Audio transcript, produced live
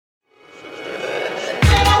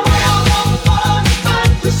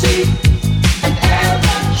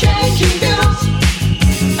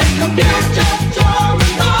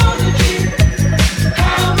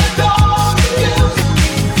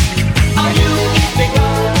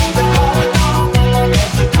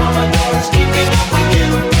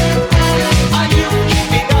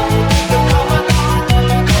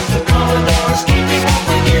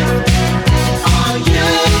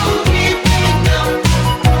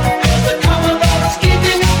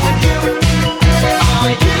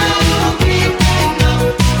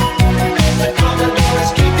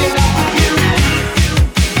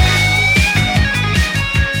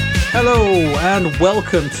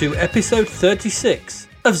welcome to episode 36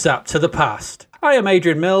 of Zapped to the Past. I am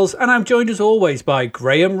Adrian Mills, and I'm joined as always by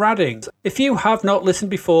Graham Raddings. If you have not listened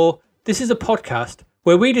before, this is a podcast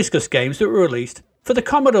where we discuss games that were released for the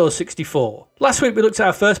Commodore 64. Last week we looked at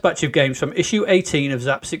our first batch of games from issue 18 of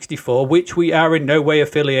Zapped 64, which we are in no way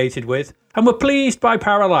affiliated with, and were pleased by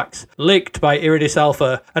Parallax, licked by Iridis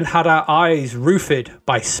Alpha, and had our eyes roofed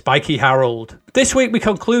by Spiky Harold. This week we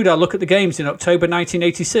conclude our look at the games in October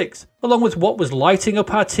 1986, along with what was lighting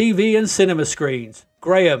up our TV and cinema screens.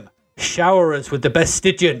 Graham, shower us with the best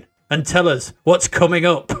Stygian and tell us what's coming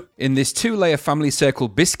up. In this two-layer family circle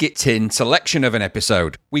biscuit tin selection of an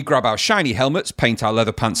episode, we grab our shiny helmets, paint our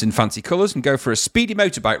leather pants in fancy colours and go for a speedy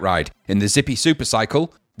motorbike ride. In the zippy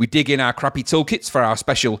supercycle, we dig in our crappy toolkits for our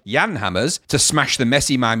special Yan hammers to smash the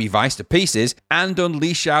messy Miami Vice to pieces and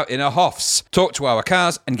unleash our inner Hoffs, talk to our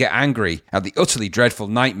cars and get angry at the utterly dreadful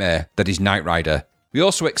nightmare that is Knight Rider. We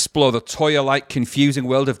also explore the toy-alike confusing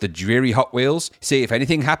world of the dreary Hot Wheels, see if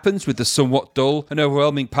anything happens with the somewhat dull and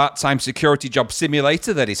overwhelming part-time security job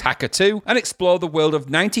simulator that is Hacker 2, and explore the world of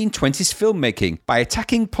 1920s filmmaking by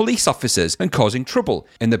attacking police officers and causing trouble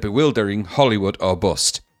in the bewildering Hollywood or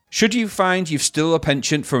bust. Should you find you've still a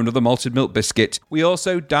penchant for another malted milk biscuit, we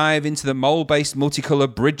also dive into the mole-based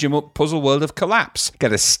multicolour bridge-em-up puzzle world of Collapse,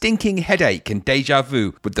 get a stinking headache and deja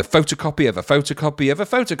vu with the photocopy of a photocopy of a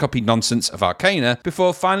photocopy nonsense of Arcana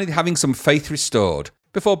before finally having some faith restored,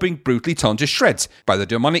 before being brutally torn to shreds by the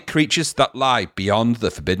demonic creatures that lie beyond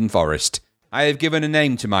the Forbidden Forest. I have given a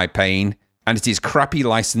name to my pain, and it is crappy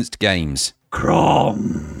licensed games.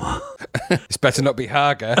 Crom. It's better not be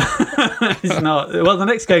Hager. It's not. Well, the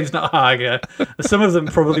next game's not Hager. Some of them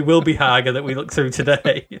probably will be Hager that we look through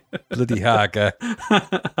today. Bloody Hager.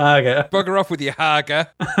 Hager. Bugger off with your Hager.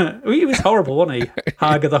 He was horrible, wasn't he?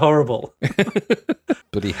 Hager the Horrible.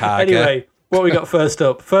 Bloody Hager. Anyway, what we got first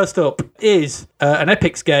up? First up is an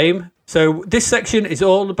Epix game. So this section is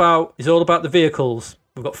all about the vehicles.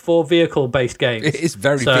 We've got 4 vehicle-based games. It is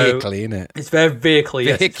very vehicle-y, isn't it? It's very vehicle-y,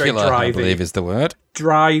 yes. It's very drivey. I believe is the word.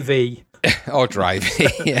 Drivey. Or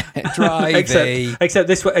drivey, yeah. Drivey. Except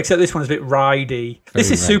this one's a bit ridey.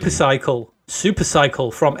 This is Supercycle.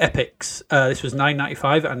 Supercycle from Epix. This was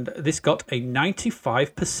 $9.95 and this got a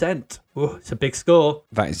 95%. Ooh, it's a big score.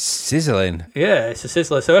 That is sizzling. Yeah, it's a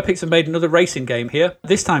sizzler. So Epix have made another racing game here.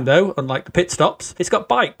 This time, though, unlike the pit stops, it's got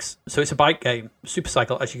bikes. So it's a bike game.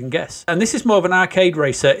 Supercycle, as you can guess. And this is more of an arcade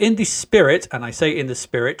racer in the spirit, and I say in the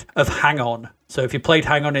spirit, of Hang On. So if you played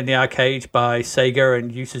Hang On in the arcade by Sega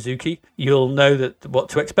and Yu Suzuki, you'll know that what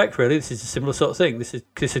to expect, really. This is a similar sort of thing. This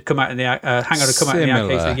had come out in the Hang On had come out in the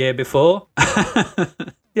arcades the year before.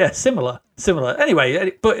 Yeah, similar.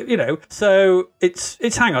 Anyway, but so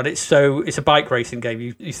it's Hang On. It's a bike racing game.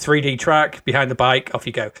 You 3D track behind the bike, off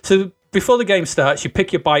you go. So before the game starts, you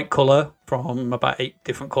pick your bike colour from about 8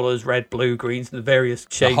 different colours, red, blue, greens, and the various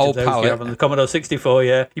shades of those you have on the Commodore 64,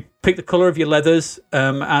 yeah. You pick the colour of your leathers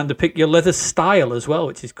and pick your leather style as well,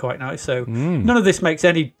 which is quite nice. So none of this makes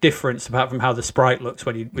any difference apart from how the sprite looks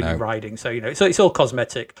when you're riding. So, so it's all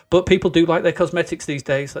cosmetic. But people do like their cosmetics these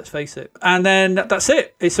days, let's face it. And then that's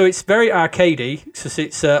it. So it's very arcadey. So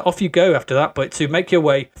it's off you go after that. But to make your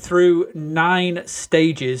way through 9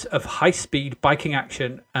 stages of high-speed biking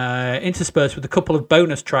action, interspersed with a couple of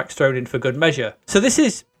bonus tracks thrown in for good measure. So this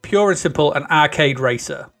is pure and simple an arcade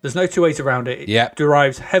racer. There's no two ways around it. It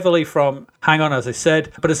derives heavily from Hang On, as I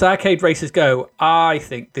said. But as arcade racers go, I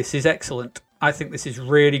think this is excellent. I think this is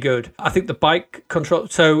really good. I think the bike control...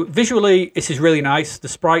 So visually, this is really nice. The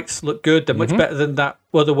sprites look good. They're much better than that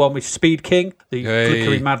other one with Speed King, the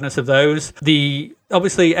flickery madness of those.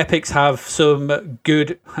 Obviously, Epix have some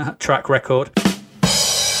good track record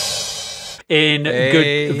in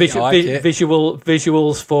good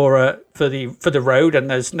visuals for the road, and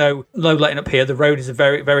there's no letting up here. The road is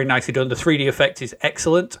very, very nicely done. The 3D effect is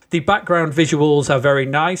excellent. The background visuals are very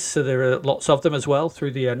nice, so there are lots of them as well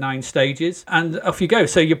through the 9 stages. And off you go.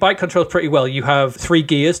 So your bike controls pretty well. You have 3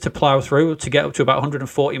 gears to plow through to get up to about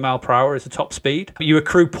 140 mile per hour as the top speed. You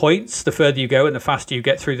accrue points the further you go and the faster you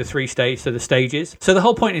get through the 3 stages. So the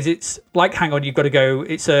whole point is it's like Hang On, you've got to go.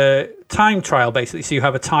 It's a time trial basically. So you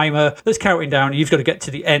have a timer that's counting down. You've got to get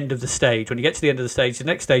to the end of the stage. When you get to the end of the stage, the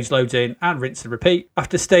next stage loads in and rinse and repeat.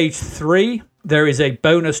 After stage 3, there is a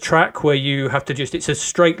bonus track where you have to it's a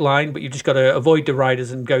straight line, but you've just got to avoid the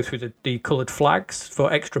riders and go through the coloured flags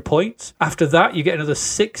for extra points. After that, you get another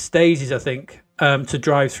 6 stages, I think, to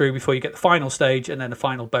drive through before you get the final stage and then a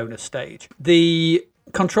final bonus stage. The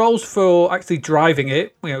controls for actually driving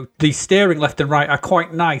it, the steering left and right are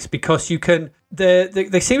quite nice because you can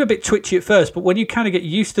They seem a bit twitchy at first, but when you kind of get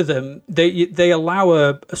used to them, they allow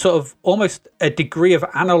a sort of almost a degree of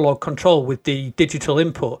analog control with the digital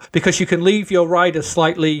input, because you can leave your rider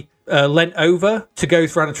slightly leant over to go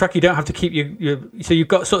around the track. You don't have to keep so you've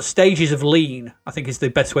got sort of stages of lean, I think is the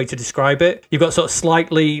best way to describe it. You've got sort of slight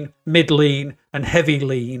lean, mid lean, and heavy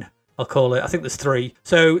lean, I'll call it. I think there's 3.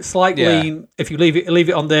 So slight lean, if you leave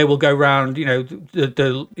it on there, will go round,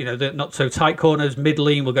 the not so tight corners. Mid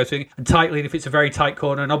lean will go through, and tight lean if it's a very tight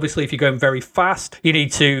corner. And obviously, if you're going very fast, you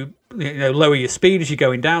need to lower your speed as you're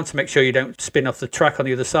going down to make sure you don't spin off the track on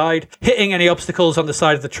the other side. Hitting any obstacles on the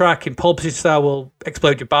side of the track in pole position style will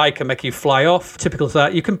explode your bike and make you fly off. Typical of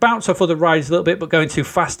that. You can bounce off other riders a little bit, but going too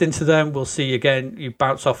fast into them, we'll see again, you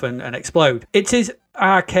bounce off and explode. It is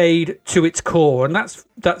arcade to its core, and that's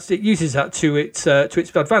it uses that to its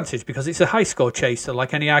advantage, because it's a high score chaser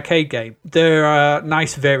like any arcade game. There are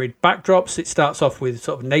nice varied backdrops. It starts off with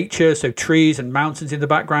sort of nature, so trees and mountains in the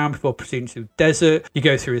background before proceeding to desert. You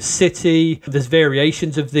go through a city. There's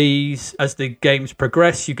variations of these as the games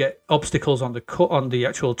progress. You get obstacles on the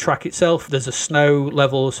actual track itself. There's a snow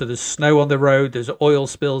level, so there's snow on the road. There's oil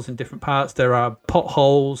spills in different parts. There are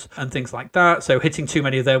potholes and things like that, so hitting too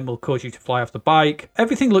many of them will cause you to fly off the bike.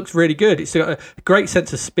 Everything looks really good. It's got a great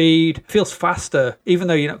sense of speed. Feels faster, even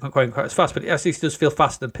though you're not going quite as fast, but it actually does feel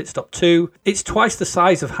faster than Pit Stop 2. It's twice the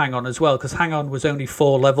size of Hang On as well, because Hang On was only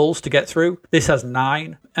 4 levels to get through. This has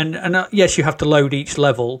 9. And yes, you have to load each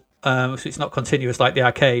level. So it's not continuous like the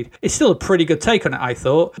arcade. It's still a pretty good take on it, I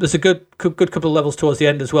thought. There's a good couple of levels towards the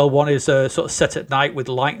end as well. One is sort of set at night with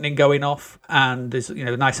lightning going off, and there's a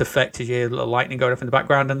nice effect as you hear a little lightning going off in the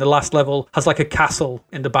background. And the last level has like a castle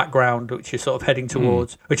in the background, which you're sort of heading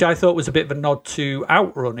towards, which I thought was a bit of a nod to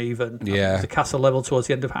Outrun even. Yeah. The castle level towards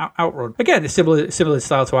the end of Outrun. Again, it's similar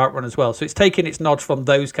style to Outrun as well. So it's taking its nod from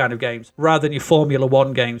those kind of games rather than your Formula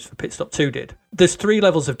 1 games for Pit Stop 2 did. There's 3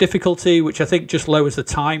 levels of difficulty, which I think just lowers the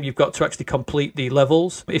time you've got to actually complete the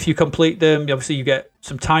levels. If you complete them, obviously you get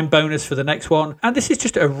some time bonus for the next one. And this is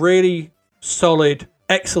just a really solid,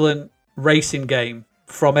 excellent racing game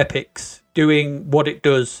from Epix, doing what it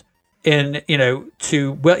does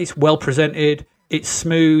it's well presented, it's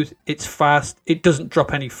smooth, it's fast, it doesn't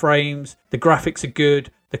drop any frames, the graphics are good,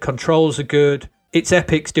 the controls are good. It's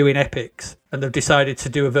Epix doing Epix, and they've decided to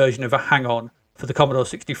do a version of a Hang On for the Commodore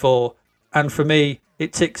 64. And for me,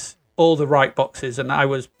 it ticks all the right boxes, and I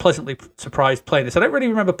was pleasantly surprised playing this. I don't really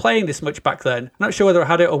remember playing this much back then. I'm not sure whether I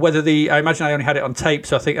had it or whether I imagine I only had it on tape,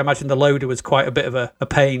 so I imagine the loader was quite a bit of a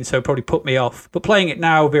pain, so it probably put me off. But playing it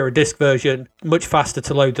now via a disc version, much faster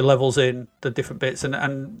to load the levels in, the different bits,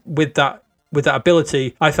 and with that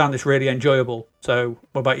ability, I found this really enjoyable. So,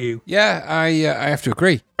 what about you? Yeah, I have to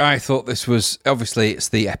agree. I thought this was, obviously, it's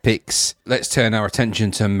the Epix. Let's turn our attention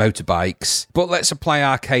to motorbikes, but let's apply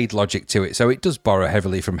arcade logic to it. So it does borrow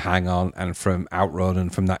heavily from Hang On and from Outrun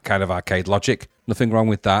and from that kind of arcade logic. Nothing wrong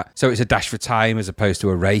with that. So it's a dash for time as opposed to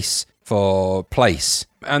a race for place.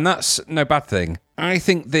 And that's no bad thing. I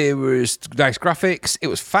think there was nice graphics. It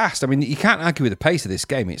was fast. I mean, you can't argue with the pace of this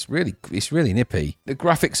game. It's really nippy. The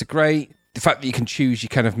graphics are great. The fact that you can choose your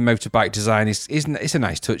kind of motorbike design is a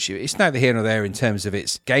nice touch. It's neither here nor there in terms of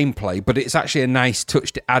its gameplay, but it's actually a nice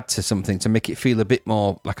touch to add to something to make it feel a bit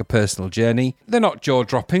more like a personal journey. They're not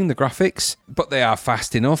jaw-dropping, the graphics, but they are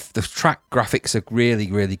fast enough. The track graphics are really,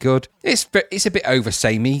 really good. It's a bit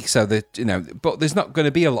over-samey, so that but there's not going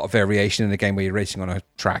to be a lot of variation in a game where you're racing on a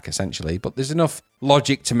track, essentially. But there's enough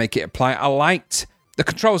logic to make it apply. I liked the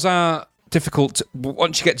controls are difficult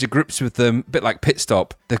once you get to grips with them, a bit like Pit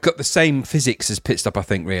Stop. They've got the same physics as Pit Stop, I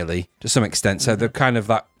think, really, to some extent. So they're kind of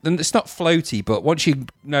that, and it's not floaty, but once you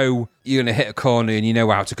know you're going to hit a corner and you know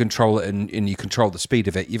how to control it and you control the speed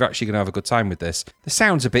of it, you're actually going to have a good time with this. The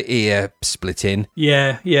sound's a bit ear splitting.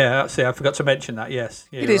 Yeah, that's it. I forgot to mention that, yes.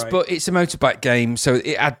 Yeah, it is, right. But it's a motorbike game, so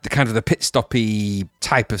it had the kind of the Pit Stoppy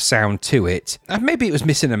type of sound to it. And maybe it was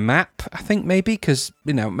missing a map, I think, because,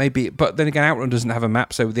 maybe, but then again, Outrun doesn't have a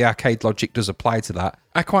map, so the arcade logic does apply to that.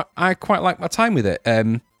 I quite like my time with it.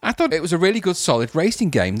 I thought it was a really good, solid racing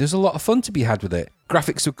game. There's a lot of fun to be had with it.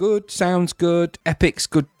 Graphics are good, sounds good, Epic's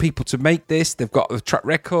good people to make this. They've got a track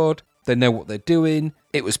record. They know what they're doing.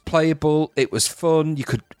 It was playable. It was fun.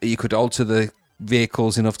 You could alter the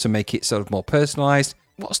vehicles enough to make it sort of more personalised.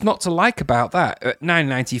 What's not to like about that? At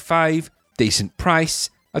 $9.95, decent price.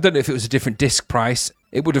 I don't know if it was a different disc price.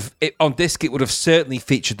 On disc, it would have certainly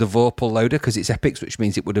featured the Vorpal loader because it's Epix, which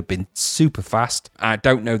means it would have been super fast. I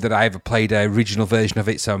don't know that I ever played an original version of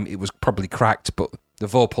it, so it was probably cracked, but the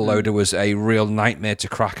Vorpal loader was a real nightmare to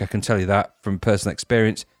crack, I can tell you that from personal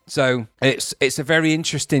experience. So it's a very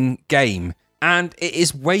interesting game, and it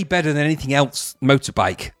is way better than anything else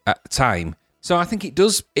motorbike at the time. So I think it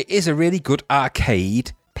is a really good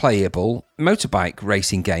arcade playable motorbike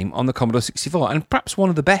racing game on the Commodore 64, and perhaps one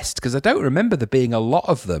of the best, because I don't remember there being a lot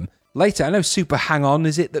of them. Later, I know Super Hang-On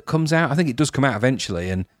is it that comes out. I think it does come out eventually,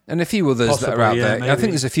 and a few others Possibly, that are out there. maybe. I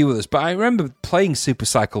think there's a few others, but I remember playing Super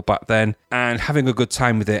Cycle back then and having a good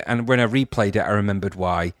time with it, and when I replayed it, I remembered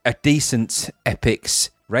why. A decent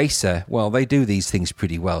Epix racer, well, they do these things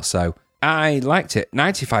pretty well, so I liked it.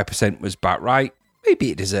 95% was about right.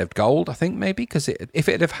 Maybe it deserved gold, I think, maybe, because if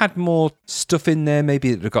it had had more stuff in there, maybe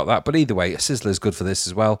it would have got that. But either way, Sizzler's good for this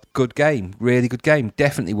as well. Good game. Really good game.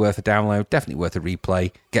 Definitely worth a download. Definitely worth a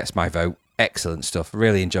replay. Gets my vote. Excellent stuff.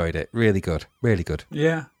 Really enjoyed it. Really good. Really good.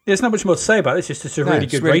 Yeah. There's not much more to say about it. It's just a really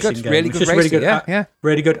good racing game. Really good racing, yeah.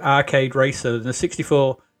 Really good arcade racer. And the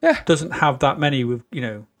 64 doesn't have that many with,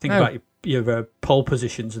 think about your pole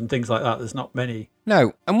positions and things like that. There's not many.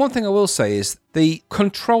 No, and one thing I will say is the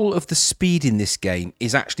control of the speed in this game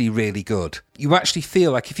is actually really good. You actually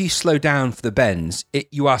feel like if you slow down for the bends,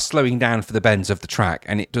 you are slowing down for the bends of the track,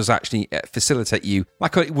 and it does actually facilitate you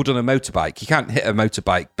like it would on a motorbike. You can't hit a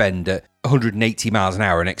motorbike bend at 180 miles an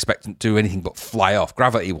hour and expect it to do anything but fly off.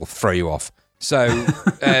 Gravity will throw you off. So,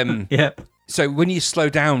 Yep. So when you slow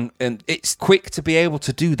down, and it's quick to be able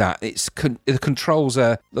to do that. The controls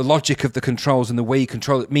are the logic of the controls and the way you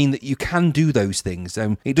control it mean that you can do those things.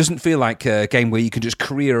 It doesn't feel like a game where you can just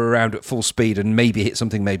career around at full speed and maybe hit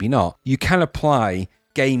something, maybe not. You can apply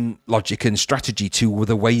game logic and strategy to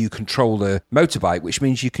the way you control a motorbike, which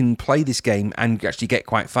means you can play this game and actually get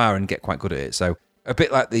quite far and get quite good at it. So a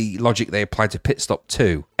bit like the logic they applied to Pit Stop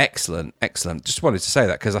 2. Excellent. Just wanted to say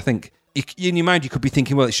that because I think in your mind you could be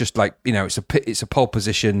thinking, well, it's just like, it's a pole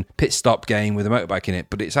position pit stop game with a motorbike in it,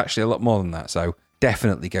 but it's actually a lot more than that. So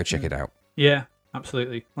definitely go check it out. Yeah,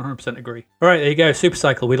 absolutely. 100% agree. All right, there you go. Super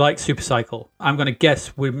Cycle. We like Super Cycle. I'm going to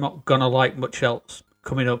guess we're not going to like much else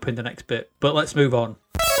coming up in the next bit, but let's move on.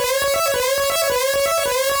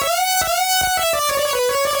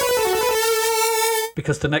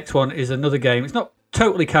 Because the next one is another game. It's not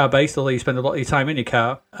totally car-based, although you spend a lot of your time in your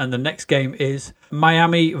car. And the next game is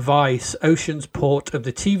Miami Vice, Ocean's port of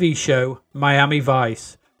the TV show Miami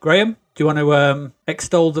Vice. Graham, do you want to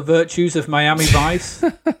extol the virtues of Miami Vice?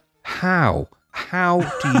 How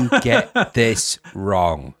do you get this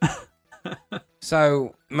wrong?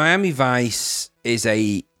 So, Miami Vice is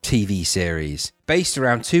a TV series based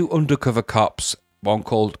around two undercover cops, one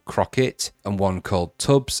called Crockett and one called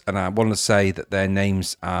Tubbs. And I want to say that their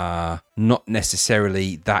names are not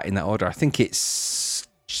necessarily that in that order. I think it's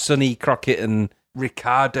Sonny Crockett and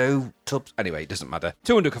Ricardo Tubbs. Anyway, it doesn't matter.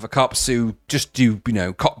 Two undercover cops who just do,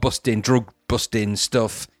 cop busting, drug busting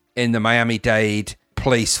stuff in the Miami-Dade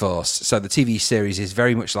police force. So the TV series is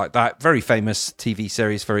very much like that. Very famous TV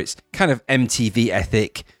series for its kind of MTV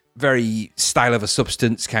ethic, very style of a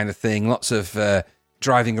substance kind of thing. Lots of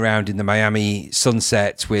driving around in the Miami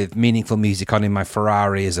sunset with meaningful music on in my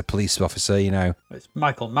Ferrari as a police officer, It's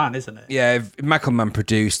Michael Mann, isn't it? Yeah, Michael Mann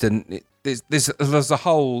produced, and there's a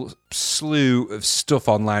whole slew of stuff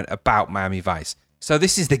online about Miami Vice. So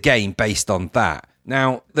this is the game based on that.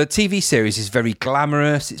 Now, the TV series is very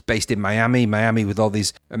glamorous. It's based in Miami with all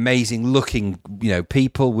these amazing looking,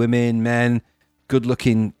 people, women, men, good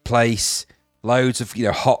looking place, loads of,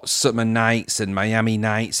 hot summer nights and Miami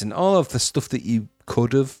nights and all of the stuff that you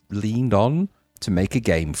could have leaned on to make a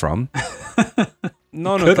game from.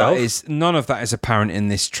 None of that is apparent in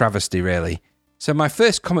this travesty, really. So my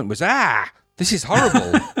first comment was, this is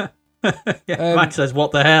horrible. Matt says,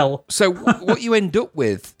 what the hell? So what you end up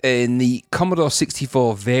with in the Commodore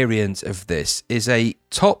 64 variant of this is a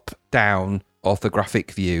top-down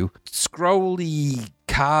orthographic view, scrolly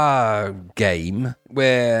car game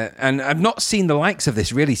and I've not seen the likes of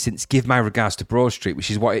this really since Give My Regards to Broad Street,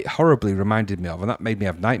 which is what it horribly reminded me of, and that made me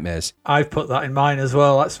have nightmares. I've put that in mine as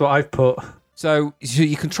well. That's what I've put. So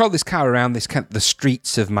you control this car around the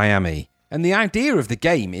streets of Miami, and the idea of the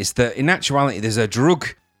game is that in actuality there's a drug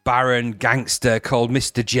baron gangster called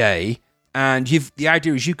Mr. J, and the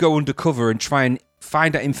idea is you go undercover and try and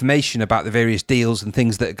find out information about the various deals and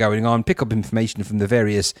things that are going on, pick up information from the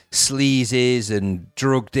various sleazes and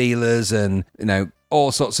drug dealers and,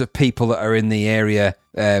 all sorts of people that are in the area,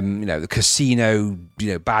 the casino,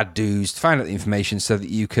 bad dudes, find out the information so that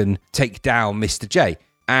you can take down Mr. J.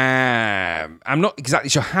 I'm not exactly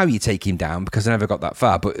sure how you take him down because I never got that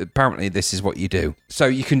far, but apparently this is what you do. So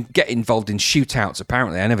you can get involved in shootouts,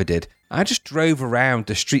 apparently. I never did. I just drove around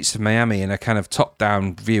the streets of Miami in a kind of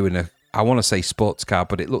top-down view in I want to say sports car,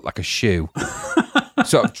 but it looked like a shoe.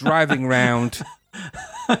 Sort of driving around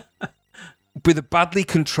with a badly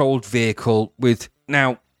controlled vehicle with...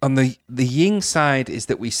 Now, on the yin side is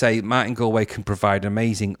that we say Martin Galway can provide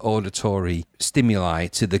amazing auditory stimuli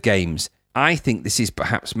to the games. I think this is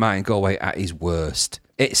perhaps Martin Galway at his worst.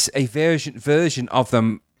 It's a version of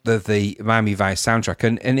the Miami Vice soundtrack,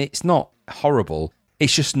 and it's not horrible.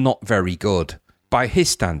 It's just not very good by his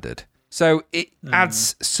standard. So it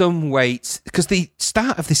adds some weight, because the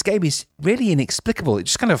start of this game is really inexplicable.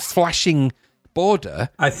 It's just kind of flashing border.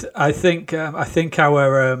 I think our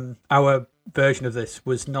version of this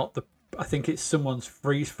was not the. I think it's someone's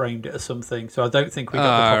freeze framed it or something. So I don't think we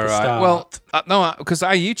got the proper start. Well, no, because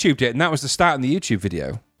I YouTubed it, and that was the start in the YouTube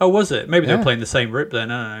video. Oh, was it? Maybe they were playing the same rip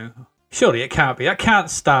then. I don't know. Surely it can't be. That can't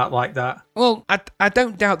start like that. Well, I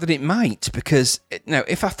don't doubt that it might, because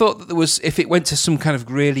if I thought that if it went to some kind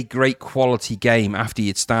of really great quality game after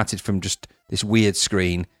you'd started from just this weird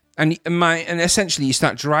screen, and essentially you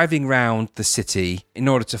start driving around the city in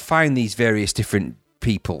order to find these various different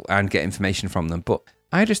people and get information from them, but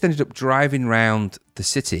I just ended up driving around the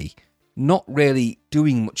city, not really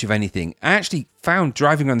doing much of anything. I actually found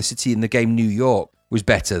driving around the city in the game New York was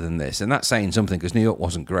better than this, and that's saying something, because New York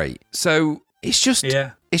wasn't great. So it's just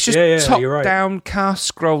top-down, car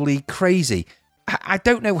scrolly crazy. I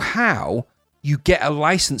don't know how you get a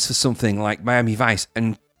license for something like Miami Vice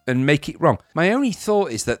and make it wrong. My only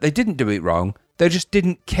thought is that they didn't do it wrong. They just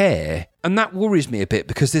didn't care. And that worries me a bit,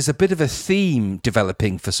 because there's a bit of a theme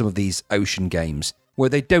developing for some of these ocean games where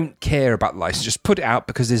they don't care about the license. Just put it out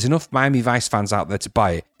because there's enough Miami Vice fans out there to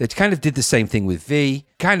buy it. They kind of did the same thing with V,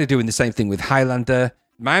 kind of doing the same thing with Highlander.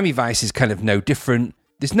 Miami Vice is kind of no different.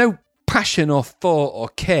 There's no passion or thought or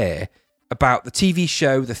care about the TV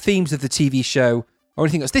show, the themes of the TV show, or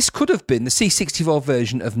anything else. This could have been the C64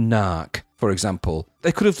 version of Narc, for example.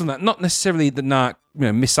 They could have done that, not necessarily the Narc,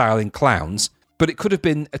 missiling clowns, but it could have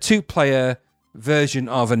been a two-player version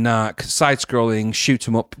of a Narc, side-scrolling, shoot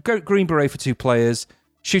 'em up, Green Beret for 2 players,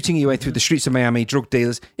 shooting your way through the streets of Miami, drug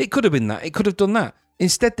dealers. It could have been that. It could have done that.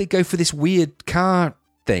 Instead, they go for this weird car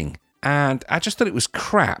thing, and I just thought it was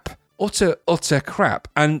crap. Utter crap.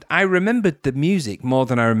 And I remembered the music more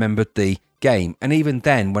than I remembered the game. And even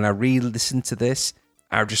then, when I re-listened to this,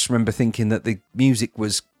 I just remember thinking that the music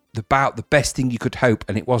was about the best thing you could hope,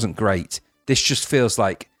 and it wasn't great. This just feels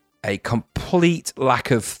like a complete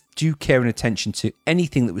lack of due care and attention to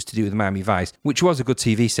anything that was to do with Miami Vice, which was a good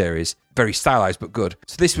TV series, very stylized but good.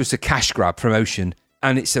 So this was a cash grab promotion,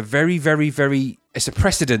 and it's a very, very, very... It's a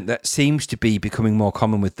precedent that seems to be becoming more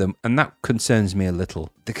common with them, and that concerns me a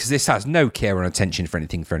little, because this has no care or attention for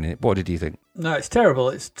anything. What did you think? No, it's terrible.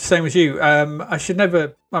 It's the same as you. I should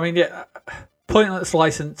never... pointless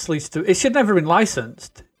license leads to... It should never have been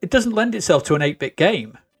licensed. It doesn't lend itself to an 8-bit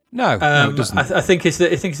game. No, it doesn't. I think it's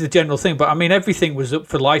the general thing, but I mean, everything was up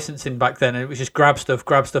for licensing back then, and it was just grab stuff,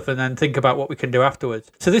 and then think about what we can do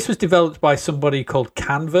afterwards. So this was developed by somebody called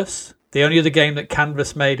Canvas. The only other game that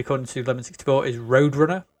Canvas made, according to Lemon 64, is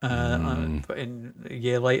Roadrunner, in a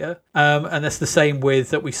year later. And that's the same with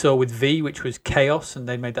that we saw with V, which was Chaos, and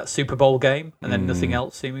they made that Super Bowl game, and then nothing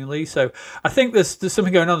else seemingly. So I think there's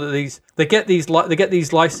something going on that they get these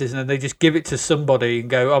licenses, and then they just give it to somebody and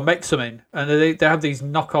go, "Oh, make something," and they have these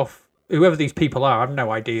knockoff, whoever these people are, I have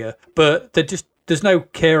no idea, but there's no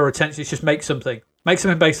care or attention. It's just make something. Make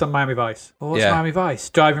something based on Miami Vice. Well, what's Miami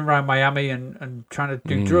Vice? Driving around Miami and trying to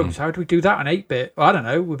do drugs. How do we do that on 8-bit? Well, I don't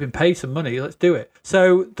know. We've been paid some money. Let's do it.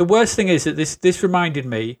 So the worst thing is that this reminded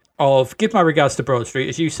me of, give my regards to Broad Street,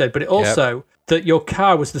 as you said, but it also that your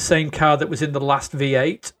car was the same car that was in the last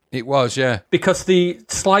V8. It was, yeah. Because the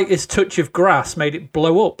slightest touch of grass made it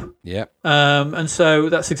blow up. Yeah. And so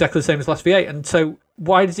that's exactly the same as last V8. And so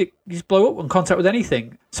why does it just blow up on contact with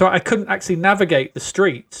anything? So I couldn't actually navigate the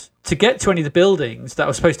streets to get to any of the buildings that I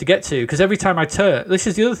was supposed to get to, because every time I turn, this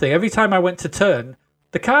is the other thing, every time I went to turn,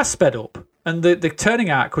 the car sped up. And the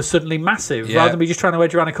turning arc was suddenly massive. Rather than me just trying to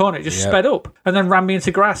wedge around a corner, it just sped up and then ran me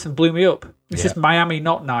into grass and blew me up. It's just Miami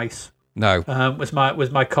not nice. No. Was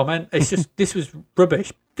my comment. It's just, this was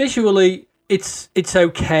rubbish. Visually, it's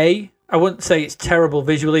okay. I wouldn't say it's terrible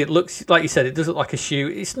visually. It looks, like you said, it does look like a shoe.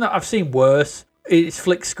 It's not, I've seen worse. It's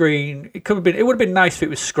flick screen. It would have been nice if it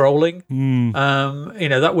was scrolling.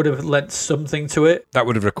 That would have lent something to it. That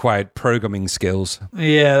would have required programming skills.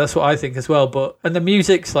 Yeah, that's what I think as well. And the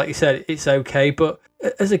music's, like you said, it's okay. But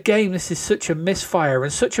as a game, this is such a misfire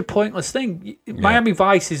and such a pointless thing. Miami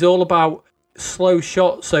Vice is all about slow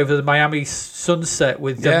shots over the Miami sunset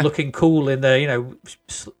with them looking cool in their,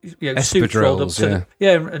 suits rolled up to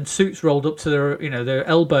and suits rolled up to their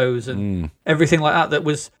elbows and everything like that. That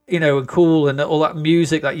was and cool, and all that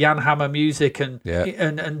music, that Jan Hammer music, and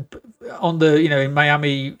on the, in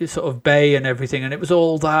Miami sort of Bay and everything, and it was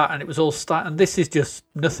all that, and it was all and this is just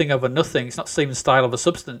nothing over nothing. It's not even style over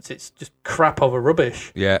substance. It's just crap over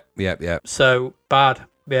rubbish. Yeah. So bad.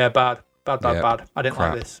 Yeah, bad. Bad. I didn't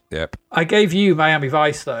like this. Yep. I gave you Miami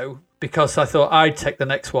Vice, though, because I thought I'd take the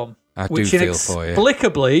next one. I do which feel for you.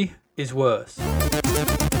 Inexplicably is worse.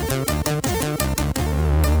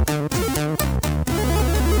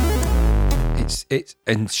 It's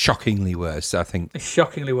and shockingly worse, I think. It's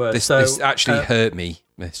shockingly worse. This actually hurt me.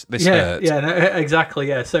 This hurt. Yeah, no, exactly,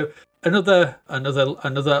 yeah. So another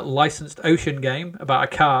licensed ocean game about a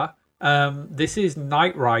car. This is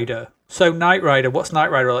Knight Rider. So Knight Rider, what's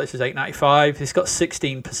Knight Rider? Well, this is $8.95. It's got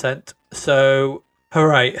 16%. So, all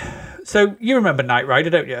right. So you remember Knight Rider,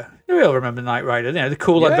 don't you? You all remember Knight Rider. The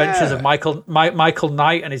cool adventures of Michael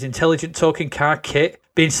Knight and his intelligent talking car Kit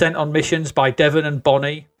being sent on missions by Devon and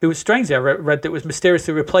Bonnie, who was strangely, I read that was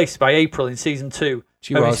mysteriously replaced by April in season 2.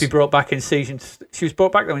 She was brought back in She was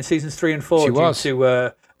brought back though in seasons 3 and 4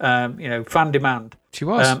 to fan demand. She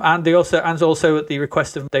was. And also at the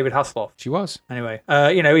request of David Hasselhoff. She was. Anyway,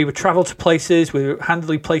 he would travel to places with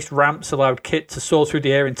handily placed ramps allowed Kit to soar through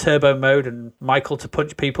the air in turbo mode and Michael to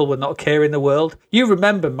punch people with not a care in the world. You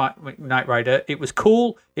remember Knight Rider. It was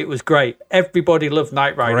cool. It was great. Everybody loved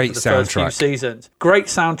Knight Rider for the first few seasons. Great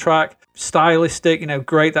soundtrack. Stylistic,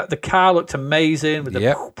 great. That the car looked amazing with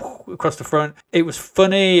the across the front. It was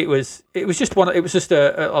funny. It was just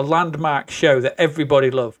a landmark show that everybody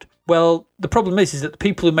loved. Well, the problem is that the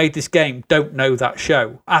people who made this game don't know that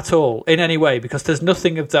show at all in any way, because there's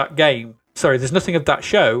nothing of that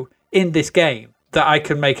show in this game that I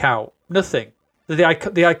can make out. Nothing. The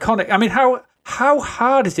iconic. I mean, how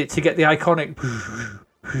hard is it to get the iconic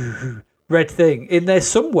red thing in there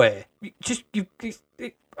somewhere?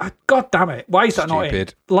 God damn it! Why is that not in?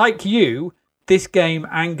 Like you, this game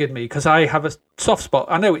angered me because I have a soft spot.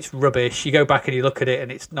 I know it's rubbish. You go back and you look at it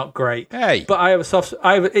and it's not great. Hey, but I have a soft.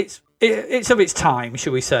 It's of its time,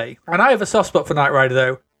 shall we say? And I have a soft spot for Knight Rider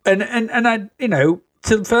though. And I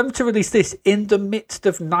for them to release this in the midst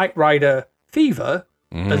of Knight Rider fever,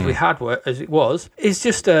 as we had as it was, is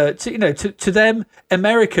just to them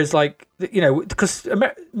America's like because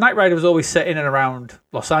Knight Rider was always set in and around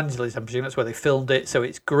Los Angeles. I'm presuming that's where they filmed it. So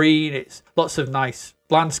it's green. It's lots of nice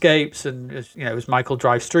landscapes, and as Michael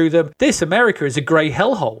drives through them, this America is a grey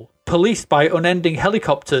hellhole, policed by unending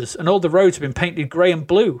helicopters, and all the roads have been painted grey and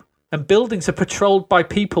blue. And buildings are patrolled by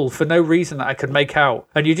people for no reason that I could make out.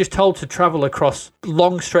 And you're just told to travel across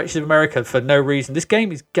long stretches of America for no reason. This game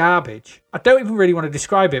is garbage. I don't even really want to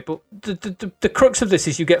describe it, but the crux of this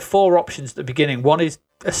is you get 4 options at the beginning. One is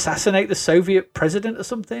assassinate the Soviet president or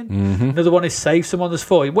something. Another one is save someone. There's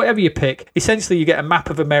 4. Whatever you pick, essentially you get a map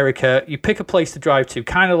of America. You pick a place to drive to,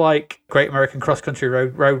 kind of like Great American Cross Country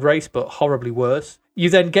Road Race, but horribly worse. You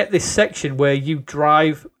then get this section where you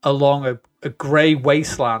drive along a grey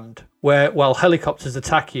wasteland while helicopters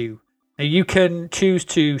attack you. Now you can choose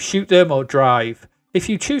to shoot them or drive. If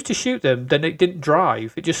you choose to shoot them, then it didn't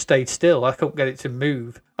drive. It just stayed still. I couldn't get it to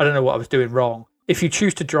move. I don't know what I was doing wrong. If you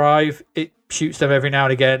choose to drive, it shoots them every now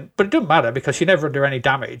and again. But it doesn't matter because you're never under any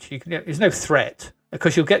damage. There's no threat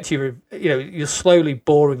because you'll get to you'll slowly,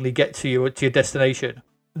 boringly get to your destination.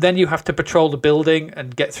 Then you have to patrol the building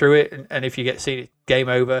and get through it. And if you get seen, it's game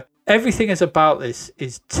over. Everything is about this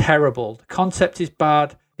is terrible. The concept is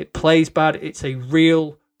bad. It plays bad. It's a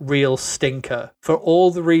real stinker for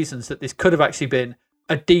all the reasons that this could have actually been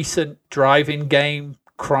a decent driving game,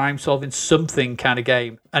 crime solving, something kind of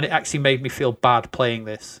game. And it actually made me feel bad playing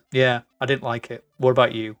this. Yeah, I didn't like it. What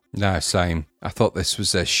about you? No, same. I thought this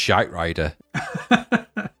was a shite rider.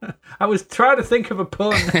 I was trying to think of a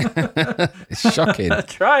pun. It's shocking.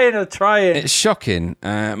 trying. It's shocking.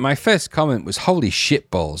 My first comment was, holy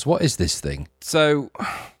shitballs, what is this thing? So,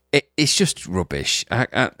 it's just rubbish.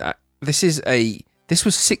 This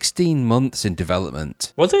was 16 months in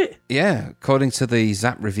development. Was it? Yeah, according to the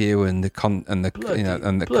Zapped review and the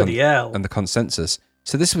consensus.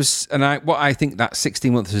 So this was, what I think that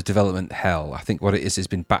 16 months of development hell. I think what it is has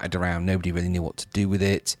been battered around. Nobody really knew what to do with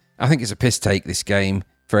it. I think it's a piss take, this game.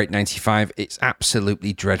 For $8.95, it's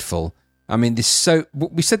absolutely dreadful. I mean,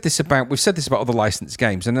 we've said this about other licensed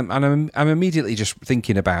games, and I'm immediately just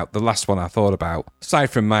thinking about the last one I thought about, aside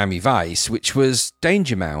from Miami Vice, which was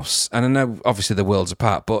Danger Mouse. And I know obviously the worlds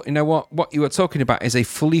apart, but you know what you were talking about is a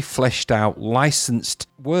fully fleshed out licensed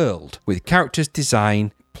world with characters,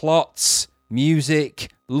 design, plots, music,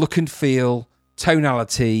 look and feel,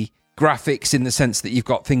 tonality, graphics, in the sense that you've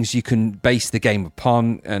got things you can base the game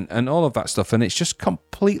upon and all of that stuff, and it's just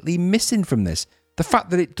completely missing from this. The fact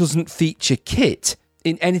that it doesn't feature Kit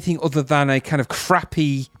in anything other than a kind of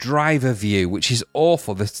crappy driver view, which is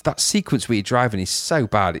awful. That sequence where you're driving is so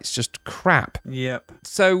bad. It's just crap. Yep.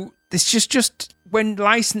 So it's just when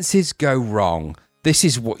licenses go wrong, this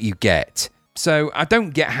is what you get. So I don't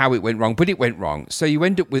get how it went wrong, but it went wrong. So you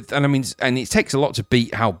end up with, and it takes a lot to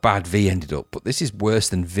beat how bad V ended up, but this is worse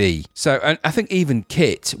than V. So, and I think even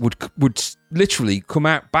Kit would literally come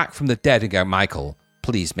out back from the dead and go, Michael,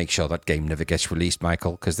 please make sure that game never gets released,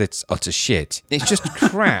 Michael, because it's utter shit. It's just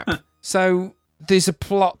crap. So there's a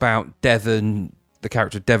plot about Devon, the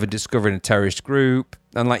character Devon, discovering a terrorist group.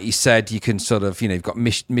 And like you said, you can sort of, you've got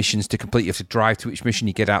missions to complete. You have to drive to each mission.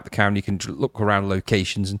 You get out the car and you can look around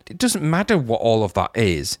locations. And it doesn't matter what all of that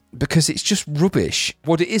is because it's just rubbish.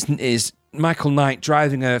 What it isn't is Michael Knight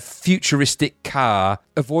driving a futuristic car,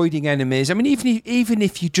 avoiding enemies. I mean, even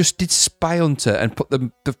if you just did Spy Hunter and put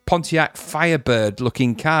the Pontiac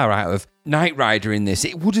Firebird-looking car out of Knight Rider in this,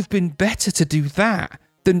 it would have been better to do that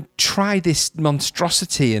than try this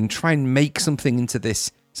monstrosity and try and make something into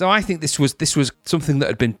this. So I think this was something that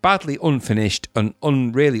had been badly unfinished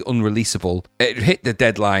and really unreleasable. It hit the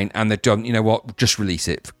deadline and they'd done, you know what, just release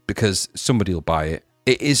it because somebody will buy it.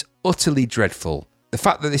 It is utterly dreadful. The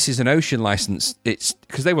fact that this is an Ocean license, it's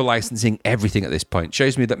because they were licensing everything at this point,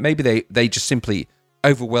 shows me that maybe they just simply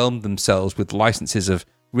overwhelmed themselves with licenses of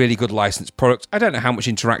really good licensed products. I don't know how much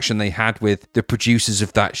interaction they had with the producers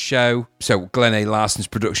of that show. So Glenn A. Larson's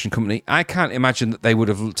production company. I can't imagine that they would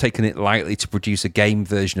have taken it lightly to produce a game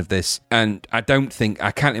version of this. And I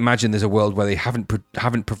can't imagine there's a world where they haven't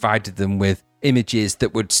provided them with images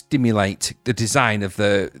that would stimulate the design of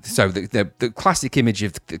the classic image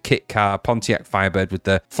of the kit car, Pontiac Firebird with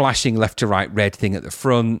the flashing left to right red thing at the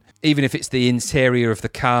front, even if it's the interior of the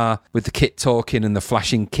car with the kit talking and the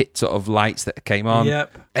flashing kit sort of lights that came on.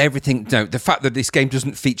 Yep. Everything, the fact that this game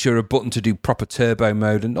doesn't feature a button to do proper turbo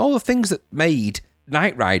mode and all the things that made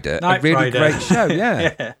Knight Rider a really great show.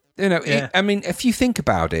 Yeah. Yeah. If you think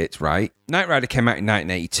about it, right, Knight Rider came out in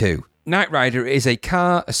 1982. Knight Rider is a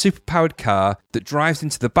superpowered car that drives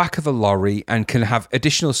into the back of a lorry and can have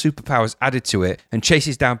additional superpowers added to it and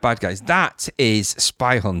chases down bad guys. That is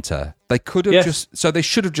Spy Hunter. They could have they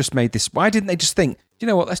should have just made this. Why didn't they just think, you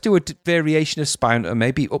know what, let's do a variation of Spy Hunter,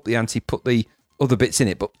 maybe up the ante, put the other bits in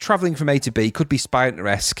it, but travelling from A to B could be Spy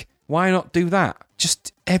Hunter-esque. Why not do that?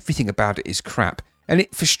 Just everything about it is crap. And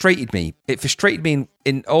it frustrated me. It frustrated me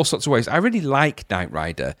in all sorts of ways. I really like Knight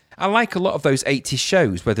Rider. I like a lot of those 80s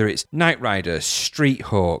shows, whether it's Knight Rider, Street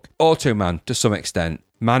Hawk, Automan to some extent,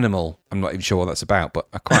 Manimal. I'm not even sure what that's about, but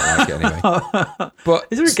I quite like it anyway. But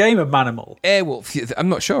is there a game of Manimal? Airwolf, I'm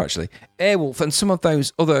not sure actually. Airwolf and some of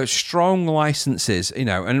those other strong licenses,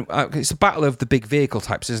 and it's a battle of the big vehicle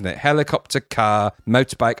types, isn't it? Helicopter, car,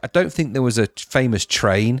 motorbike. I don't think there was a famous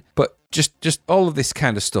train, but just all of this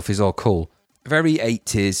kind of stuff is all cool. Very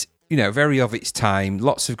 80s, very of its time,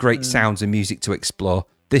 lots of great sounds and music to explore.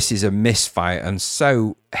 This is a misfire and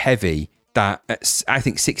so heavy that I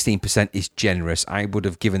think 16% is generous. I would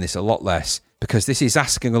have given this a lot less because this is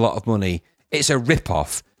asking a lot of money. It's a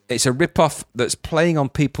rip-off. It's a rip-off that's playing on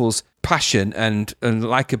people's passion and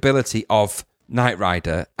likability of Knight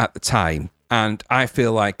Rider at the time. And I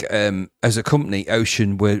feel like as a company,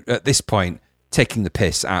 Ocean were, at this point, taking the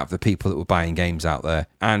piss out of the people that were buying games out there.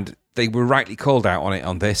 And they were rightly called out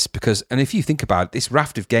on this because, and if you think about it, this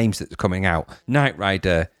raft of games that are coming out, Knight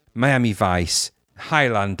Rider, Miami Vice,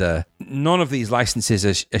 Highlander, none of these licenses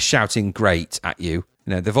are shouting great at you.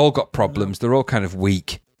 They've all got problems. They're all kind of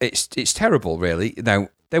weak. It's terrible, really.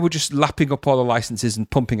 They were just lapping up all the licenses and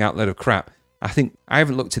pumping out a load of crap. I think I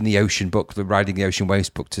haven't looked in the Ocean book, the Riding the Ocean Waves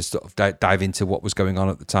book, to sort of dive into what was going on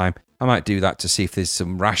at the time. I might do that to see if there's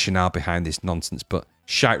some rationale behind this nonsense, but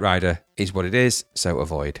Shite Rider is what it is, so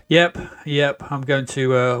avoid. Yep. I'm going to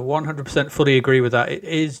 100% fully agree with that. It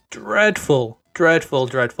is dreadful. Dreadful.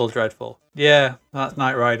 Yeah, that's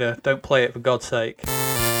Knight Rider. Don't play it, for God's sake.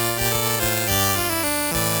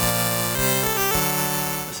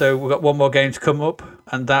 So we've got one more game to come up,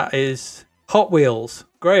 and that is Hot Wheels.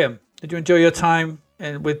 Graham, did you enjoy your time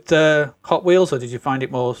with Hot Wheels, or did you find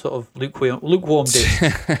it more sort of lukewarm?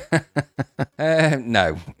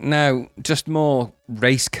 No, just more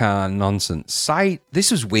race car nonsense.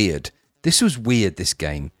 This was weird. This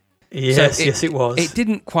game. Yes, it was. It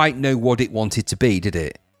didn't quite know what it wanted to be, did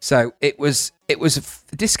it? So it was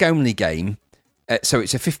a disc-only game. So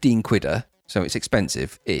it's a 15 quidder, so it's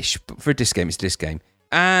expensive-ish. But for a disc game, it's a disc game.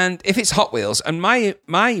 And if it's Hot Wheels, and my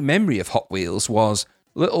memory of Hot Wheels was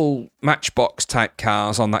little Matchbox type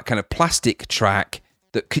cars on that kind of plastic track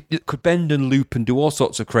that could bend and loop and do all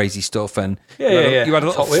sorts of crazy stuff. And you had a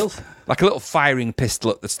little, Hot Wheels, like a little firing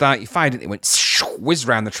pistol at the start. You fired it, it went whiz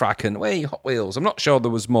around the track, and way Hot Wheels. I'm not sure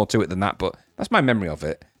there was more to it than that, but that's my memory of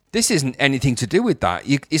it. This isn't anything to do with that.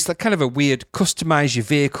 It's like kind of a weird customize your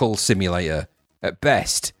vehicle simulator at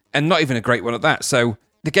best, and not even a great one at that. So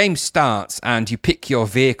the game starts and you pick your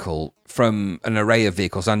vehicle from an array of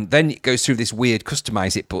vehicles, and then it goes through this weird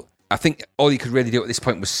customize it, but I think all you could really do at this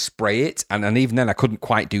point was spray it, and even then I couldn't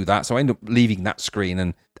quite do that, so I ended up leaving that screen,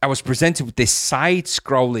 and I was presented with this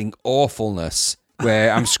side-scrolling awfulness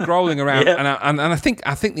where I'm scrolling around, and I think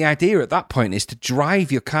the idea at that point is to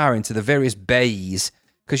drive your car into the various bays,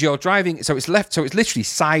 because you're driving, so it's literally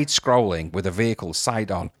side-scrolling with a vehicle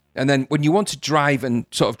side on. And then when you want to drive and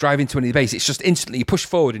sort of drive into any of the bays, it's just instantly, you push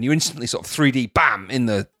forward and you instantly sort of 3D, bam, in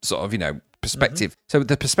the sort of, perspective. Mm-hmm. So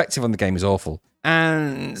the perspective on the game is awful.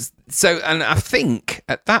 And I think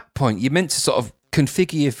at that point, you're meant to sort of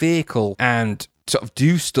configure your vehicle and sort of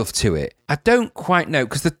do stuff to it. I don't quite know,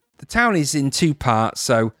 because the town is in two parts,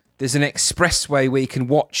 so there's an expressway where you can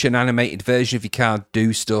watch an animated version of your car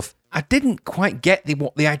do stuff. I didn't quite get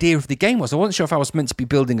what the idea of the game was. I wasn't sure if I was meant to be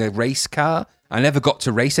building a race car. I never got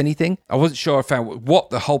to race anything. I wasn't sure what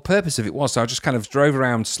the whole purpose of it was, so I just kind of drove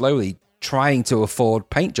around slowly trying to afford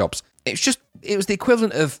paint jobs. It was the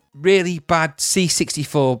equivalent of really bad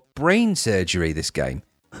C64 brain surgery, this game.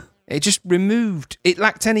 It just it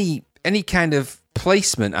lacked any kind of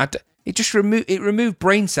placement. It removed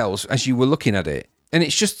brain cells as you were looking at it. And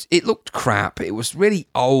it looked crap. It was really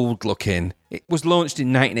old looking. It was launched in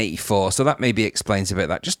 1984, so that maybe explains a bit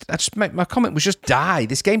of that. My comment was just die.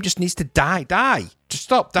 This game just needs to die. Die. Just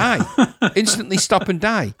stop, die. Instantly stop and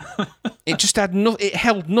die. It just it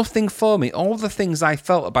held nothing for me. All the things I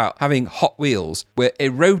felt about having Hot Wheels were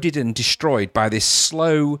eroded and destroyed by this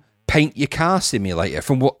slow paint your car simulator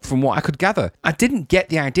from what I could gather. I didn't get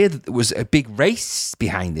the idea that there was a big race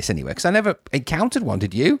behind this anyway, because I never encountered one,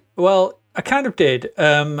 did you? Well, I kind of did,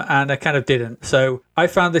 and I kind of didn't. So I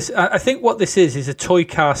found this, I think what this is a toy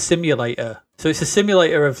car simulator. So it's a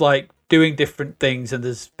simulator of like doing different things, and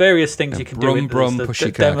there's various things you can do in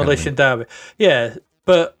the demolition derby. Yeah,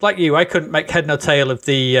 but like you, I couldn't make head nor tail of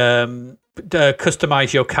the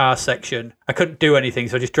customize your car section. I couldn't do anything,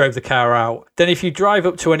 so I just drove the car out. Then if you drive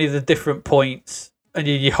up to any of the different points and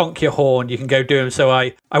you honk your horn, you can go do them. So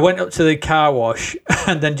I went up to the car wash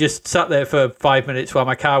and then just sat there for 5 minutes while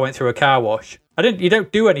my car went through a car wash. You don't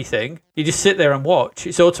do anything. You just sit there and watch.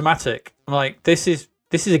 It's automatic. I'm like, this is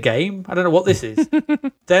a game. I don't know what this is.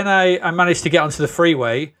 Then I managed to get onto the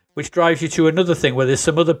freeway, which drives you to another thing where there's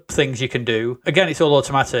some other things you can do. Again, it's all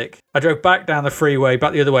automatic. I drove back down the freeway,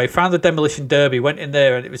 back the other way, found the demolition derby, went in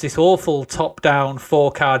there, and it was this awful top-down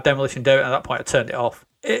 4-car demolition derby. At that point, I turned it off.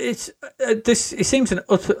 It seems an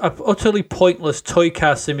utterly pointless toy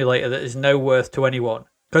car simulator that is no worth to anyone.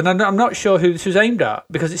 And I'm not sure who this was aimed at,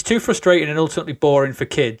 because it's too frustrating and ultimately boring for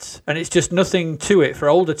kids, and it's just nothing to it for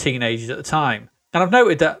older teenagers at the time. And I've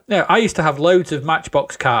noted that I used to have loads of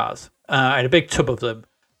Matchbox cars, and a big tub of them.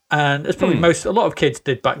 And it's probably a lot of kids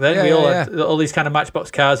did back then. We all had all these kind of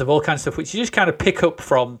Matchbox cars of all kinds of stuff, which you just kind of pick up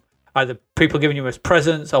from either people giving you as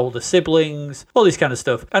presents, older siblings, all this kind of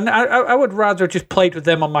stuff. And I would rather have just played with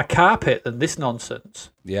them on my carpet than this nonsense.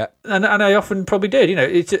 Yeah. And I often probably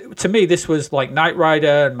did. To me, this was like Knight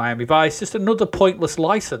Rider and Miami Vice, just another pointless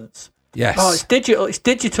license. Yes. Oh, it's digital. It's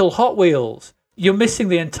digital Hot Wheels. You're missing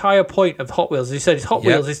the entire point of Hot Wheels. As you said, it's Hot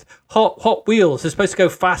Wheels. It's Hot Wheels. They're supposed to go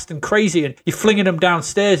fast and crazy, and you're flinging them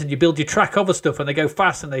downstairs, and you build your track over stuff, and they go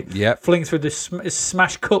fast, and they fling through the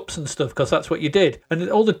smash cups and stuff, because that's what you did. And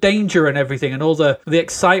all the danger and everything, and all the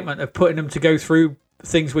excitement of putting them to go through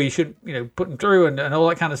things where you shouldn't, put them through, and all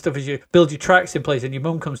that kind of stuff as you build your tracks in place, and your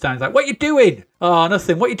mum comes down and is like, "What are you doing?" "Oh,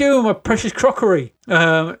 nothing." "What are you doing with my precious crockery?"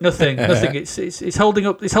 Nothing. It's holding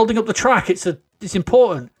up the track. It's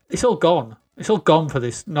important. It's all gone. It's all gone for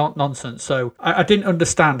this nonsense. So I didn't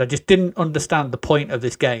understand. I just didn't understand the point of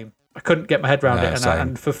this game. I couldn't get my head around it.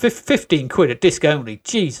 And for 15 quid at disc only,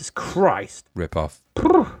 Jesus Christ. Rip off.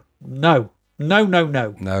 No.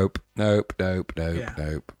 Nope. Yeah.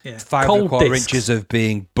 5 1/4 inches of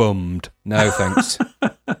being bummed. No, thanks.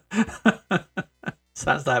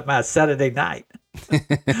 Sounds like my Saturday night.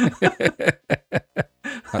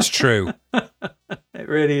 That's true. It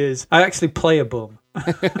really is. I actually play a bum.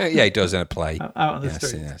 Yeah, he does in a play. Out on the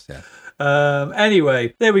street. Yes.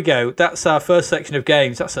 Anyway, there we go. That's our first section of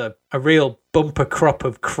games. That's a real bumper crop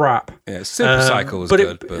of crap. Yeah, Super Cycle was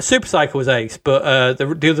good. Super Cycle was ace, but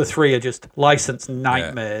the other three are just licensed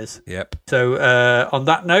nightmares. Yeah. Yep. So on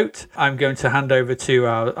that note, I'm going to hand over to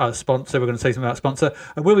our sponsor. We're going to say something about sponsor,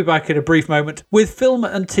 and we'll be back in a brief moment with film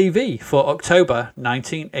and TV for October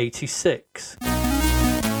 1986.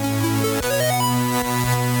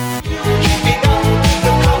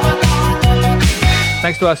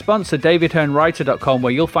 Thanks to our sponsor, DavidHearnWriter.com,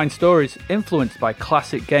 where you'll find stories influenced by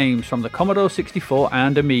classic games from the Commodore 64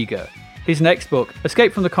 and Amiga. His next book,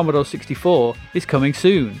 Escape from the Commodore 64, is coming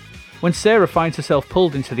soon. When Sarah finds herself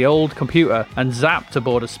pulled into the old computer and zapped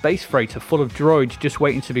aboard a space freighter full of droids just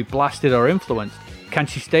waiting to be blasted or influenced, can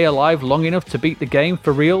she stay alive long enough to beat the game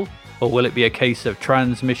for real? Or will it be a case of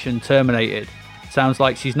transmission terminated? Sounds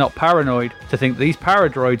like she's not paranoid to think these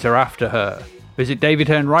paradroids are after her. Visit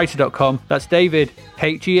DavidHearnWriter.com, that's David,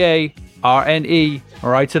 H-E-A-R-N-E,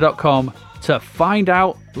 writer.com, to find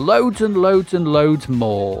out loads and loads and loads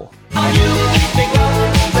more.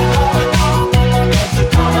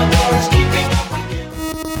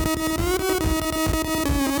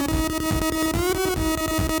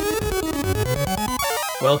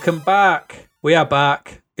 Welcome back. We are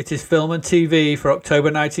back. It is film and TV for October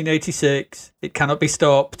 1986. It cannot be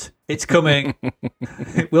stopped. It's coming.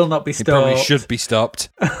 It will not be stopped. It probably should be stopped.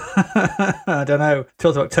 I don't know.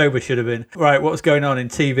 12th of October should have been. Right, what's going on in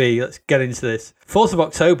TV? Let's get into this. 4th of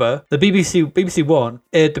October, the BBC One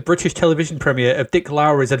aired the British television premiere of Dick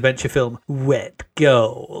Lowry's adventure film, Wet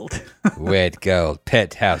Gold. Wet Gold.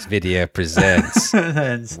 Pet House Video presents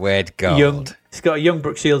Wet Gold. It's got a young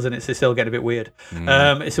Brooke Shields in it, so it's still getting a bit weird.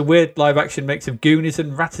 It's a weird live-action mix of Goonies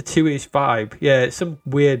and Ratatouille-ish vibe. Yeah, it's some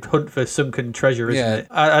weird hunt for sunken treasure, isn't it?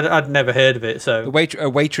 I'd never heard of it, so... A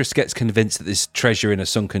waitress gets convinced that there's treasure in a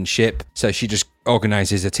sunken ship, so she just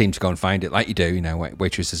organises a team to go and find it, like you do,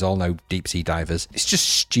 waitresses all know deep-sea divers. It's just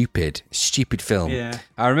stupid film. Yeah.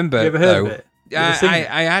 I remember, you ever heard of it?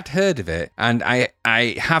 I had heard of it, and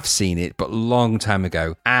I have seen it, but a long time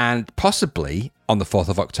ago, and possibly on the 4th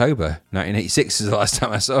of October, 1986 is the last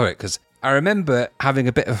time I saw it, because I remember having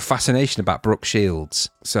a bit of a fascination about Brooke Shields,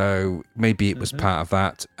 so maybe it was part of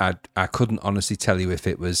that. I couldn't honestly tell you if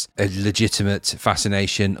it was a legitimate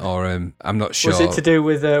fascination or I'm not sure. Was it to do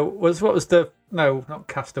with no, not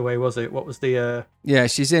Castaway, was it? What was the... Yeah,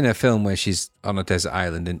 she's in a film where she's on a desert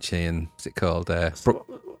island, isn't she? And what's it called?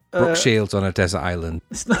 Brooke Shields on a desert island.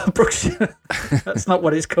 It's not Brooke Shields. That's not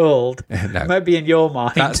what it's called. No. It might be in your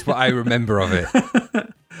mind. That's what I remember of it.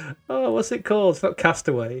 Oh, what's it called? It's not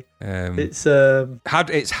Castaway. It's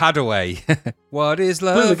Hadaway. What is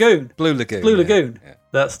love? Blue Lagoon. Blue Lagoon. Blue Lagoon. Yeah.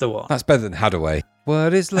 That's the one. That's better than Hadaway.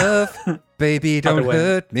 What is love? Baby, don't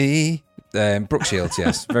hurt me. Brooke Shields,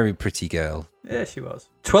 yes. Very pretty girl. Yeah, she was.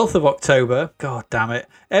 12th of October, god damn it,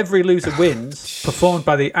 Every Loser Wins, performed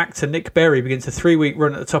by the actor Nick Berry, begins a 3-week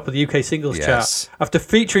run at the top of the UK singles chart. After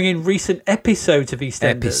featuring in recent episodes of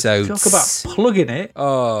EastEnders. Talk about plugging it.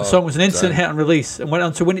 The song was an instant hit on release and went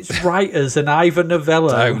on to win its writers an Ivor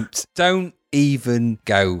Novello. Don't even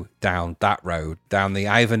go down that road, down the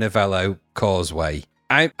Ivor Novello causeway.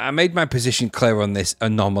 I made my position clear on this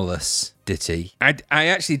anomalous ditty. I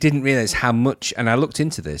actually didn't realise how much, and I looked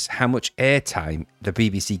into this, how much airtime the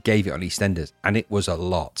BBC gave it on EastEnders, and it was a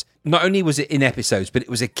lot. Not only was it in episodes, but it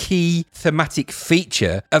was a key thematic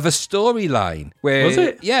feature of a storyline. Was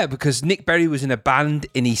it? Yeah, because Nick Berry was in a band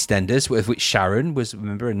in EastEnders, with which Sharon was,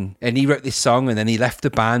 remember, and he wrote this song, and then he left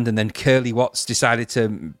the band, and then Curly Watts decided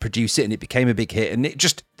to produce it, and it became a big hit, and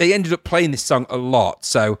they ended up playing this song a lot.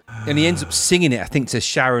 So, and he ends up singing it, I think, to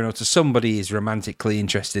Sharon or to somebody he's romantically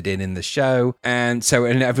interested in the show, and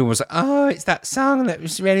everyone was like, oh, it's that song that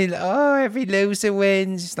was really, every loser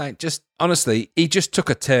wins. It's like, just honestly, he just took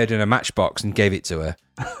a turd in a matchbox and gave it to her.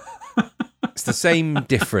 It's the same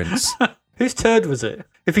difference. Whose turd was it?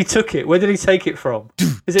 If he took it, where did he take it from?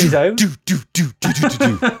 Is it his own?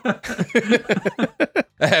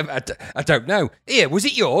 I don't know. Here, was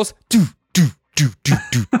it yours?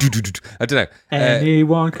 I don't know.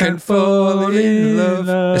 Anyone can fall in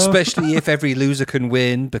love. Especially if every loser can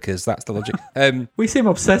win, because that's the logic. We seem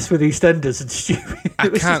obsessed with EastEnders and stupid.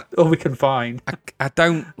 This is all we can find. I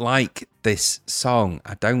don't like this song.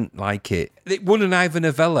 I don't like it. It won an Ivor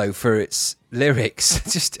Novello for its lyrics.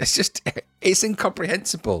 It's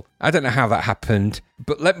incomprehensible. I don't know how that happened,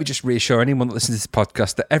 but let me just reassure anyone that listens to this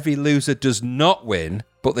podcast that every loser does not win,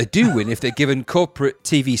 but they do win if they're given corporate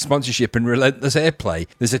TV sponsorship and relentless airplay.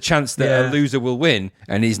 There's a chance that a loser will win,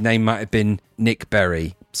 and his name might have been Nick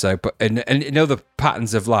Berry. So, but in other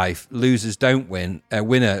patterns of life, losers don't win. A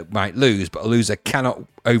winner might lose, but a loser cannot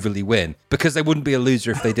overly win, because they wouldn't be a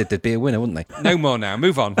loser if they did. They'd be a winner, wouldn't they? No more now.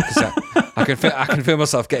 Move on. I can feel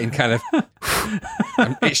myself getting kind of.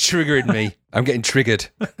 It's triggering me. I'm getting triggered.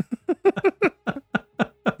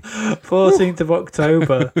 14th of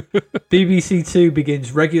October, BBC Two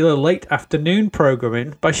begins regular late afternoon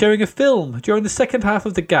programming by showing a film during the second half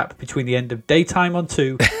of the gap between the end of daytime on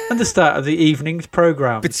 2 and the start of the evening's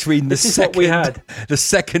programme. This is what we had. The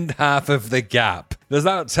second half of the gap. Does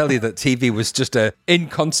that not tell you that TV was just a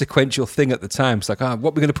inconsequential thing at the time? It's like, what are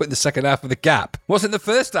we going to put in the second half of the gap? What's in the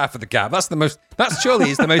first half of the gap? That surely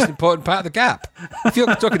is the most important part of the gap. If you're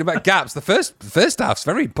talking about gaps, the first half's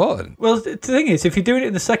very important. Well, the thing is, if you're doing it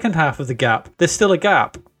in the second half of the gap, there's still a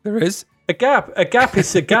gap. There is. A gap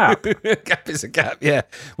is a gap. A gap is a gap, yeah.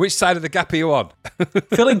 Which side of the gap are you on?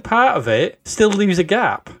 Filling part of it still leaves a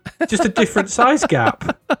gap. Just a different size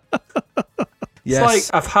gap. Yes.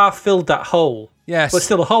 It's like I've half filled that hole. Yes. But it's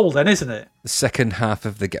still a hole then, isn't it? The second half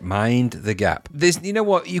of the gap. Mind the gap. You know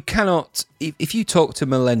what? You cannot... If you talk to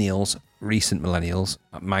millennials, recent millennials,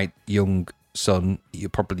 my young son, you're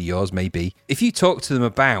probably yours, maybe. If you talk to them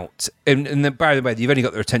about... And by the way, you've only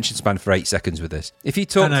got their attention span for 8 seconds with this. If you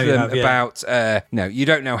talk to them about... you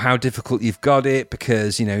don't know how difficult you've got it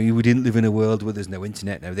because, we didn't live in a world where there's no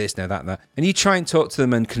internet, no this, no that, and that. And you try and talk to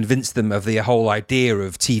them and convince them of the whole idea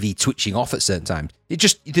of TV twitching off at certain times. They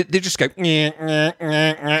just go... They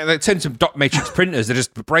turn into dot matrix printers.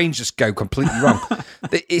 The brains just go completely wrong.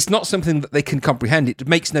 It's not something that they can comprehend. It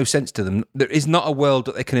makes no sense to them. There is not a world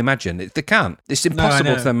that they can imagine. They can't. It's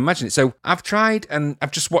impossible to them to imagine it. So I've tried, and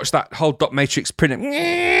I've just watched that whole dot matrix printer.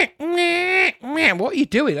 What are you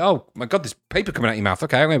doing? Oh my God, there's paper coming out your mouth.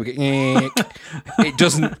 Okay, I'm going to get... It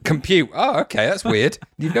doesn't compute. Oh, okay, that's weird.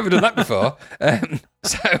 You've never done that before.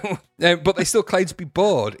 But they still claim to be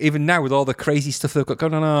bored, even now with all the crazy stuff they've got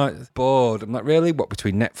going on. Oh, it's bored. I'm like, really? What,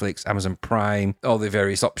 between Netflix, Amazon Prime, all the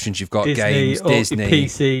various options you've got, games, Disney,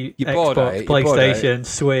 PC, you're Xbox, bored, PlayStation,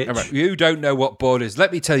 Switch. Right, you don't know what bored is.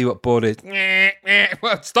 Let me tell you what bored is.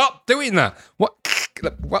 Well, stop doing that.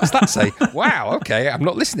 What's that say? Wow, okay, I'm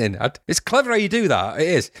not listening. It's clever how you do that. It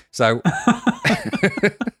is. So...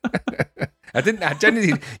 I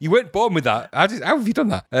genuinely, you weren't born with that. How have you done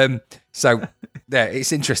that? So, yeah,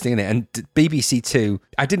 it's interesting, isn't it? And BBC Two,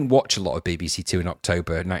 I didn't watch a lot of BBC Two in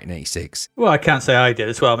October 1986. Well, I can't say I did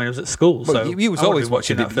as well. I mean, I was at school, so you was always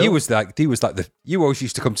watching it. You always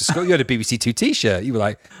used to come to school. You had a BBC Two T-shirt. You were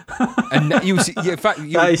like, and in fact,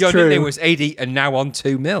 your nickname was AD, and now on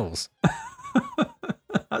 2 mils.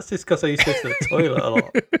 That's just because I used to go to the toilet a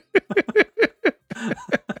lot.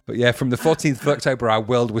 But yeah, from the 14th of October, our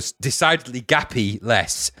world was decidedly gappy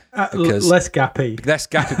less. Less gappy. Less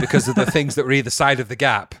gappy because of the things that were either side of the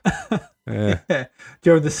gap. Yeah.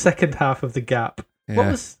 During the second half of the gap.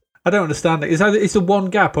 Yeah. I don't understand it. Is the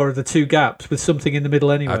one gap or are the 2 gaps with something in the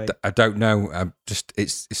middle anyway? I don't know.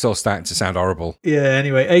 It's all starting to sound horrible. Yeah,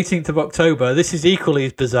 anyway, 18th of October. This is equally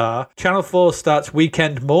as bizarre. Channel 4 starts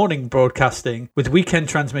weekend morning broadcasting, with weekend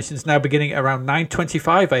transmissions now beginning at around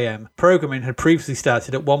 9:25 a.m. Programming had previously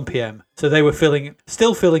started at 1 p.m. So they were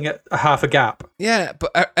still filling at a half a gap. Yeah,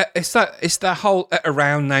 but it's that whole at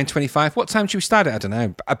around 9:25. What time should we start at? I don't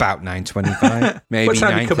know. About 9:25, maybe. What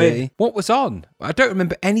time 9:30. What was on? I don't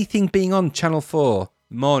remember anything being on Channel 4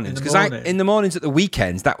 mornings, because in the mornings at the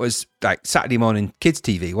weekends, that was like Saturday morning kids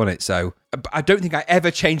TV, wasn't it? So I don't think I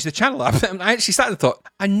ever changed the channel. I actually sat and thought,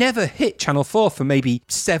 I never hit Channel 4 for maybe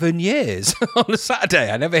 7 years on a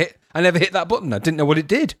Saturday. I never hit that button. I didn't know what it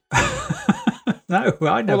did. No,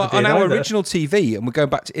 I never did on our either. original TV, and we're going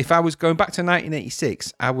back to, if I was going back to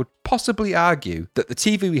 1986, I would possibly argue that the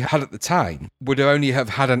TV we had at the time would only have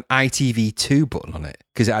had an ITV2 button on it,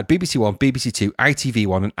 because it had BBC One, BBC Two,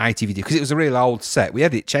 ITV1 and ITV2, because it was a really old set. We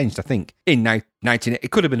had it changed, I think, in 19...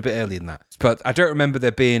 It could have been a bit earlier than that, but I don't remember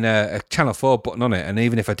there being a Channel 4 button on it, and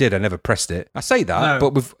even if I did, I never pressed it. I say that,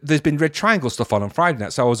 but there's been Red Triangle stuff on Friday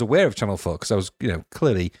night, so I was aware of Channel 4, because I was,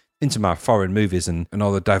 clearly into my foreign movies and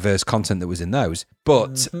all the diverse content that was in those.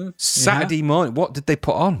 But Saturday morning, what did they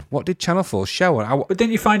put on? What did Channel 4 show on? But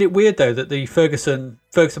didn't you find it weird, though, that the Ferguson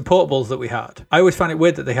portables that we had, I always found it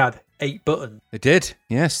weird that they had 8 buttons. They did,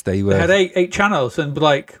 yes. They had eight channels, and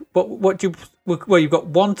like, what do you... Well, you've got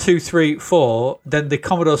 1, 2, 3, 4, then the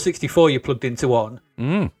Commodore 64 you plugged into one,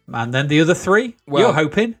 and then the other 3, you're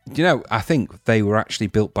hoping? I think they were actually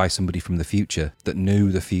built by somebody from the future that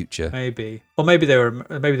knew the future. Maybe. Or maybe they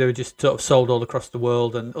were just sort of sold all across the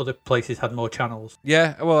world and other places had more channels.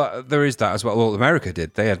 Yeah, well, there is that as well. Well, America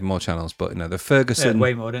did. They had more channels, but, the Ferguson... They had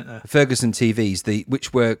way more, didn't they? Ferguson TVs,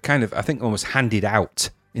 which were kind of, I think, almost handed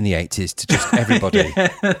out in the 80s to just everybody.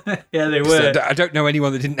 Yeah, they were. I don't know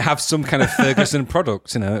anyone that didn't have some kind of Ferguson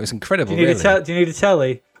product. You know, it was incredible. Do you need a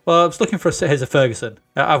telly? Well, I was looking for here's a Ferguson.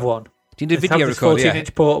 I have one. Do you need a video recorder?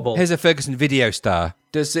 14-inch portable. Here's a Ferguson Video Star.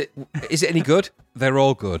 Is it any good? They're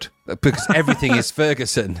all good because everything is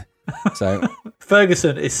Ferguson. So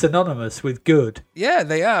Ferguson is synonymous with good. Yeah,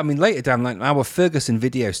 they are. I mean, later down, like our Ferguson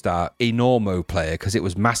Video Star Enormo player, because it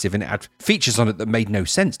was massive and it had features on it that made no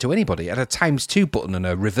sense to anybody. It had a ×2 button and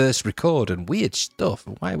a reverse record and weird stuff.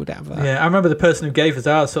 Why would it have that? Yeah, I remember the person who gave us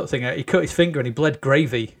our sort of thing. He cut his finger and he bled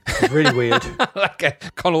gravy. It was really weird.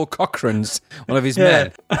 Like Conal Cochrane's, one of his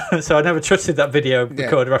men. So I never trusted that video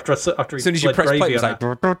recorder after he as soon as you press play, it was like,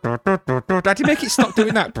 how do you make it stop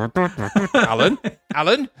doing that?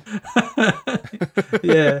 Alan?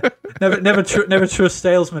 Yeah, never trust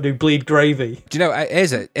salesmen who bleed gravy. Do you know?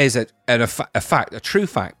 Here's a true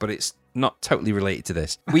fact, but it's not totally related to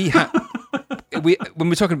this. When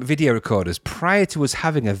we're talking about video recorders, prior to us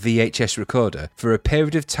having a VHS recorder, for a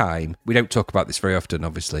period of time, we don't talk about this very often,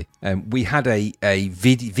 obviously. We had a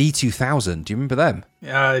V2000. Do you remember them?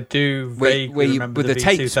 Yeah, I do vaguely remember the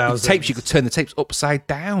tapes, you could turn the tapes upside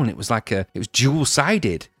down. It was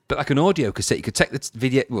dual-sided. But like an audio cassette, you could take the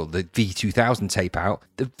V2000 tape out.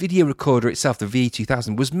 The video recorder itself, the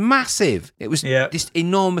V2000, was massive. It was this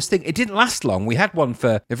enormous thing. It didn't last long. We had one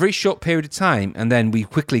for a very short period of time, and then we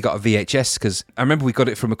quickly got a VHS, because I remember we got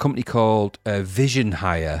it from a company called Vision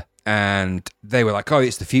Hire, and they were like, oh,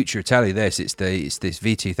 it's the future of telly, this. It's this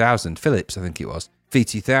V2000, Philips, I think it was.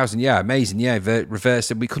 V2000, yeah, amazing, yeah,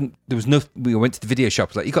 reverse, and we went to the video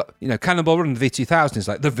shop, like, you got, Cannonball Run, the V2000, it's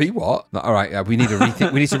like, the V what? Like, all right, we need to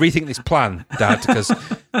rethink this plan, Dad, because,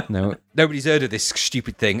 nobody's heard of this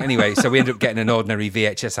stupid thing. Anyway, so we ended up getting an ordinary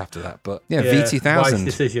VHS after that, but, V2000. Wise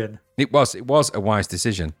decision. It was a wise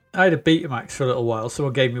decision. I had a Betamax for a little while.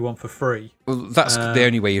 Someone gave me one for free. Well, that's the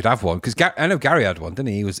only way you'd have one, because I know Gary had one, didn't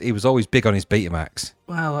he? He was always big on his Betamax.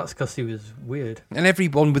 Well, that's because he was weird. And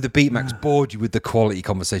everyone with the Betamax bored you with the quality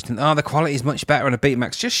conversation. Oh, the quality is much better on a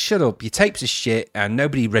Betamax. Just shut up. Your tapes are shit, and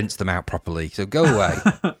nobody rents them out properly, so go away.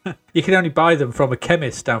 You can only buy them from a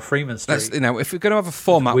chemist down Freeman Street. If we're going to have a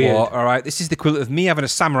format war, all right, this is the equivalent of me having a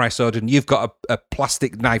samurai sword and you've got a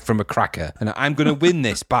plastic knife from a cracker, and I'm going to win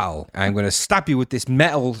this battle. I'm going to stab you with this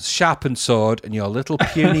metal sharpened sword, and your little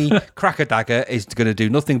puny cracker dagger is going to do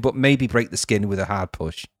nothing but maybe break the skin with a hard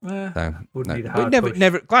push. Wouldn't need a hard push.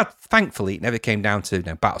 Thankfully, it never came down to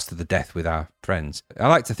battles to the death with our friends. I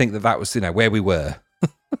like to think that was where we were.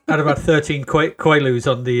 I had about 13 Quaaludes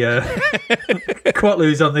on the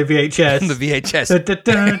Quaaludes on the VHS. On the VHS.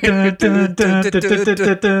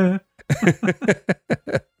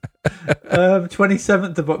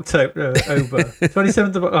 27th of October.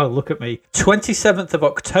 27th of look at me. 27th of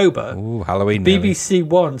October. Ooh, Halloween. BBC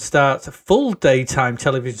One starts a full daytime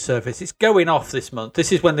television service. It's going off this month.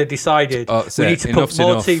 This is when they decided we need to put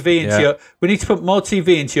more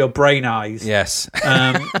TV into your brain eyes. Yes.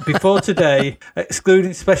 Before today,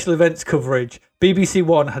 excluding special events coverage, BBC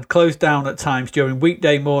One had closed down at times during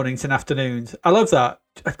weekday mornings and afternoons. I love that.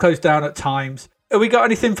 I've closed down at times. Have we got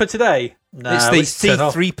anything for today? No, it's the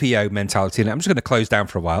C3PO mentality. I'm just going to close down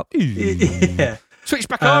for a while. Yeah. Switch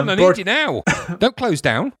back on. I need you now. Don't close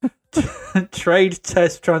down. Trade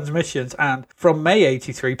test transmissions and from May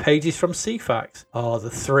 83 pages from CFAX. Oh, the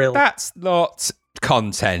thrill. That's not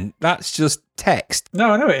content. That's just text.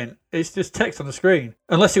 No, I know it ain't. It's just text on the screen.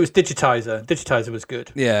 Unless it was Digitizer. Digitizer was good.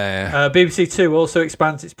 Yeah. BBC Two also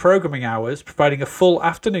expands its programming hours, providing a full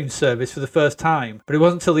afternoon service for the first time. But it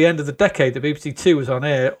wasn't until the end of the decade that BBC Two was on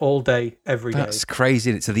air all day, every day. That's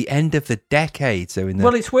crazy. It's at the end of the decade.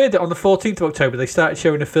 Well, it's weird that on the 14th of October, they started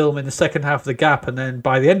showing a film in the second half of the gap, and then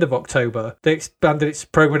by the end of October, they expanded its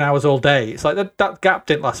programming hours all day. It's like that gap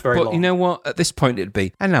didn't last very long. But you know what? At this point, it'd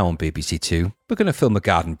be, and now on BBC Two, we're going to film a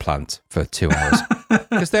garden plant for 2 hours.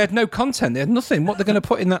 Because they had no content. They had nothing. What they're going to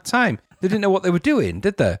put in that time? They didn't know what they were doing,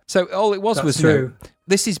 did they? So all it was That's was, true.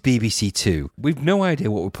 This is BBC Two. We've no idea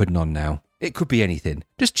what we're putting on now. It could be anything.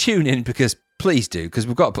 Just tune in, because please do, because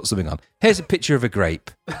we've got to put something on. Here's a picture of a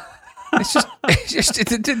grape.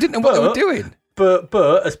 It didn't know what they were doing.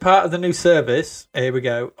 But as part of the new service, here we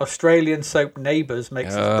go, Australian soap Neighbours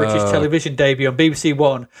makes its British television debut on BBC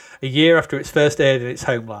One a year after it's first aired in its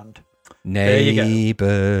homeland. Neighbours.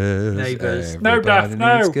 No, Daft,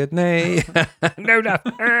 no. Good no, Daft.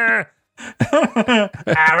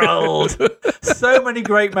 Harold. So many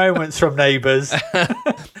great moments from Neighbours.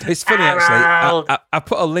 It's funny, actually. I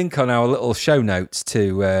put a link on our little show notes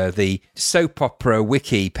to the soap opera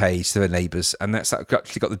wiki page for Neighbours, and that's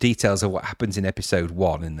actually got the details of what happens in episode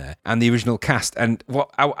 1 in there and the original cast. And what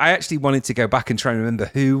I actually wanted to go back and try and remember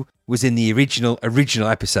who was in the original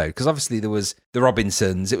episode, because obviously there was the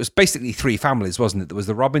Robinsons. It was basically 3 families, wasn't it? There was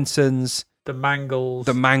the Robinsons, the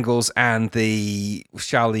Mangles, and the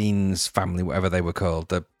Charlene's family, whatever they were called.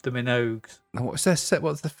 The Minogues. What was the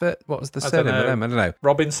surname of them? I don't know.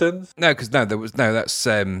 Robinsons? No, because there was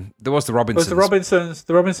the Robinsons. It was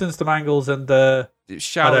the Robinsons, the Mangles, and the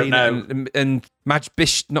Charlene and Madge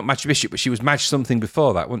Bishop, not Madge Bishop, but she was Madge something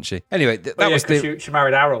before that, wasn't she? Anyway, she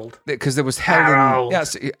married Harold. Because there was Helen. Harold.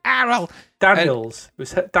 Yeah, Harold. Daniels. It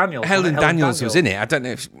was Daniels. Helen Daniels was in it. I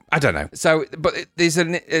don't know. So, but there's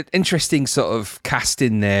an interesting sort of cast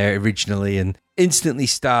in there originally, and instantly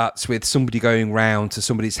starts with somebody going round to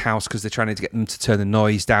somebody's house because they're trying to get them to turn the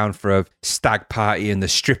noise down for a stag party, and the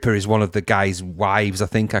stripper is one of the guy's wives, I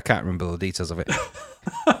think. I can't remember the details of it.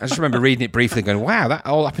 I just remember reading it briefly and going, wow, that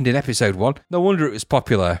all happened in episode 1. No wonder it was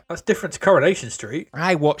popular. That's different to Coronation Street.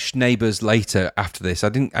 I watched Neighbours later after this. I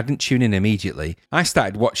didn't tune in immediately. I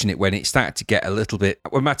started watching it when it started to get a little bit,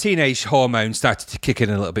 when my teenage hormones started to kick in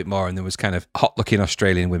a little bit more, and there was kind of hot-looking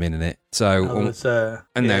Australian women in it. So, Kylie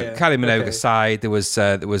Minogue aside, there was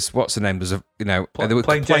what's her name? There was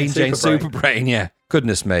Plain Jane Superbrain, yeah.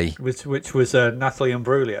 Goodness me. Which was Natalie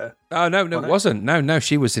Imbruglia. Oh, no, it wasn't. No,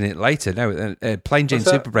 she was in it later. No, Plain Jane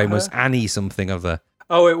Superbrain was Annie something of the...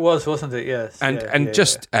 Oh, it was, wasn't it? Yes.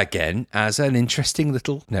 Again, as an interesting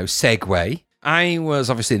little segue, I was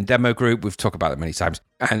obviously in a demo group. We've talked about it many times.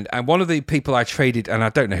 And one of the people I traded, and I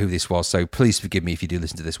don't know who this was, so please forgive me if you do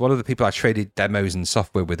listen to this. One of the people I traded demos and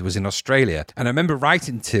software with was in Australia. And I remember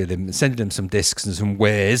writing to them and sending them some discs and some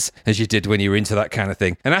wares, as you did when you were into that kind of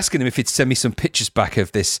thing, and asking him if he'd send me some pictures back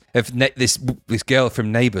of this girl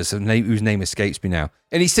from Neighbours, whose name escapes me now.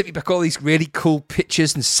 And he sent me back all these really cool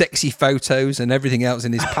pictures and sexy photos and everything else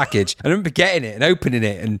in his package. I remember getting it and opening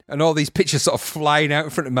it and all these pictures sort of flying out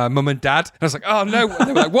in front of my mum and dad. And I was like, oh no. And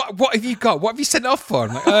they were like, what have you got? What have you sent off for?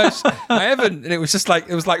 I'm like, I haven't. And it was like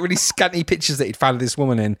really scanty pictures that he'd found of this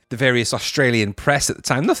woman in the various Australian press at the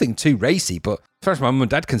time. Nothing too racy, but as far as my mum and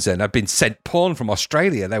dad concerned, I'd been sent porn from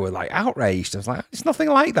Australia. They were like outraged. I was like, it's nothing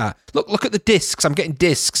like that. Look at the discs. I'm getting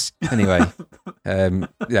discs. Anyway,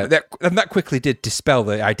 that quickly did dispel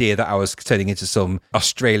the idea that I was turning into some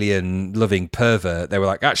Australian loving pervert. They were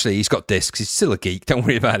like, actually, he's got discs. He's still a geek. Don't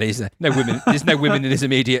worry about it. There's no women in his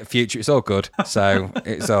immediate future. It's all good. So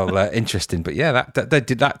it's all interesting. But yeah,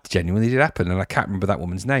 that genuinely did happen. And I can't remember that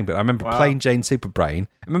woman's name, but I remember Plain Jane Superbrain.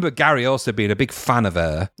 I remember Gary also being a big fan of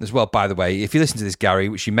her as well, by the way. If you listen to this, Gary,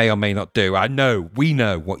 which you may or may not do, we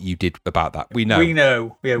know what you did about that. We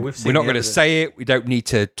know. Yeah, we've seen. We're not going to say it. We don't need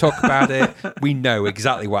to talk about it. We know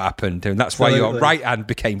exactly what happened, and that's why your right hand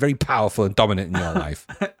became very powerful and dominant in your life.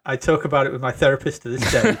 I talk about it with my therapist to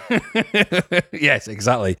this day. Yes,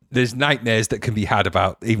 exactly. There's nightmares that can be had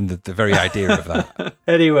about even the very idea of that.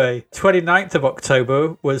 Anyway, 29th of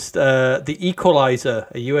October was The Equalizer,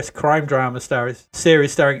 a US crime drama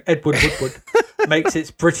series starring Edward Woodward, makes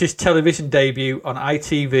its British television debut on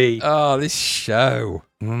ITV. Oh, this show.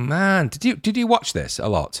 Man, did you watch this a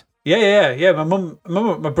lot? Yeah. My mum,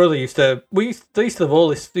 my brother used to love all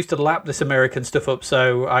this, used to lap this American stuff up,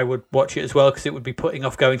 so I would watch it as well because it would be putting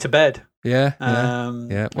off going to bed. Yeah.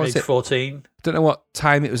 Age 14. I don't know what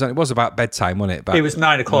time it was on. It was about bedtime, wasn't it? It was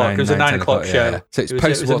 9 o'clock. It was a 9 o'clock show. Yeah. So it's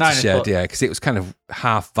post-Watershed, yeah, because it was kind of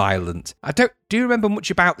half violent. Do you remember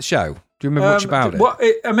much about the show? Do you remember much about it?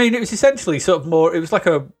 It was essentially sort of more, it was like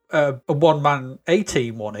a one-man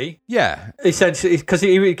A-team, wasn't he? Yeah. Essentially, because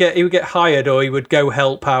he would get hired, or he would go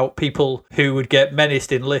help out people who would get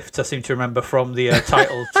menaced in lifts, I seem to remember from the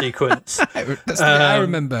title sequence. That's the thing I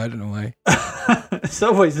remember, I don't know why. It's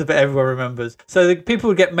always the bit everyone remembers. So the people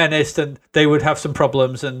would get menaced and they would have some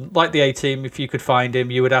problems, and like the A-team, if you could find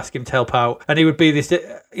him, you would ask him to help out. And he would be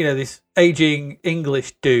this aging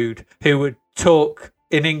English dude who would talk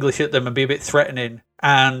in English at them and be a bit threatening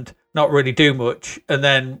and not really do much, and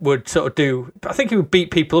then would sort of do, I think he would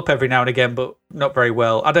beat people up every now and again, but not very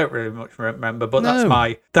well. I don't really much remember, but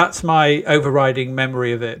that's my overriding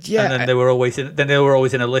memory of it. Yeah. And then they were always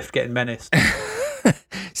in a lift getting menaced.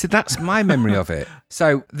 So that's my memory of it.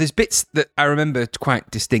 So there's bits that I remember quite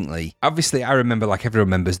distinctly. Obviously, I remember, like everyone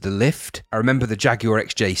remembers, the lift. I remember the Jaguar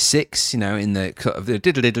XJ6, in the sort of the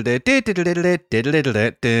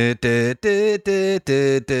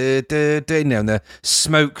and the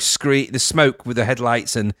smoke screen, the smoke with the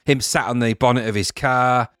headlights, and him sat on the bonnet of his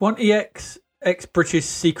car. One EX. ex-British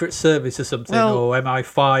Secret Service or something, Well, or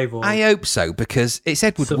MI5 or... I hope so, because it's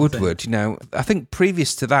Edward Something. Woodward. You know, I think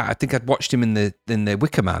previous to that, I think I'd watched him in the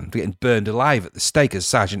Wicker Man getting burned alive at the stake as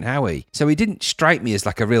Sergeant Howie. So he didn't strike me as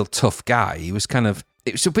like a real tough guy. He was kind of...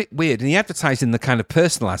 It was a bit weird, and he advertised in the kind of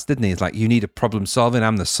personal ads, didn't he? It's like, you need a problem solving.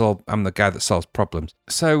 I'm the guy that solves problems.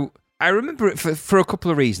 So I remember it for a couple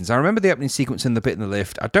of reasons. I remember the opening sequence and the bit in the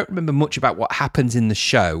lift. I don't remember much about what happens in the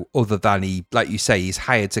show, other than he, like you say, he's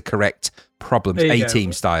hired to correct problems,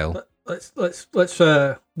 A-Team style. Let's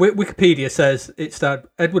Wikipedia says it starred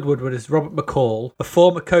Edward Woodward as Robert McCall, a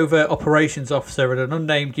former covert operations officer at an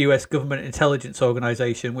unnamed US government intelligence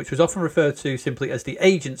organization, which was often referred to simply as the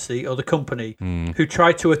agency or the company, who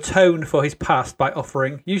tried to atone for his past by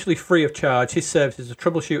offering, usually free of charge, his services as a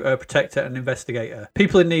troubleshooter, protector, and investigator.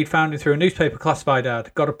 People in need found him through a newspaper classified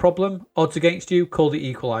ad. Got a problem? Odds against you? Call the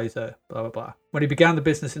Equalizer. Blah, blah, blah. When he began the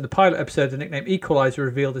business in the pilot episode, the nickname Equalizer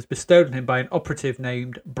revealed is bestowed on him by an operative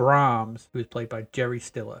named Brahms, who was played by Jerry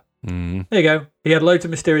Stiller. There you go. He had loads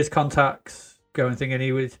of mysterious contacts going, thinking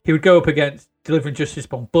he would go up against delivering justice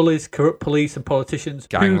upon bullies, corrupt police and politicians,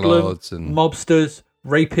 Gang hoodlums, lords and... mobsters,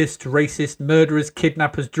 rapists, racists, murderers,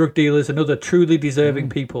 kidnappers, drug dealers, and other truly deserving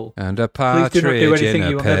people. And a Please do not do partridge anything in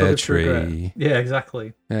you a will never pear live to regret. tree. Yeah,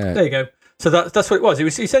 exactly. Yeah. There you go. So that's what it was. It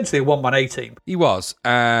was essentially a one-man A-team. He was.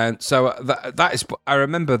 And so that is... I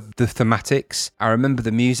remember the thematics. I remember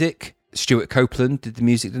the music. Stuart Copeland did the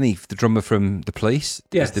music, didn't he? The drummer from The Police.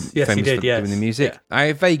 Yes, He he did, yes. doing the music. Yeah. I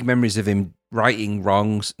have vague memories of him righting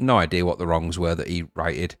wrongs. No idea what the wrongs were that he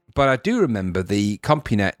righted. But I do remember the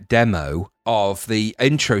CompuNet demo of the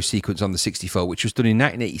intro sequence on the 64, which was done in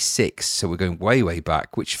 1986, so we're going way, way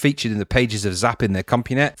back, which featured in the pages of Zapped in their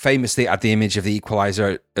CompuNet. Famously, it had the image of the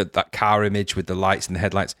Equalizer, that car image with the lights and the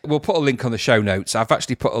headlights. We'll put a link on the show notes. I've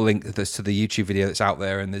actually put a link to the YouTube video that's out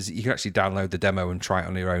there, and you can actually download the demo and try it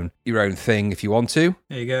on your own thing if you want to.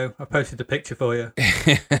 There you go. I posted the picture for you.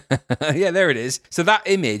 Yeah, there it is. So that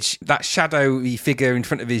image, that shadowy figure in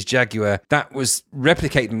front of his Jaguar, that was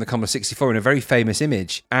replicated on the Commodore 64 in a very famous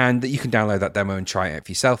image, and that you can download that demo and try it out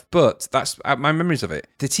for yourself. But that's my memories of it.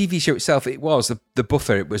 The TV show itself, it was the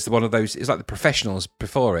buffer. It was one of those. It was like The Professionals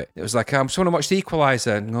before it. It was like, I just want to watch The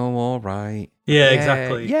Equalizer. Oh, all right. Yeah,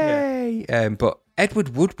 exactly. Yay! Yeah. But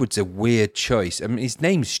Edward Woodward's a weird choice. I mean, his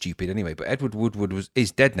name's stupid anyway, but Edward Woodward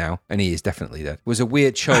is dead now, and he is definitely dead. Was a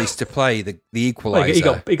weird choice to play the Equalizer.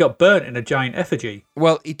 Well, he got burnt in a giant effigy.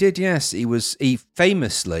 Well, he did, yes. He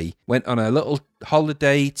famously went on a little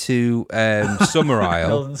holiday to Summer Isle.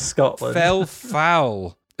 Northern Scotland. Fell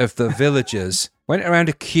foul of the villagers. Went around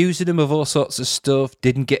accusing them of all sorts of stuff.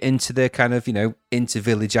 Didn't get into their kind of, into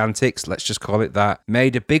village antics. Let's just call it that.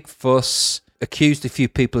 Made a big fuss. Accused a few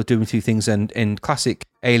people of doing a few things, and in classic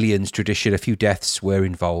Aliens tradition, a few deaths were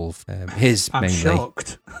involved. His I'm mainly.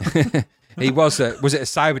 shocked. He was it a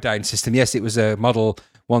Cyberdyne system? Yes, it was a Model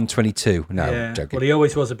 122. No, Yeah. joking. Well, he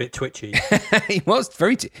always was a bit twitchy. He was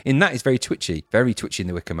in that he's very twitchy in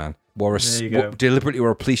the Wicker Man. Deliberately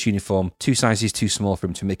wore a police uniform 2 sizes too small for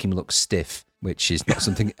him to make him look stiff, which is not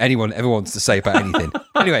something anyone ever wants to say about anything.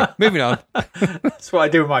 Anyway, moving on. That's what I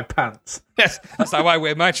do with my pants. Yes, that's how I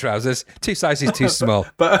wear my trousers. 2 sizes too small.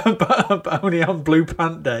 but only on Blue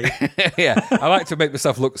Pant Day. Yeah, I like to make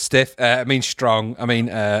myself look stiff. Strong.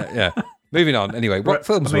 Yeah. Moving on. Anyway, what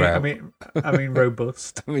films were out? I mean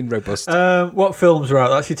robust. Robust. What films were out?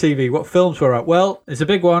 That's your TV. What films were out? Well, it's a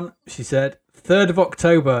big one, she said. 3rd of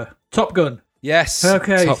October. Top Gun. Yes.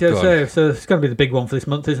 Okay, Top so Gun. it's going to be the big one for this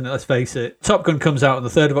month, isn't it? Let's face it. Top Gun comes out on the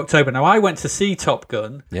 3rd of October. Now, I went to see Top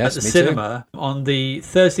Gun at the cinema on the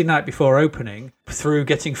Thursday night before opening through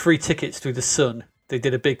getting free tickets through The Sun. They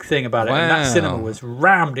did a big thing about it, and that cinema was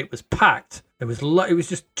rammed. It was packed. It was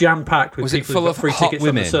just jam packed with people who got free tickets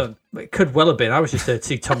from The Sun. It could well have been. I was just there to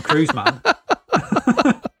see Tom Cruise, man.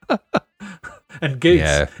 And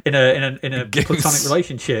Goose in a platonic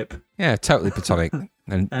relationship. Yeah, totally platonic.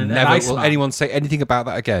 And never Iceman. will anyone say anything about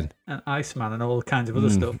that again. And Iceman and all kinds of other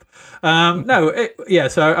stuff.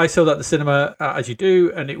 So I saw that at the cinema, as you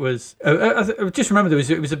do, and it was... I just remember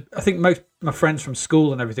I think most my friends from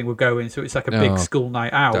school and everything were going, so it's like a big school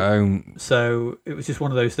night out. So it was just one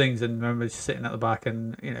of those things, and I remember just sitting at the back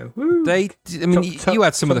and, woo, you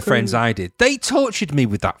had some of the friends I did. They tortured me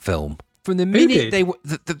with that film. From the minute they were,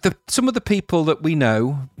 some of the people that we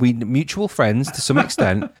know, mutual friends to some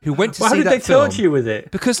extent, who went to see that film. Why did they torture you with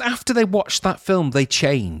it? Because after they watched that film, they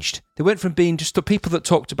changed. They went from being just the people that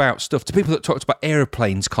talked about stuff to people that talked about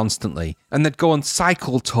aeroplanes constantly. And they'd go on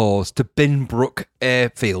cycle tours to Binbrook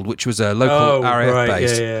Airfield, which was a local RAF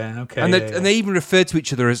base. Okay. And they even referred to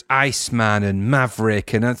each other as Iceman and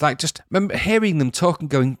Maverick. And I was like, just remember hearing them talk and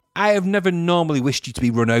going, I have never normally wished you to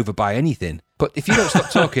be run over by anything, but if you don't stop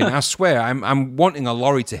talking, I swear I'm wanting a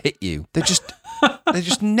lorry to hit you. They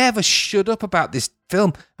just never shut up about this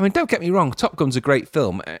film. I mean, don't get me wrong, Top Gun's a great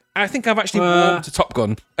film. I think I've actually warmed to Top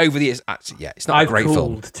Gun over the years. Actually, yeah, it's not a great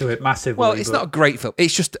film. I've to it massively. Well, it's not a great film.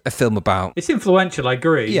 It's just a film about... It's influential, I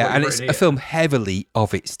agree. Yeah, and it's a film heavily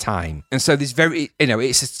of its time. And so there's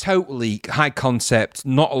it's a totally high concept,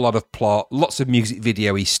 not a lot of plot, lots of music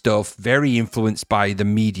video-y stuff, very influenced by the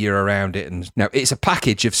media around it. And it's a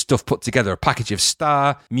package of stuff put together, a package of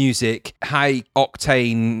star, music,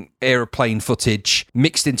 high-octane aeroplane footage,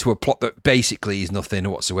 mixed into a plot that basically is nothing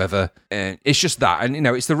whatsoever. And it's just that. And,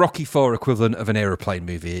 it's the Rocky IV equivalent of an aeroplane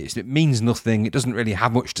movie. It means nothing. It doesn't really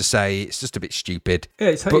have much to say. It's just a bit stupid. Yeah,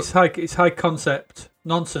 it's high concept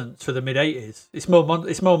nonsense for the mid-80s. It's more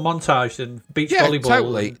montage than beach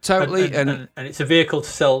volleyball. Totally. And it's a vehicle to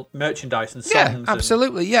sell merchandise and songs. Yeah,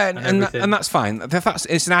 absolutely. And that's fine.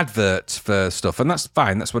 It's an advert for stuff, and that's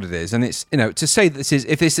fine. That's what it is. And it's to say that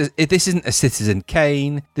this isn't a Citizen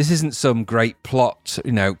Kane, this isn't some great plot,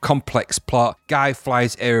 complex plot. Guy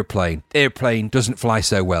flies airplane doesn't fly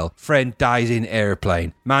so well. Friend dies in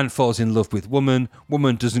airplane. Man falls in love with woman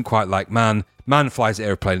doesn't quite like man. Man flies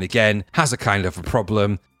airplane again, has a kind of a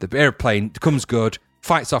problem. The airplane becomes good,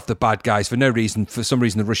 fights off the bad guys for no reason. For some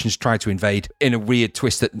reason, the Russians try to invade in a weird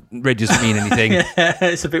twist that really doesn't mean anything. Yeah,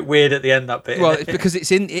 it's a bit weird at the end, that bit. Well, it's because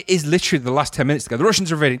it is literally the last 10 minutes ago. The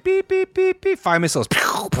Russians are invading. Beep, beep, beep, beep. Fire missiles.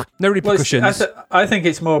 No repercussions. Well, I think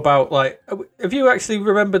it's more about, have you actually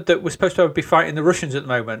remembered that we're supposed to be fighting the Russians at the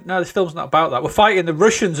moment? No, this film's not about that. We're fighting the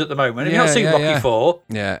Russians at the moment. Have you not seen Rocky IV?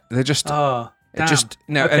 Yeah, they're just... Oh. Damn.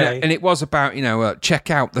 And it was about check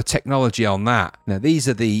out the technology on that. Now these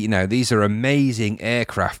are amazing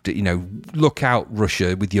aircraft. Look out,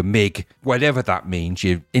 Russia, with your MiG, whatever that means,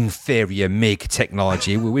 your inferior MiG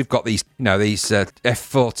technology. We've got these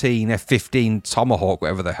F-14, F-15 Tomahawk,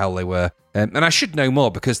 whatever the hell they were. And I should know more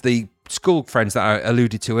because the school friends that I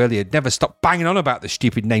alluded to earlier never stopped banging on about the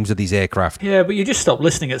stupid names of these aircraft. Yeah, but you just stop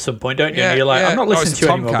listening at some point, don't you? Yeah, and you're like, I'm not listening to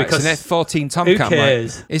you anymore because it's an F-14 Tomcat. Who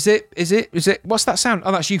cares? Like, is it? What's that sound?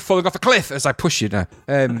 Oh, that's you falling off a cliff as I push you now.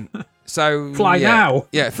 So fly now.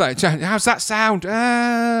 Yeah, fly. How's that sound?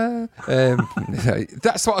 That's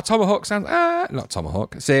what a Tomahawk sounds. Not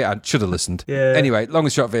Tomahawk. See, I should have listened. Yeah. Anyway, long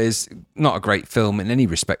and short of it is, not a great film in any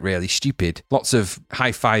respect, really. Stupid. Lots of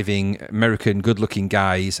high-fiving American good-looking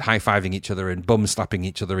guys high-fiving each other and bum-slapping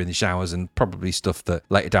each other in the showers, and probably stuff that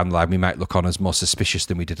later down the line we might look on as more suspicious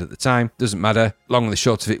than we did at the time. Doesn't matter. Long and the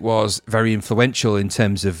short of it was very influential in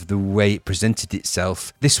terms of the way it presented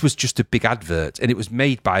itself. This was just a big advert, and it was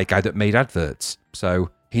made by a guy that made adverts. So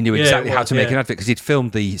he knew exactly how to make an advert because he'd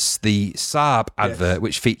filmed the Saab advert,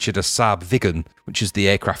 which featured a Saab Viggen, which is the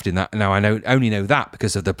aircraft in that. Now, I only know that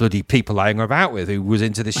because of the bloody people I hung about with who was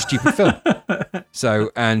into this stupid film.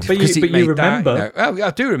 So, and but you remember?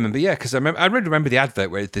 I do remember, yeah, because I really remember the advert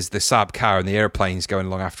where there's the Saab car and the airplanes going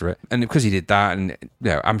along after it. And because he did that, and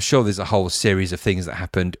I'm sure there's a whole series of things that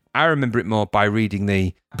happened. I remember it more by reading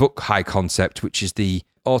the book High Concept, which is the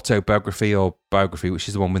autobiography or biography, which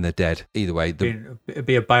is the one when they're dead. Either way, it'd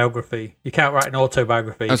be a biography. You can't write an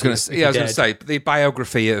autobiography. I was going to say the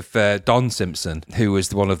biography of Don Simpson, who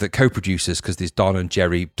was one of the co-producers, because there's Don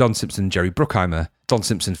Simpson and Jerry Bruckheimer. Don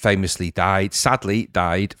Simpson famously sadly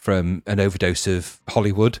died from an overdose of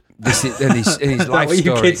Hollywood. This is in his life what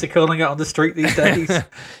story. You kids are calling it on the street these days.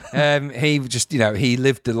 He just, he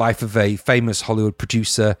lived the life of a famous Hollywood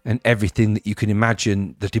producer, and everything that you can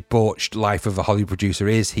imagine the debauched life of a Hollywood producer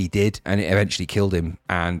is, he did, and it eventually killed him.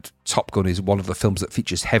 And Top Gun is one of the films that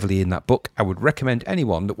features heavily in that book. I would recommend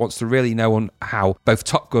anyone that wants to really know on how both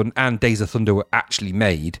Top Gun and Days of Thunder were actually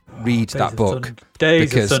made, read that book.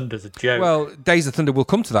 Days of Thunder's a joke. Well, Days of Thunder will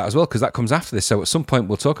come to that as well, because that comes after this. So at some point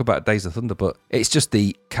we'll talk about Days of Thunder, but it's just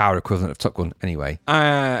the car equivalent of Top Gun anyway.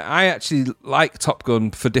 I actually like Top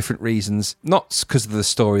Gun for different reasons, not because of the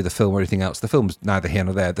story of the film or anything else. The film's neither here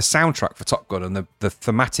nor there. The soundtrack for Top Gun and the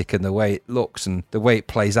thematic and the way it looks and the way it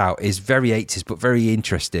plays out is very 80s, but very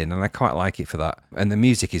interesting, and I quite like it for that. And the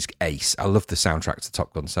music is ace. I love the soundtrack to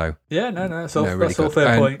Top Gun. So yeah, that's all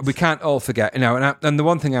fair points. We can't all forget, and the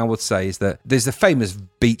one thing I would say is that there's the famous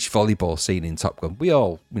beach volleyball scene in Top Gun. We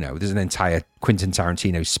all, there's an entire Quentin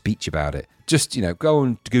Tarantino speech about it. Just, go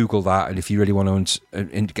and Google that, and if you really want to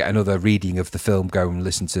get another reading of the film, go and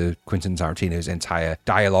listen to Quentin Tarantino's entire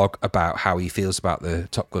dialogue about how he feels about the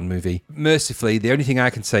Top Gun movie. Mercifully, the only thing I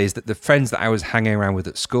can say is that the friends that I was hanging around with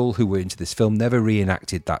at school who were into this film never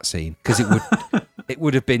reenacted that scene, because it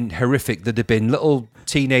would have been horrific. There'd have been little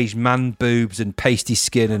teenage man boobs and pasty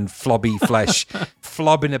skin and flobby flesh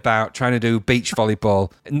flobbing about trying to do beach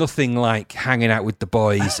volleyball. Nothing like hanging out with the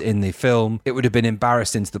boys in the film. It would have been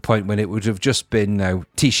embarrassing to the point when it would have just been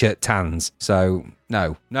t-shirt tans. So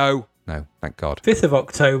no, thank God. 5th of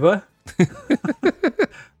October,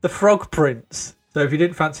 The Frog Prince. So if you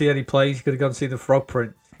didn't fancy any plays, you could have gone and see The Frog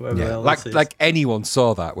Prince. Yeah, like anyone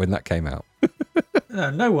saw that when that came out.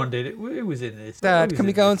 No one did. It was in this. Dad, can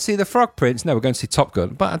we go and see The Frog Prince? No, we're going to see Top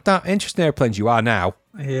Gun. But that interesting airplanes you are now.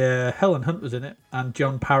 Yeah, Helen Hunt was in it, and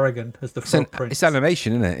John Paragon as the Frog Prince. It's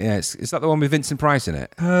animation, isn't it? Yeah, is that the one with Vincent Price in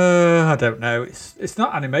it? I don't know. It's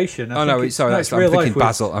not animation. I'm thinking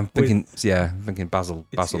Basil. I'm thinking Basil.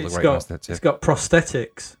 Basil, the Great Master. It's got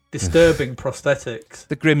prosthetics, disturbing prosthetics.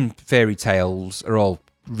 The Grimm fairy tales are all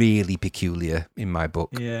really peculiar in my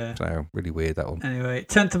book. Yeah. So, really weird, that one. Anyway,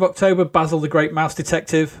 10th of October, Basil the Great Mouse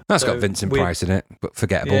Detective. That's got Vincent Price in it, but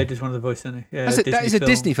forgettable. Yeah, just one of the voices in it. Yeah, that is a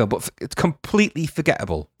Disney film, but it's completely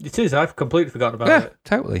forgettable. It is. I've completely forgotten about it.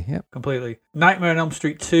 Totally. Yeah, completely. Nightmare on Elm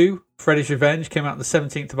Street 2, Freddy's Revenge, came out on the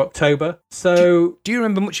 17th of October. So, do you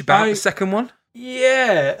remember much about the second one?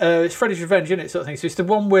 Yeah, it's Freddy's Revenge, isn't it? Sort of thing. So it's the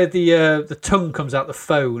one where the tongue comes out the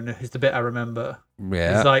phone. Is the bit I remember.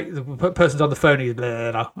 Yeah, it's like the person's on the phone, he's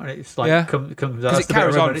blah, blah, and it's like comes out. Because it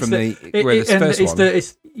carries on from the first one.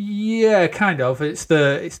 Kind of. It's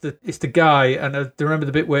the guy, and I remember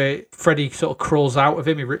the bit where Freddy sort of crawls out of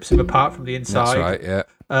him. He rips him apart from the inside. That's right. Yeah.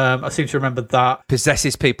 I seem to remember that.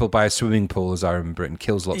 Possesses people by a swimming pool, as I remember it, and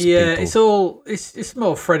kills lots of people. Yeah, it's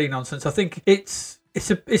more Freddy nonsense. I think it's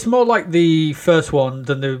more like the first one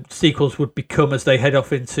than the sequels would become as they head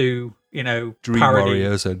off into, Dream parody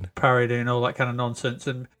and all that kind of nonsense,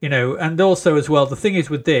 and and also as well, the thing is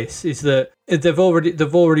with this is that they've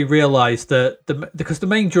already realised that because the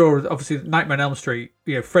main draw, obviously, Nightmare on Elm Street,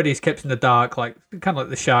 Freddy's kept in the dark, like kind of like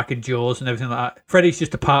the shark in Jaws and everything like that. Freddy's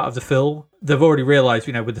just a part of the film. They've already realised,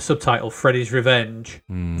 with the subtitle Freddy's Revenge,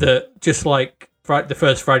 that just like the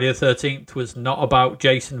first Friday the 13th was not about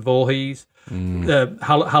Jason Voorhees.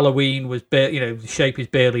 Halloween was the shape is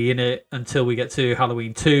barely in it until we get to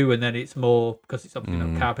Halloween 2, and then it's more because it's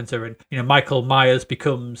obviously Carpenter, and Michael Myers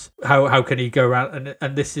becomes how can he go around,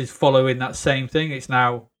 and this is following that same thing.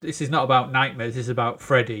 This is not about nightmares, this is about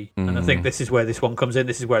Freddy, and I think this is where this one comes in.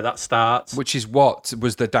 This is where that starts, which is what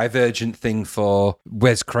was the divergent thing for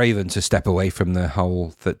Wes Craven to step away from the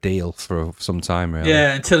whole deal for some time, really.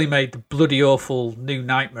 Yeah, until he made the bloody awful New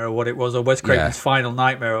Nightmare, or what it was, or Wes Craven's Final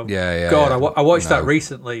Nightmare. God, I watched that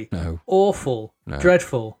recently. No. Awful. No.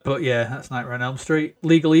 Dreadful. But yeah, that's Nightmare on Elm Street.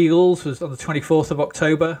 Legal Eagles was on the 24th of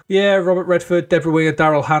October. Yeah, Robert Redford, Deborah Winger,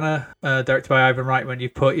 Daryl Hannah, directed by Ivan Reitman.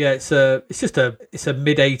 It's a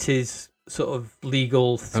mid-80s sort of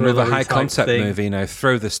legal thriller. Another high concept movie,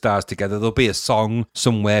 throw the stars together. There'll be a song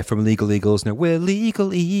somewhere from Legal Eagles. We're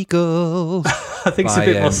Legal Eagles. I think it's a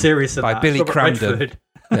bit more serious than by that. Billy Robert Crandon. Redford.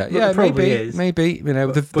 Yeah, maybe.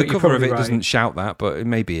 The cover of it right. doesn't shout that, but it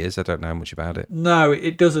maybe is. I don't know much about it. No,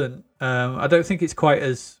 it doesn't. I don't think it's quite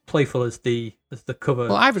as playful as the cover.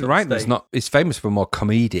 Well, Ivan Reitman's is famous for more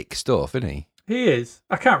comedic stuff, isn't he? He is.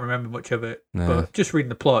 I can't remember much of it, but just reading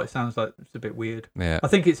the plot, it sounds like it's a bit weird. Yeah, I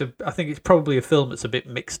think it's probably a film that's a bit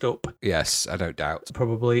mixed up. Yes, I don't doubt.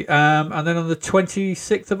 Probably. And then on the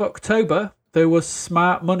 26th of October, there was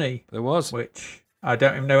Smart Money. There was, which I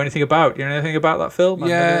don't even know anything about. Do you know anything about that film?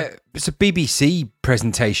 Yeah, it's a BBC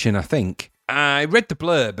presentation, I think. I read the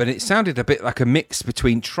blurb, and it sounded a bit like a mix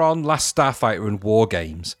between Tron, Last Starfighter, and War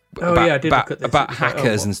Games. I did look at this. About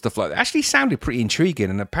hackers and stuff like that. It actually sounded pretty intriguing,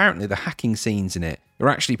 and apparently the hacking scenes in it are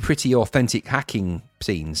actually pretty authentic hacking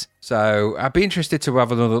scenes. So I'd be interested to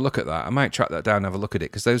have another look at that. I might track that down and have a look at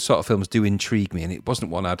it, because those sort of films do intrigue me, and it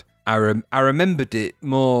wasn't one I remembered it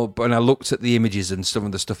more when I looked at the images and some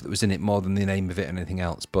of the stuff that was in it more than the name of it and anything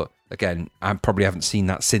else. But again, I probably haven't seen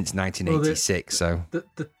that since 1986.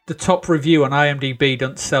 The top review on IMDb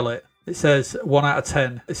doesn't sell it. It says 1 out of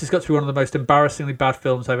 10. This has got to be one of the most embarrassingly bad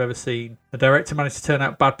films I've ever seen. The director managed to turn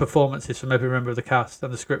out bad performances from every member of the cast,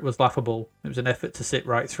 and the script was laughable. It was an effort to sit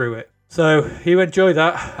right through it. So, you enjoy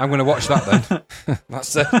that. I'm going to watch that then.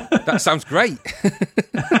 That sounds great.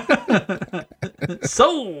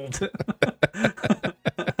 Sold!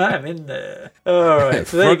 I'm in there. All right,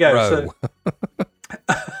 so there you go.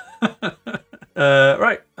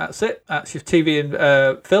 Right, that's it. That's your TV and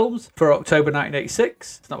films for October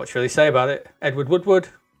 1986. There's not much to really say about it. Edward Woodward,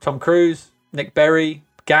 Tom Cruise, Nick Berry,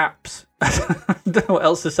 gaps. I don't know what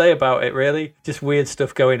else to say about it, really. Just weird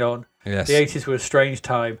stuff going on. Yes. The 80s were a strange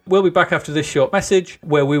time. We'll be back after this short message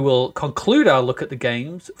where we will conclude our look at the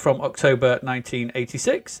games from October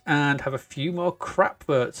 1986 and have a few more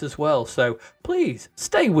crapverts as well. So please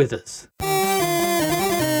stay with us.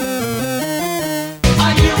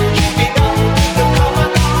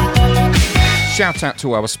 Shout out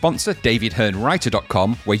to our sponsor,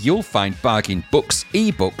 DavidHearnWriter.com, where you'll find bargain books,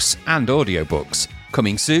 ebooks, and audiobooks.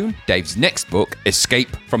 Coming soon, Dave's next book,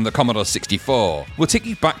 Escape from the Commodore 64, will take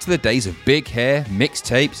you back to the days of big hair,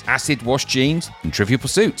 mixtapes, acid wash jeans, and Trivial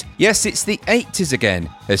Pursuit. Yes, it's the 80s again,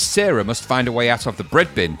 as Sarah must find a way out of the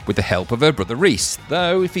bread bin with the help of her brother Reese.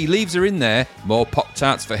 Though, if he leaves her in there, more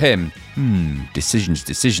Pop-Tarts for him.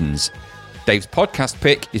 Decisions. Dave's podcast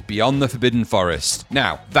pick is Beyond the Forbidden Forest.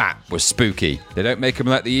 Now, that was spooky. They don't make them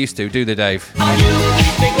like they used to, do they, Dave? Are you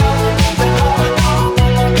keeping up with the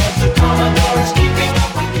Commodore? Yes, the Commodore is keeping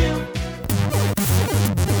up with you.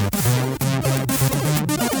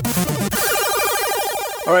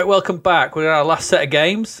 All right, welcome back. We're at our last set of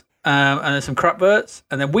games, and there's some crapverts,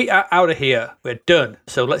 and then we are out of here. We're done.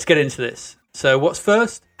 So let's get into this. So what's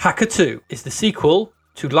first? Hacker 2 is the sequel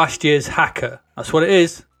to last year's Hacker. That's what it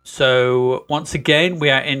is. So once again, we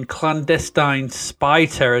are in clandestine spy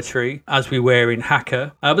territory as we were in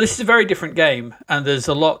Hacker. But this is a very different game, and there's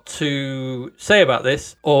a lot to say about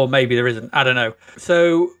this, or maybe there isn't. I don't know.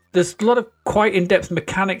 So there's a lot of quite in-depth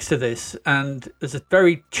mechanics to this, and there's a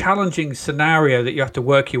very challenging scenario that you have to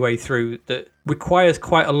work your way through that requires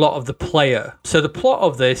quite a lot of the player. So the plot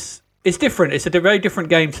of this, it's different. It's a very different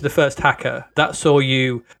game to the first Hacker. That saw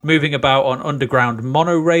you moving about on underground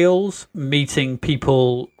monorails, meeting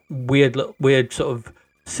people, weird sort of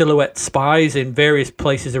silhouette spies in various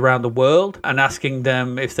places around the world, and asking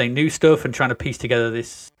them if they knew stuff and trying to piece together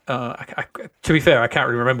this. To be fair, I can't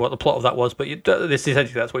really remember what the plot of that was, but this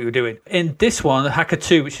essentially that's what you were doing. In this one, Hacker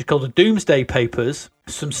 2, which is called the Doomsday Papers,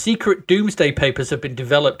 some secret Doomsday Papers have been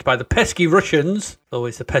developed by the pesky Russians,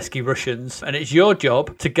 always the pesky Russians, and it's your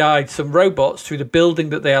job to guide some robots through the building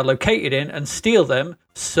that they are located in and steal them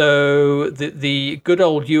so that the good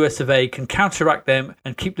old US of A can counteract them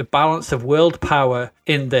and keep the balance of world power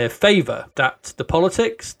in their favor. That's the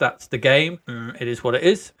politics, that's the game, it is what it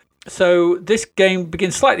is. So this game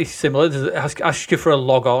begins slightly similar. It asks you for a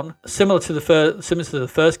log on, similar to the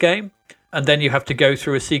first game, and then you have to go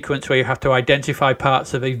through a sequence where you have to identify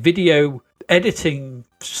parts of a video editing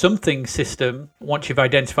something system. Once you've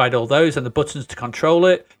identified all those and the buttons to control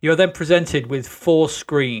it, you are then presented with 4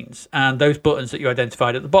 screens and those buttons that you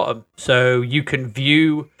identified at the bottom. So you can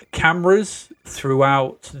view cameras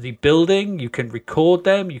throughout the building, you can record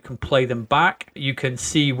them, you can play them back, you can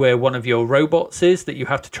see where one of your robots is that you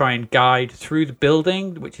have to try and guide through the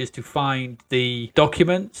building, which is to find the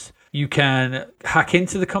documents. You can hack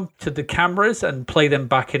into the cameras and play them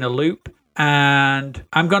back in a loop. And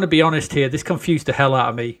I'm going to be honest here, this confused the hell out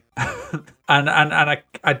of me. and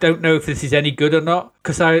I don't know if this is any good or not,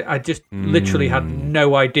 because I just literally had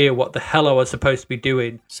no idea what the hell I was supposed to be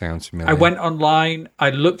doing. Sounds familiar. I went online,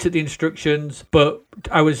 I looked at the instructions, but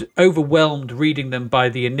I was overwhelmed reading them by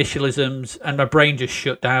the initialisms, and my brain just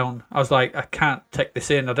shut down. I was like, I can't take this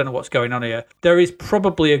in. I don't know what's going on here. There is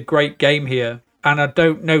probably a great game here, and I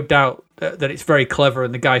don't no doubt that it's very clever,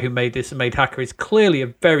 and the guy who made this and made Hacker is clearly a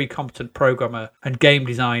very competent programmer and game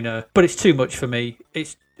designer, but it's too much for me.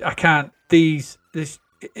 It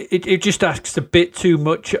just asks a bit too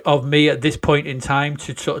much of me at this point in time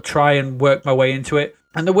to sort of try and work my way into it.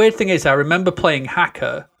 And the weird thing is, I remember playing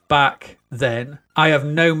Hacker back then. I have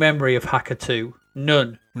no memory of Hacker 2.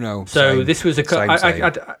 None. No. So same. this was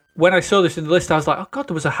when I saw this in the list, I was like, oh God,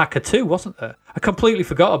 there was a Hacker 2, wasn't there? I completely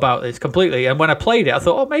forgot about this, completely. And when I played it, I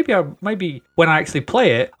thought, oh, maybe when I actually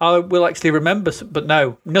play it, I will actually remember. But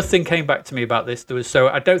no, nothing came back to me about this. So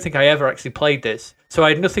I don't think I ever actually played this. So I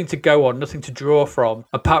had nothing to go on, nothing to draw from,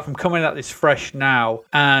 apart from coming at this fresh now.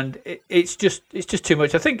 And it's just too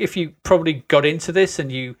much. I think if you probably got into this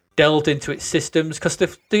and you delved into its systems, because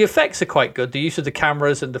the effects are quite good. The use of the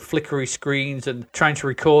cameras and the flickery screens and trying to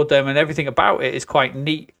record them and everything about it is quite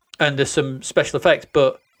neat. And there's some special effects,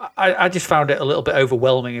 but I just found it a little bit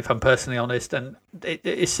overwhelming, if I'm personally honest. And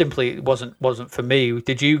it simply wasn't for me.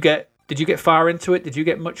 Did you get far into it? Did you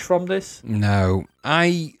get much from this? No.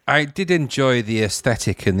 I did enjoy the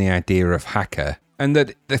aesthetic and the idea of Hacker. And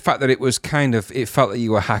that the fact that it was it felt that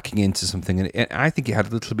you were hacking into something, and I think it had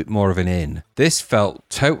a little bit more of an in. This felt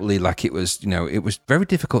totally like it was very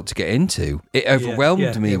difficult to get into. It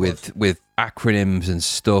overwhelmed me with acronyms and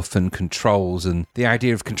stuff and controls, and the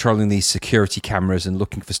idea of controlling these security cameras and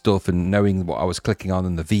looking for stuff and knowing what I was clicking on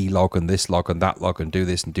and the V log and this log and that log and do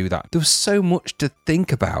this and do that. There was so much to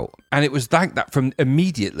think about. And it was like that from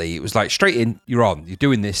immediately. It was like straight in, you're on, you're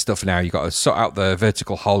doing this stuff now. You've got to sort out the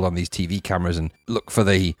vertical hold on these TV cameras and look for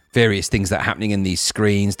the various things that are happening in these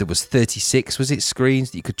screens. There was 36, was it,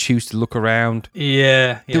 screens that you could choose to look around?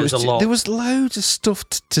 Yeah, there was a lot. There was loads of stuff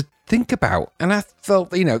to think about. And I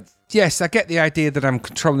felt, yes, I get the idea that I'm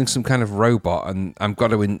controlling some kind of robot and I've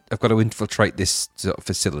got to infiltrate this sort of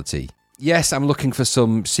facility. Yes, I'm looking for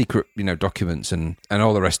some secret, documents and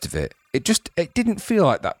all the rest of it. It didn't feel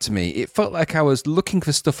like that to me. It felt like I was looking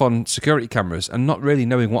for stuff on security cameras and not really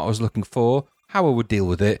knowing what I was looking for, how I would deal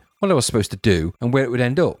with it, what I was supposed to do, and where it would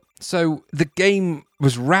end up. So the game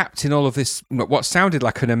was wrapped in all of this, what sounded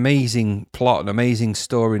like an amazing plot, an amazing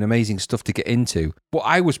story, and amazing stuff to get into. What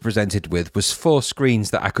I was presented with was 4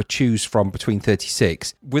 screens that I could choose from between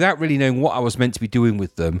 36 without really knowing what I was meant to be doing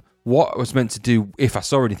with them, what I was meant to do if I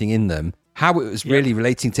saw anything in them, how it was really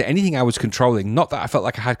relating to anything I was controlling. Not that I felt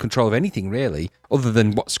like I had control of anything really, other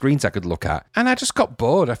than what screens I could look at. And I just got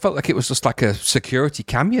bored. I felt like it was just like a security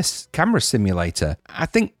camera simulator. I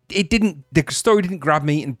think the story didn't grab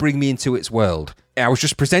me and bring me into its world. I was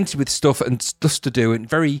just presented with stuff to do, and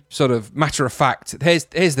very sort of matter of fact. Here's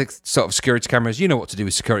the sort of security cameras. You know what to do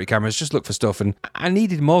with security cameras. Just look for stuff. And I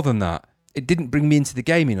needed more than that. It didn't bring me into the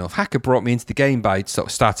game enough. Hacker brought me into the game by sort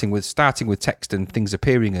of starting with text and things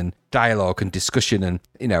appearing and dialogue and discussion, and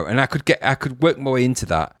and I could work my way into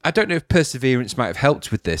that. I don't know if Perseverance might have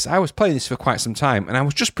helped with this. I was playing this for quite some time and I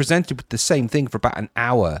was just presented with the same thing for about an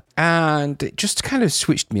hour, and it just kind of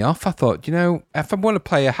switched me off. I thought, if I want to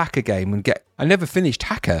play a hacker game I never finished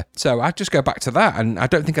Hacker, so I'd just go back to that, and I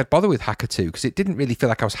don't think I'd bother with Hacker 2 because it didn't really feel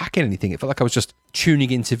like I was hacking anything. It felt like I was just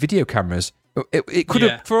tuning into video cameras. It could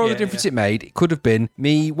have, for all the difference it made, it could have been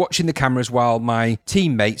me watching the cameras while my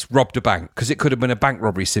teammates robbed a bank, because it could have been a bank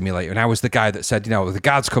robbery simulator, and I was the guy that said, the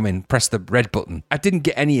guards come in, press the red button. I didn't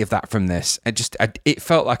get any of that from this. It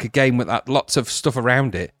felt like a game with lots of stuff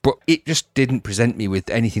around it, but it just didn't present me with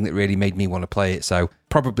anything that really made me want to play it. So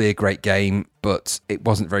probably a great game, but it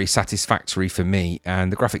wasn't very satisfactory for me.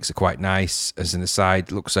 And the graphics are quite nice, as an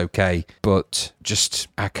aside, looks okay, but it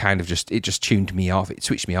just tuned me off. It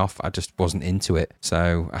switched me off. I just wasn't into it.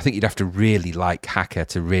 So I think you'd have to really like Hacker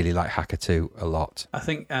to really like Hacker 2 a lot. I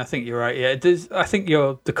think you're right. Yeah, I think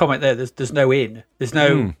the comment there. There's no in. There's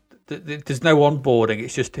no. There's no onboarding.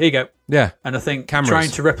 It's just here you go. Yeah. And I think cameras. trying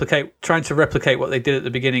to replicate what they did at the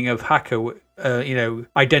beginning of Hacker,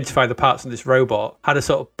 identify the parts in this robot, had a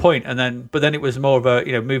sort of point, but then it was more of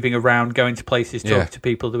a moving around, going to places, talking to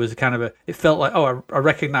people. There was a kind of it felt like, I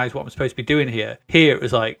recognize what I'm supposed to be doing here. Here it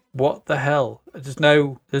was like, what the hell? There's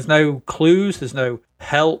no clues. There's no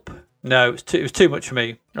help. No, it was too much for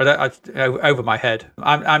me. Over my head.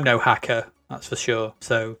 I'm no hacker, that's for sure.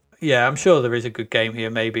 So. Yeah, I'm sure there is a good game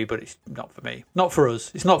here, maybe, but it's not for me. Not for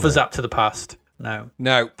us. It's not for Zapped to the Past. No.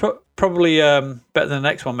 Probably better than the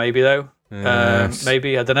next one, maybe, though. Yes.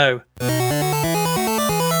 Maybe, I don't know.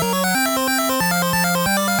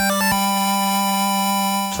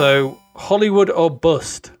 So, Hollywood or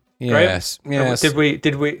bust? Yes. Graham? Yes.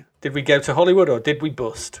 Did we go to Hollywood or did we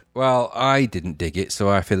bust? Well, I didn't dig it, so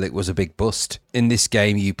I feel it was a big bust. In this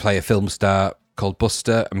game, you play a film star called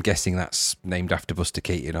Buster. I'm guessing that's named after Buster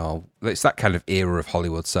Keaton, or it's that kind of era of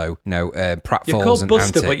Hollywood. So, pratfalls You're called and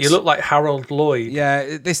Buster, antics. but you look like Harold Lloyd. Yeah,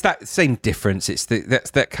 it's that same difference.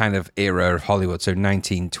 That's that kind of era of Hollywood. So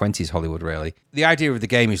 1920s Hollywood, really. The idea of the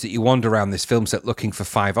game is that you wander around this film set looking for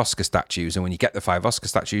 5 Oscar statues, and when you get the 5 Oscar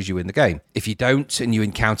statues, you win the game. If you don't, and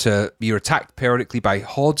you're attacked periodically by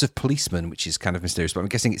hordes of policemen, which is kind of mysterious, but I'm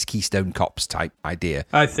guessing it's Keystone Cops type idea.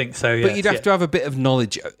 I think so, yeah. But you'd have to have a bit of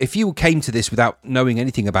knowledge. If you came to this without knowing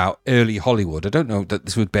anything about early Hollywood, I don't know that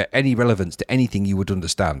this would bear any relevance to anything you would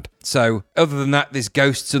understand. So, other than that, there's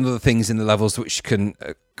ghosts and other things in the levels which can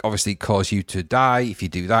obviously cause you to die. If you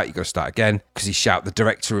do that, you got to start again, because the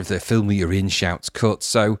director of the film you're in shouts cut.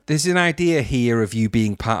 So there's an idea here of you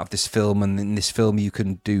being part of this film, and in this film you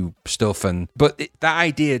can do stuff, but that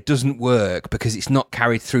idea doesn't work because it's not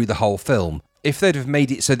carried through the whole film. If they'd have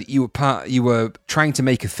made it so that you were trying to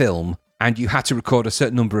make a film and you had to record a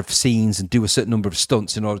certain number of scenes and do a certain number of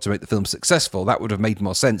stunts in order to make the film successful, that would have made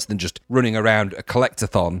more sense than just running around a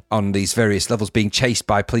collectathon on these various levels, being chased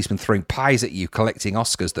by policemen throwing pies at you, collecting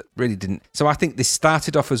Oscars that really didn't. So I think this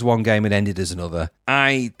started off as one game and ended as another.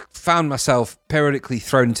 I found myself periodically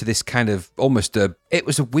thrown into this kind of it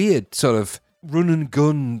was a weird sort of run and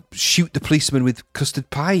gun, shoot the policeman with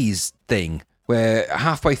custard pies thing, where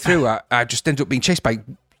halfway through I just ended up being chased by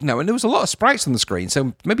and there was a lot of sprites on the screen,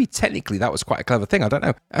 so maybe technically that was quite a clever thing. I don't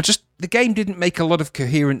know. The game didn't make a lot of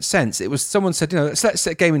coherent sense. It was, someone said, let's set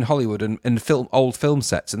a game in Hollywood and film old film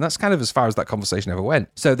sets, and that's kind of as far as that conversation ever went.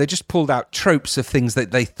 So they just pulled out tropes of things that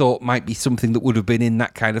they thought might be something that would have been in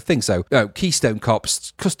that kind of thing. So, Keystone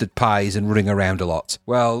Cops, custard pies, and running around a lot.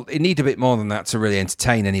 Well, it need a bit more than that to really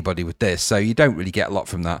entertain anybody with this, so you don't really get a lot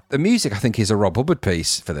from that. The music, I think, is a Rob Hubbard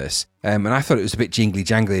piece for this. And I thought it was a bit jingly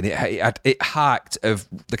jangly, and it harked of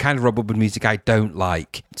the kind of Rob Hubbard music I don't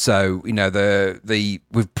like. So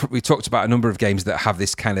we've talked about a number of games that have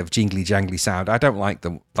this kind of jingly jangly sound. I don't like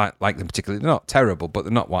them particularly. They're not terrible, but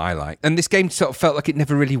they're not what I like. And this game sort of felt like it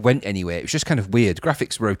never really went anywhere. It was just kind of weird.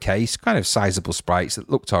 Graphics were okay, kind of sizable sprites that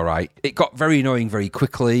looked all right. It got very annoying very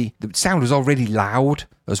quickly. The sound was already loud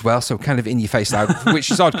as well, so kind of in your face loud, which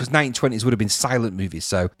is odd because 1920s would have been silent movies,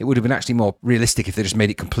 so it would have been actually more realistic if they just made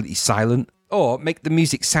it completely silent. Or make the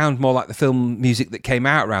music sound more like the film music that came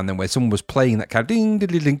out around then, where someone was playing that kind of ding, ding,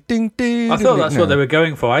 ding, ding, ding. I thought that's what they were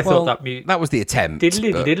going for. I thought that music. That was the attempt. But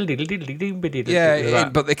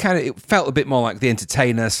it felt a bit more like the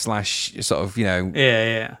entertainer / sort of,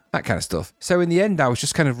 that kind of stuff. So in the end, I was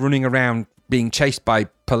just kind of running around being chased by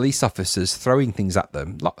police officers, throwing things at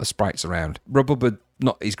them. A lot of sprites around. Rob Hubbard,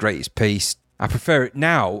 not his greatest piece. I prefer it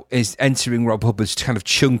now is entering Rob Hubbard's kind of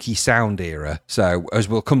chunky sound era. So as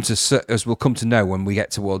we'll come to know when we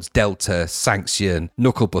get towards Delta, Sanction,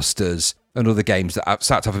 Knuckle Busters, and other games that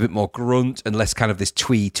start to have a bit more grunt and less kind of this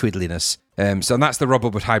twiddliness. So that's the Rob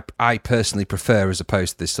Hubbard I personally prefer as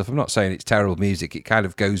opposed to this stuff. I'm not saying it's terrible music. It kind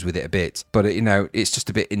of goes with it a bit. But, it's just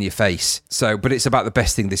a bit in your face. So, but it's about the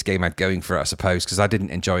best thing this game had going for it, I suppose, because I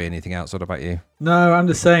didn't enjoy anything else. What about you? No, I'm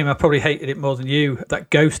the same. I probably hated it more than you. That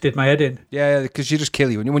ghost did my head in. Yeah, because you just kill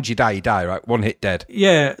you. Once you die, right? One hit dead.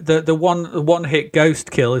 Yeah, the one hit ghost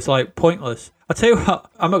kill is like pointless. I'll tell you what,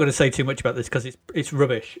 I'm not going to say too much about this because it's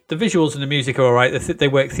rubbish. The visuals and the music are all right. They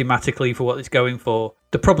work thematically for what it's going for.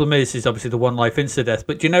 The problem is obviously the one life insta-death.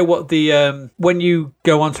 But do you know what when you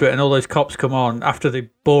go onto it and all those cops come on after the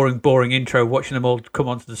boring intro, watching them all come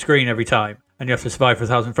onto the screen every time, and you have to survive for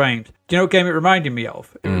 1,000 frames. Do you know what game it reminded me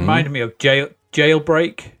of? It reminded me of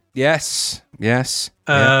Jailbreak. Yes.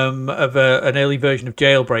 Of an early version of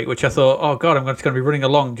Jailbreak, which I thought, oh god, I'm just going to be running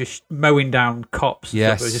along, just mowing down cops.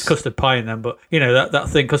 Yes, it was just custard pie in them. But that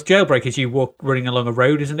thing, because Jailbreak is you running along a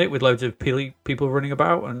road, isn't it, with loads of people running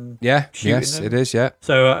about and shooting them. It is. Yeah.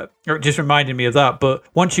 So it just reminded me of that. But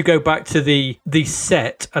once you go back to the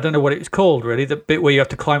set, I don't know what it was called really. The bit where you have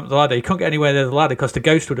to climb up the ladder, you can't get anywhere near the ladder because the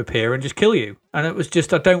ghost would appear and just kill you. And it was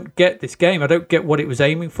just, I don't get this game. I don't get what it was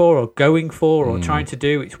aiming for or going for or trying to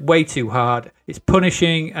do. It's way too hard. It's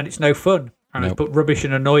punishing and it's no fun. And but rubbish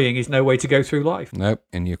and annoying is no way to go through life. Nope,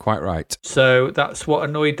 and you're quite right. So that's what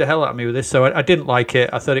annoyed the hell out of me with this. So I didn't like it.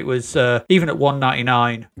 I thought it was, even at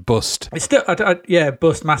 $1.99. Bust. It's still,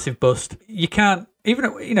 bust, massive bust. You can't, even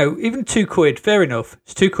 £2, fair enough.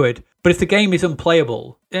 It's £2. But if the game is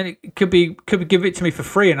unplayable, then it could be give it to me for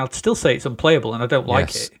free and I'd still say it's unplayable and I don't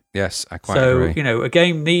like it. Yes, I quite agree. So, a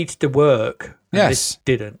game needs to work. And this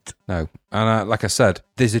didn't. No. And like I said,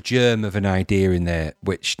 there's a germ of an idea in there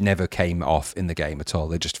which never came off in the game at all.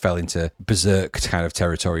 They just fell into berserk kind of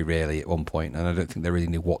territory, really, at one point, and I don't think they really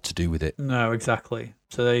knew what to do with it. No, exactly.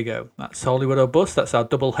 So there you go. That's Hollywood or Bust. That's our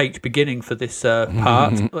double H beginning for this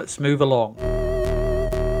part. Let's move along.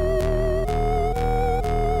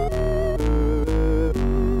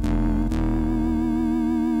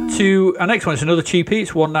 To our next one, it's another cheapie.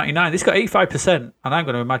 It's $1.99. This got 85%, and I'm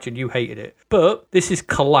going to imagine you hated it. But this is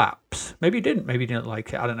Collapse. Maybe you didn't. Maybe you didn't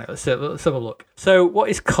like it. I don't know. Let's have a look. So, what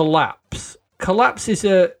is Collapse? Collapse is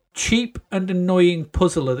a cheap and annoying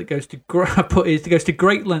puzzler that goes to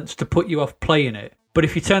great lengths to put you off playing it. But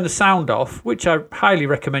if you turn the sound off, which I highly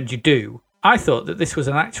recommend you do, I thought that this was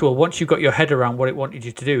an actual, once you got your head around what it wanted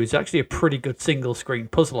you to do, it's actually a pretty good single screen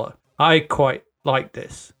puzzler. I quite like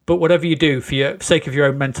this. But whatever you do, for your sake of your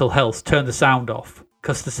own mental health, turn the sound off.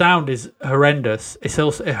 Because the sound is horrendous. It's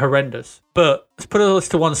also horrendous. But let's put all this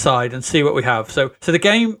to one side and see what we have. So the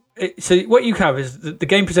game, what you have is the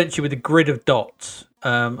game presents you with a grid of dots.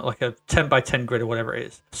 Like a 10 by 10 grid or whatever it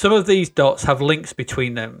is. Some of these dots have links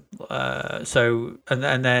between them. And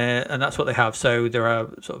that's what they have. So there are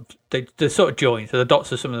they're sort of joined. So the dots,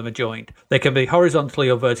 some of them are joined. They can be horizontally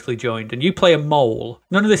or vertically joined. And you play a mole.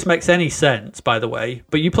 None of this makes any sense, by the way.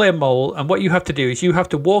 But you play a mole, and what you have to do is you have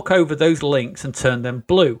to walk over those links and turn them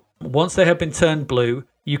blue. Once they have been turned blue,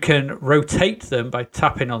 you can rotate them by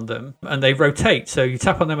tapping on them, and they rotate. So you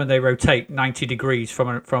tap on them and they rotate 90 degrees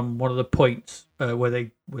from one of the points where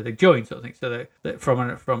they join, sort of thing. So they're from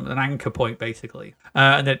an anchor point, basically,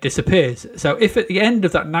 and then it disappears. So if at the end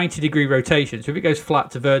of that 90-degree rotation, so if it goes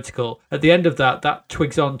flat to vertical, at the end of that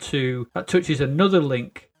touches another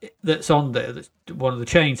link that's on there, that's one of the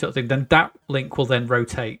chains, sort of thing, then that link will then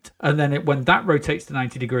rotate. And then when that rotates to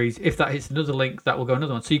 90 degrees, if that hits another link, that will go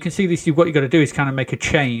another one. So you can see this, what you've got to do is kind of make a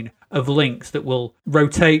chain of links that will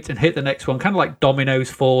rotate and hit the next one, kind of like dominoes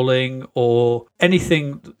falling or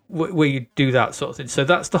anything where you do that sort of thing. So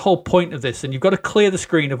that's the whole point of this. And you've got to clear the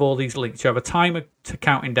screen of all these links. You have a timer to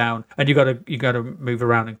counting down, and you got to move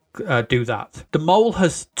around and do that. The mole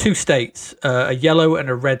has two states, a yellow and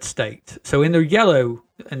a red state. So in the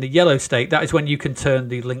yellow state, that is when you can turn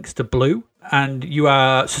the links to blue, and you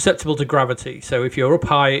are susceptible to gravity. So if you're up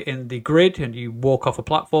high in the grid and you walk off a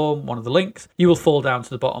platform, one of the links, you will fall down to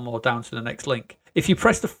the bottom or down to the next link. If you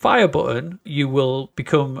press the fire button, you will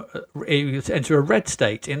enter a red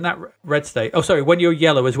state. In that red state, when you're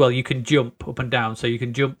yellow as well, you can jump up and down. So you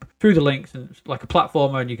can jump through the links and like a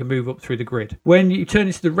platformer, and you can move up through the grid. When you turn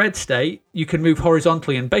into the red state, you can move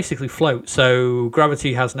horizontally and basically float. So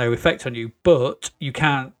gravity has no effect on you, but you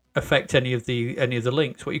can't affect any of the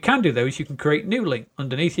links. What you can do though is you can create new link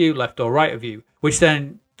underneath you, left or right of you, which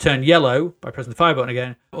then turn yellow by pressing the fire button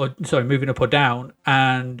again, moving up or down,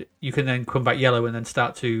 and you can then come back yellow and then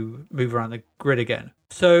start to move around the grid again.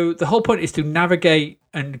 So the whole point is to navigate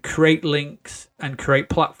and create links and create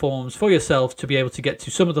platforms for yourself to be able to get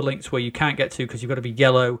to some of the links where you can't get to because you've got to be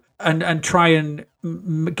yellow, and try and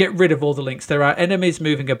get rid of all the links. There are enemies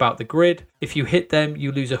moving about the grid. If you hit them,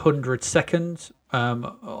 you lose 100 seconds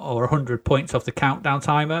or 100 points off the countdown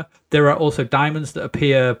timer. There are also diamonds that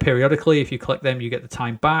appear periodically. If you collect them, you get the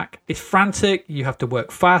time back. It's frantic. You have to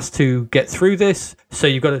work fast to get through this. So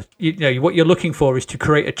you've got to, what you're looking for is to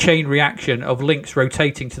create a chain reaction of links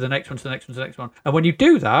rotating to the next one, to the next one, to the next one. And when you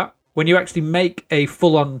do that, when you actually make a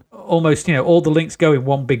full-on, almost, all the links go in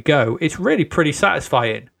one big go, it's really pretty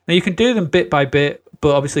satisfying. Now you can do them bit by bit,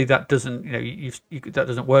 but obviously that doesn't, that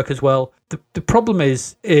doesn't work as well. The problem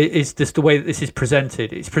is just the way that this is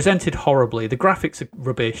presented. It's presented horribly. The graphics are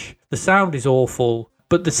rubbish. The sound is awful.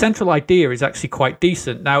 But the central idea is actually quite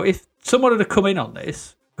decent. Now, if someone had come in on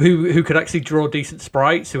this, who could actually draw decent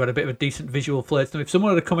sprites, who had a bit of a decent visual flair to them, if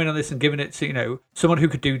someone had come in on this and given it to, someone who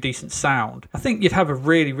could do decent sound, I think you'd have a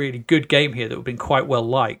really, really good game here that would have been quite well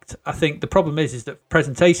liked. I think the problem is that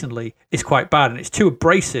presentationally it's quite bad, and it's too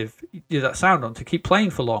abrasive, that sound on, to keep playing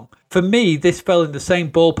for long. For me, this fell in the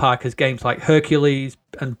same ballpark as games like Hercules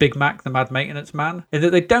and Big Mac, the Mad Maintenance Man, in that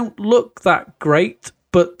they don't look that great,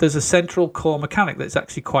 but there's a central core mechanic that's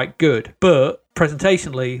actually quite good. But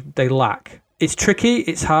presentationally, they lack. It's tricky,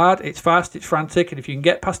 it's hard, it's fast, it's frantic, and if you can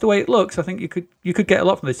get past the way it looks, I think you could get a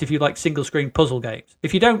lot from this if you like single-screen puzzle games.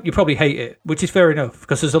 If you don't, you probably hate it, which is fair enough,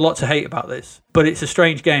 because there's a lot to hate about this. But it's a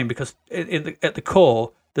strange game because at the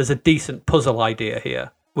core, there's a decent puzzle idea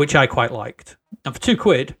here, which I quite liked. And for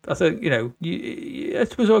 £2, I think,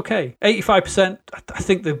 it was okay. 85%, I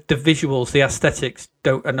think the visuals, the aesthetics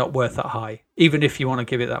are not worth that high, even if you want to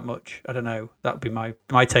give it that much. I don't know. That would be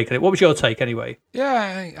my take on it. What was your take anyway?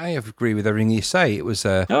 Yeah, I agree with everything you say. It was...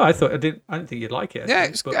 I didn't think you'd like it.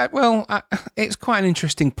 It's quite an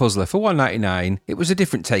interesting puzzler. For $1.99, it was a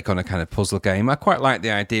different take on a kind of puzzle game. I quite like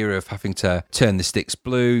the idea of having to turn the sticks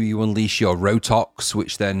blue. You unleash your Rotox,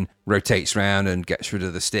 which then rotates around and gets rid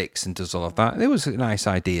of the sticks and does all of that. There was a nice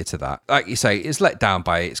idea to that. Like you say, it's let down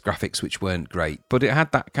by its graphics, which weren't great, but it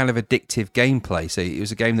had that kind of addictive gameplay. So it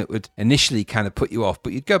was a game that would initially kind of put you off,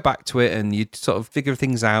 but you'd go back to it and you'd sort of figure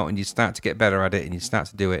things out and you'd start to get better at it and you'd start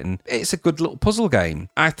to do it. And it's a good little puzzle game.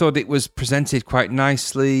 I thought it was presented quite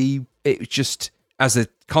nicely. It was just, as a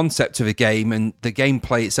concept of a game, and the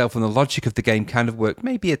gameplay itself and the logic of the game kind of worked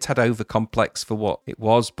maybe a tad over complex for what it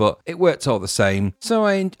was, but it worked all the same. So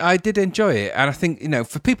I did enjoy it, and I think,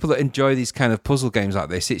 for people that enjoy these kind of puzzle games like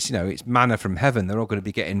this, it's it's manna from heaven. They're all going to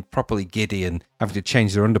be getting properly giddy and having to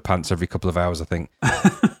change their underpants every couple of hours, I think.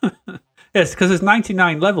 Yes, because there's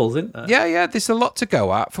 99 levels, isn't there? Yeah, there's a lot to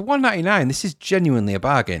go at. For $1.99, this is genuinely a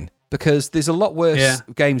bargain, because there's a lot worse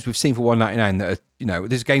games we've seen for $1.99 that are,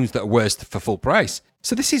 there's games that are worse for full price.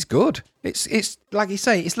 So this is good. It's like you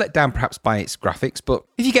say, it's let down perhaps by its graphics, but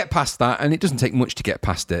if you get past that, and it doesn't take much to get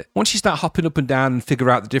past it, once you start hopping up and down and figure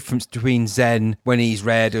out the difference between Zen when he's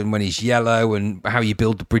red and when he's yellow, and how you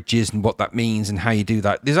build the bridges and what that means and how you do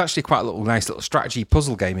that, there's actually quite a nice little strategy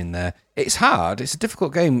puzzle game in there. It's hard. It's a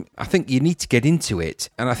difficult game. I think you need to get into it,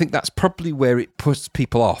 and I think that's probably where it puts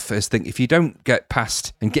people off. Is think if you don't get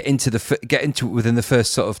past and get into it within the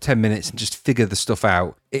first sort of 10 minutes and just figure the stuff stuff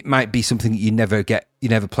out, it might be something that you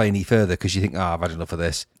never play any further because you think, I've had enough of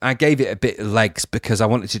this. I gave it a bit of legs because I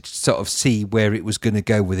wanted to sort of see where it was going to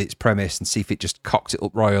go with its premise and see if it just cocked it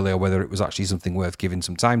up royally or whether it was actually something worth giving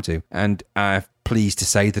some time to. And I'm pleased to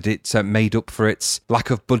say that it's made up for its lack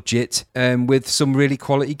of budget with some really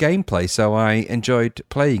quality gameplay. So I enjoyed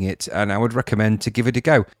playing it, and I would recommend to give it a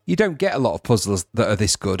go. You don't get a lot of puzzles that are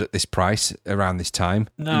this good at this price around this time.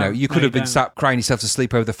 No, you could have been sat crying yourself to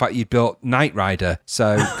sleep over the fact you'd built Knight Rider.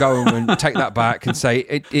 So go and take that back and say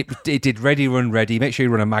it did ready, run ready. Make sure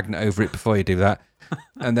you run a magnet over it before you do that.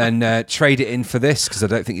 And then trade it in for this, because I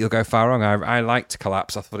don't think you'll go far wrong. I liked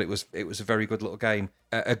Collapse. I thought it was a very good little game.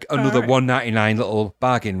 Another $1.99 little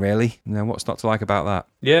bargain, really. What's not to like about that?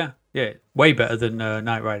 Yeah. Way better than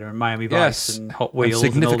Knight Rider and Miami Vice and Hot Wheels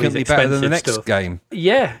and significantly and all these better than the next stuff. game.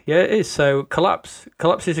 Yeah, it is. So Collapse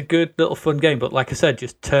is a good little fun game, but like I said,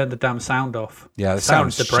 just turn the damn sound off. Yeah, the sound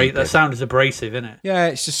is stupid. That sound is abrasive, isn't it? Yeah,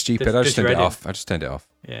 it's just stupid. I just turned it off.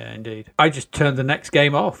 Yeah, indeed. I just turned the next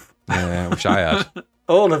game off. Yeah, I wish I had.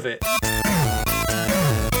 All of it.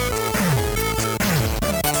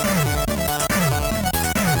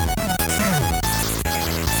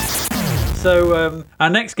 So our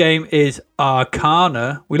next game is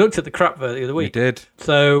Arcana. We looked at the crap the other week. We did.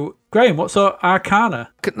 So, Graham, what's Arcana?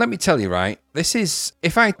 Let me tell you, right? This is,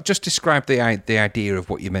 if I just describe the idea of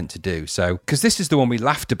what you're meant to do. So, because this is the one we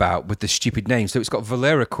laughed about with the stupid name. So it's got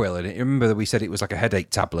Valeriquil in it. You remember that we said it was like a headache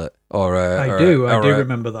tablet? I do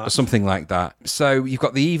remember that. Or something like that. So you've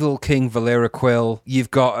got the evil king Valeriquil.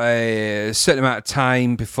 You've got a certain amount of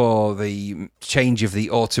time before the change of the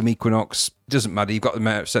autumn equinox. Doesn't matter. You've got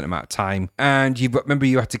a certain amount of time. And remember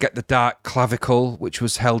you had to get the dark clavicle, which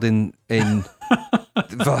was held in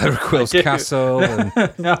Valeriquil's castle. And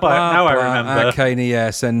now I remember. Arcana,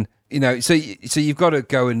 yes. And, so you've got to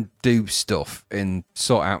go and do stuff and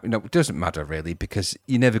sort out, it doesn't matter really, because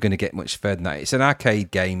you're never going to get much further than that. It's an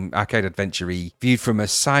arcade game, arcade adventure-y, viewed from a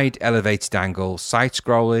side elevated angle,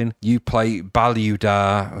 side-scrolling. You play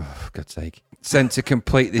Baludar, oh, for God's sake, sent to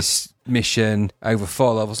complete this mission over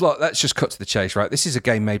 4 levels. Look, let's just cut to the chase, right? This is a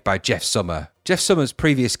game made by Jeff Summer. Jeff Summer's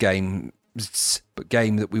previous game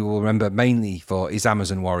that we will remember mainly for is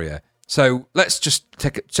Amazon Warrior. So let's just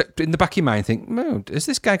take it in the back of your mind, think, has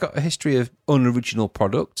this guy got a history of unoriginal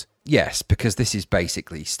product? Yes, because this is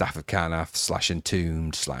basically Staff of Karnath /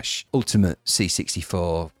 Entombed / Ultimate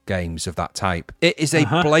C64 games of that type. It is a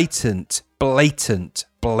blatant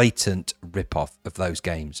rip-off of those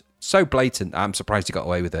games. So blatant, I'm surprised he got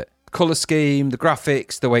away with it. Colour scheme, the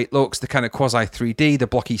graphics, the way it looks, the kind of quasi 3D, the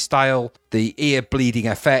blocky style, the ear bleeding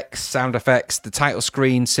effects, sound effects, the title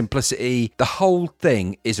screen, simplicity, the whole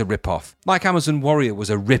thing is a rip-off. Like Amazon Warrior was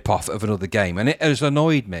a rip-off of another game, and it has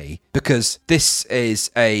annoyed me because there's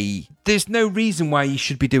no reason why you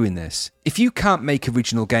should be doing this. If you can't make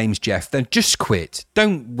original games, Jeff, then just quit.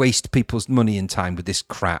 Don't waste people's money and time with this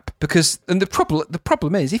crap. And the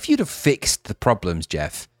problem is, if you'd have fixed the problems,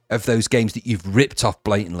 Jeff, of those games that you've ripped off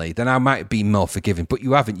blatantly, then I might be more forgiving, but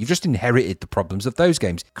you haven't. You've just inherited the problems of those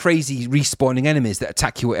games. Crazy respawning enemies that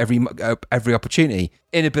attack you at every opportunity.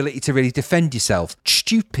 Inability to really defend yourself.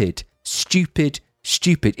 Stupid.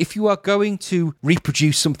 If you are going to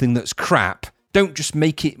reproduce something that's crap, don't just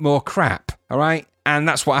make it more crap, all right? And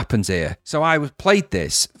that's what happens here. So I played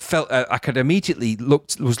this, felt I could immediately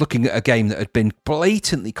was looking at a game that had been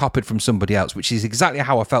blatantly copied from somebody else, which is exactly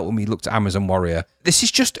how I felt when we looked at Amazon Warrior. This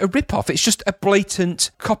is just a rip-off. It's just a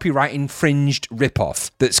blatant copyright infringed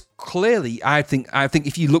rip-off that's clearly, I think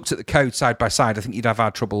if you looked at the code side by side, I think you'd have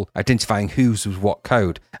had trouble identifying whose was what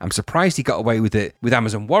code. I'm surprised he got away with it with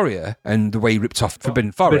Amazon Warrior and the way he ripped off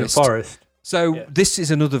Forbidden Forest. So This is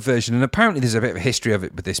another version, and apparently there's a bit of a history of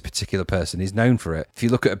it with this particular person. He's known for it. If you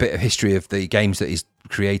look at a bit of history of the games that he's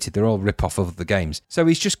created, they're all rip-off of the games. So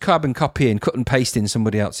he's just carbon copying, cut and pasting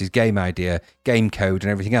somebody else's game idea, game code and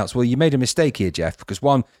everything else. Well, you made a mistake here, Jeff, because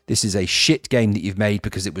one, this is a shit game that you've made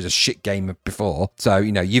because it was a shit game before. So,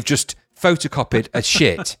 you've just photocopied a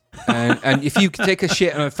shit. and if you take a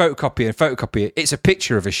shit and photocopy it, it's a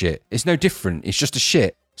picture of a shit. It's no different. It's just a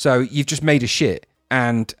shit. So you've just made a shit.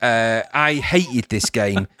 And I hated this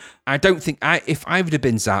game. I don't think if I would have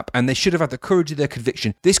been Zap, and they should have had the courage of their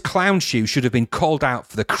conviction, this clown shoe should have been called out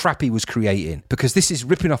for the crap he was creating, because this is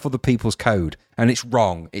ripping off other people's code, and it's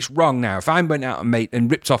wrong. It's wrong now. If I went out and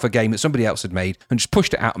ripped off a game that somebody else had made and just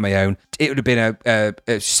pushed it out on my own, it would have been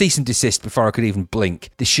a cease and desist before I could even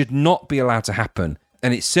blink. This should not be allowed to happen.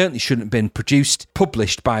 and it certainly shouldn't have been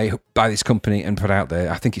published by this company and put out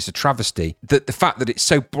there. I think it's a travesty. The fact that it's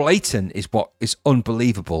so blatant is what is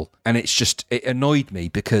unbelievable, and it annoyed me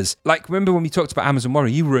because, like, remember when we talked about Amazon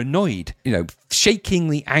Warrior, you were annoyed,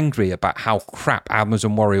 shakingly angry about how crap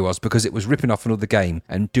Amazon Warrior was because it was ripping off another game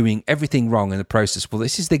and doing everything wrong in the process. Well,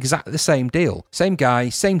 this is exactly the same deal. Same guy,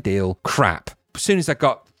 same deal, crap. As soon as I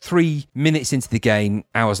got 3 minutes into the game,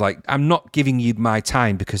 I was like, I'm not giving you my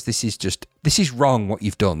time because this is wrong what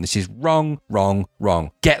you've done. This is wrong.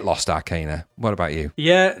 Get lost, Arcana. What about you?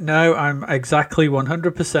 Yeah, no, I'm exactly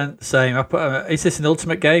 100% the same. I put, is this an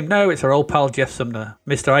ultimate game? No, it's our old pal Jeff Sumner,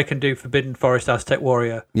 Mr. I Can Do Forbidden Forest Aztec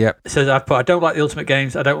Warrior. Yep. Says I don't like the ultimate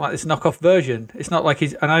games. I don't like this knockoff version. It's not like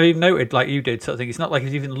and I even noted, like you did, sort of thing, it's not like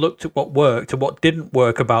he's even looked at what worked and what didn't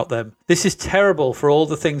work about them. This is terrible for all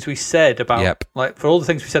the things we said about, for all the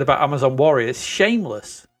things we said about Amazon Warrior. It's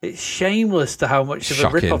shameless. It's shameless to how much of a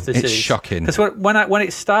rip-off this is. It's shocking. Because when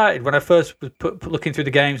it started, when I first was looking through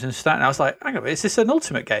the games and starting, I was like, hang on, is this an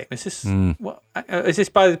Ultimate game? Is this what? Is this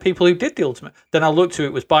by the people who did the Ultimate? Then I looked to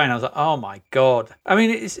it was by, and I was like, oh my god. I mean,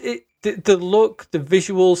 the look, the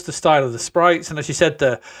visuals, the style of the sprites, and as you said,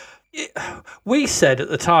 we said at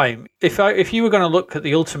the time, if you were going to look at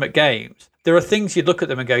the Ultimate games, there are things you'd look at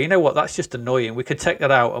them and go, you know what, that's just annoying. We could take that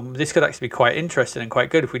out, and this could actually be quite interesting and quite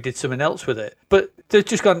good if we did something else with it. But they've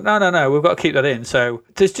just gone, no, we've got to keep that in. So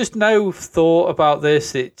there's just no thought about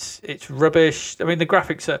this. It's rubbish. I mean, the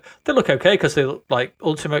graphics they look okay because they look like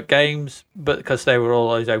Ultimate games, but because they were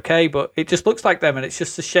always okay. But it just looks like them, and it's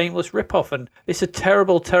just a shameless rip-off, and it's a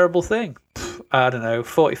terrible, terrible thing. I don't know,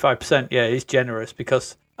 45%. Yeah, is generous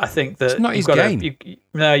because I think that it's not his game.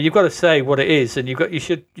 You've got to say what it is, and you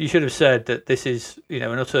should have said that this is an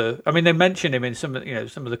utter. I mean, they mentioned him in some of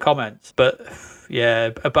the comments, but yeah,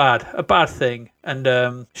 a bad thing,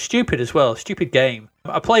 and stupid as well. Stupid game.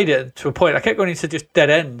 I played it to a point. I kept going into just dead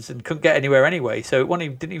ends and couldn't get anywhere anyway. So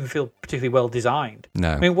it didn't even feel particularly well designed. No,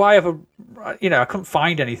 I mean, why have I couldn't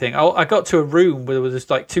find anything. I got to a room where there was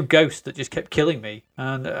like 2 ghosts that just kept killing me,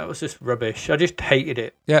 and it was just rubbish. I just hated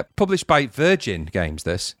it. Yeah, published by Virgin Games.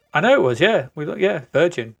 This. I know it was, yeah.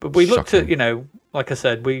 Virgin. But we looked at, like I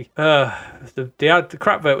said, the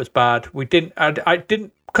crap vote was bad. I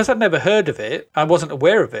didn't, because I'd never heard of it, I wasn't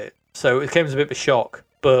aware of it. So it came as a bit of a shock.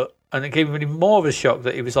 And it gave me more of a shock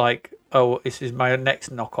that he was like, oh, this is my next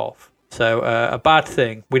knockoff. So a bad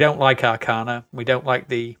thing. We don't like Arcana. We don't like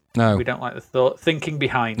the thinking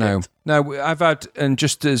behind it. No, I've had, and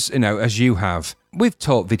just as you have, we've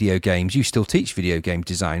taught video games. You still teach video game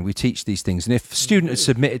design. We teach these things. And if a student had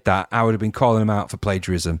submitted that, I would have been calling them out for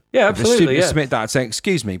plagiarism. Yeah, absolutely. If a student had submitted that, I'd say,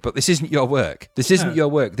 excuse me, but this isn't your work. This isn't your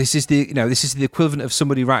work. This is the equivalent of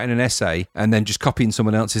somebody writing an essay and then just copying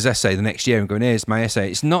someone else's essay the next year and going, here's my essay.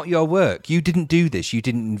 It's not your work. You didn't do this. You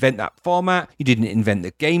didn't invent that format. You didn't invent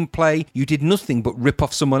the gameplay. You did nothing but rip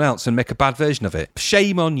off someone else and make a bad version of it.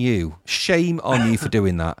 Shame on you. Shame on you for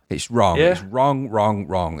doing that. It's wrong. Yeah. It's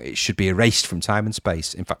wrong. It should be erased from time and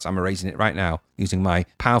space. In fact, I'm erasing it right now using my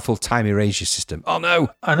powerful time erasure system. Oh no!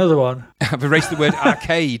 Another one. I've erased the word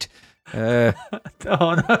arcade. Oh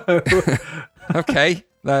no! Okay.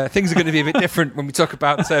 Things are going to be a bit different when we talk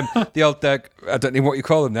about the old, I don't know what you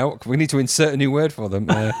call them now. We need to insert a new word for them.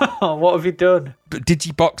 What have you done?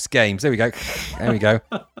 Digibox games. There we go.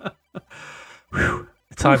 Whew.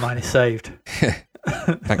 The timeline is saved.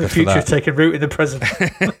 Thank God the for future that. is taking root in the present.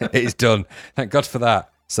 It is done. Thank God for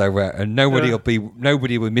that. So and nobody will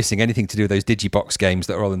be missing anything to do with those Digibox games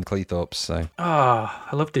that are all in the Cleethorpes. So I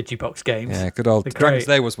love Digibox games. Yeah, good old Dragon's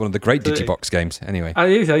Lair was one of the great Digibox games. Anyway, I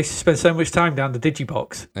used to spend so much time down the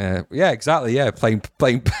Digibox. Yeah, exactly. Yeah, playing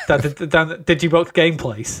down the Digibox game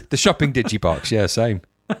place. The shopping Digibox. Yeah, same.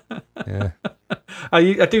 Yeah.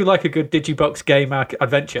 I do like a good Digibox game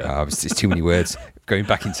adventure. Oh, it's too many words. Going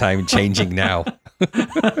back in time and changing now.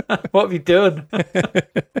 What have you done?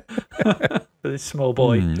 For this small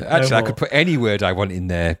boy. Actually, I could put any word I want in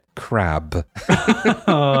there. Crab.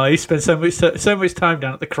 Oh, you spend so much time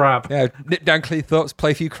down at the crab. Yeah, nip down Cleethorpes,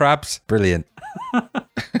 play a few crabs. Brilliant.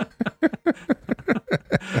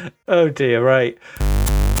 Oh dear, right.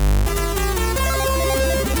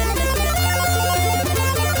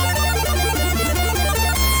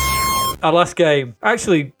 Our last game,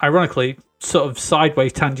 actually, ironically, sort of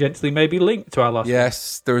sideways, tangentially, maybe linked to our last.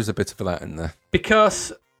 Yes, there is a bit of that in there.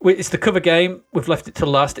 Because it's the cover game, we've left it to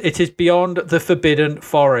last. It is Beyond the Forbidden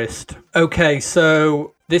Forest. Okay,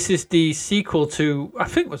 so this is the sequel to, I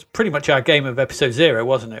think it was pretty much our game of episode 0,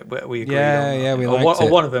 wasn't it? We agreed on, we liked it. Or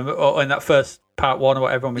one of them, or in that first part 1 or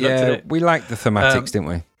whatever, when we looked at it. We liked the thematics, didn't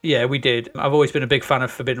we? Yeah, we did. I've always been a big fan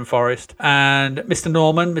of Forbidden Forest. And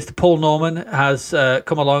Mr. Paul Norman, has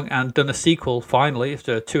come along and done a sequel, finally,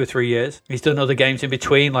 after 2 or 3 years. He's done other games in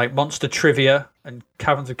between, like Monster Trivia and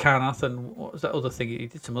Caverns of Carnath, and what was that other thing? He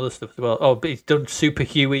did some other stuff as well. Oh, but he's done Super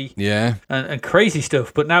Huey. Yeah. And crazy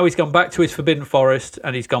stuff. But now he's gone back to his Forbidden Forest,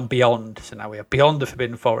 and he's gone beyond. So now we are beyond the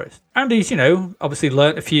Forbidden Forest. And he's, obviously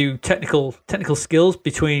learnt a few technical skills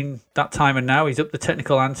between that time and now. He's up the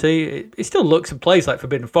technical ante. It still looks and plays like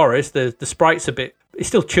Forbidden Forest. The sprite's it's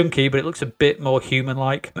still chunky, but it looks a bit more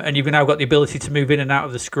human-like. And you've now got the ability to move in and out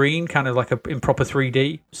of the screen, kind of like in proper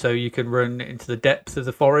 3D. So you can run into the depths of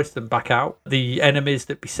the forest and back out. The enemies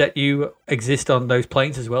that beset you exist on those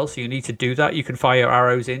planes as well, so you need to do that. You can fire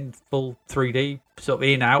arrows in full 3D, sort of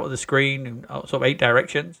in, out of the screen, in sort of 8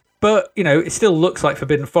 directions. But, it still looks like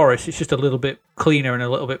Forbidden Forest. It's just a little bit cleaner and a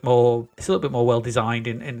little bit more well designed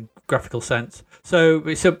in graphical sense. But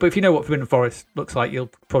if you know what Forbidden Forest looks like,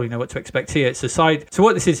 you'll probably know what to expect here. So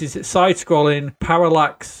what this is it's side-scrolling,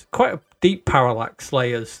 parallax, quite a deep parallax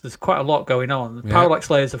layers. There's quite a lot going on. Yeah.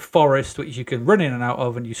 Parallax layers of forest, which you can run in and out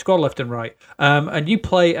of, and you scroll left and right. And you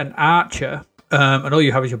play an archer. And all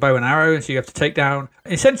you have is your bow and arrow, and so you have to take down...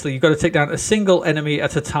 Essentially, you've got to take down a single enemy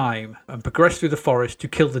at a time and progress through the forest to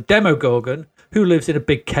kill the Demogorgon, who lives in a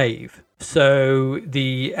big cave. So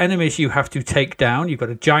the enemies you have to take down, you've got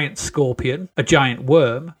a giant scorpion, a giant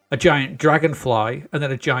worm, a giant dragonfly, and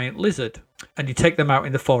then a giant lizard. And you take them out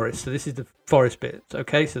in the forest. So this is the forest bit.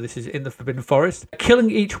 Okay, so this is in the Forbidden Forest. Killing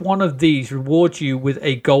each one of these rewards you with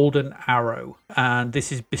a golden arrow. And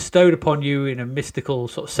this is bestowed upon you in a mystical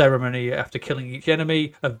sort of ceremony. After killing each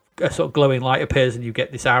enemy, a sort of glowing light appears and you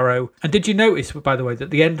get this arrow. And did you notice, by the way, that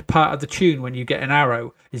the end part of the tune when you get an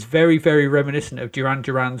arrow is very, very reminiscent of Duran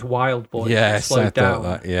Duran's Wild Boy? Yes, I thought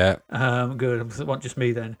that, yeah. Good, it wasn't just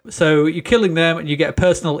me then. So you're killing them and you get a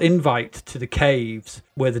personal invite to the caves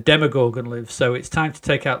where the Demogorgon lives. So it's time to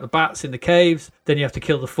take out the bats in the caves. Then you have to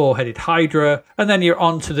kill the 4-headed Hydra. And then you're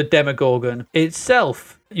on to the Demogorgon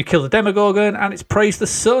itself. You kill the Demogorgon and it's praise the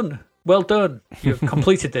sun. Well done. You've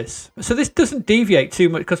completed this. So this doesn't deviate too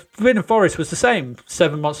much because Forbidden Forest was the same.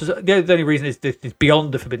 7 monsters. The only reason is this is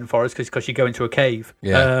beyond the Forbidden Forest because you go into a cave.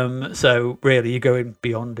 Yeah. So really you're going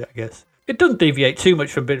beyond it, I guess. It doesn't deviate too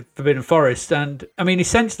much from Forbidden Forest. And I mean,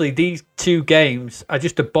 essentially, these 2 games are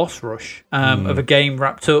just a boss rush of a game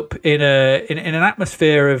wrapped up in an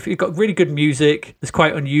atmosphere of, you've got really good music. It's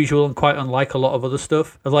quite unusual and quite unlike a lot of other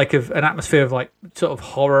stuff. Like an atmosphere of like sort of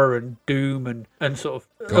horror and doom and sort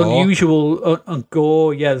of gore. Unusual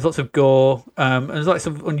gore. Yeah, there's lots of gore. And there's like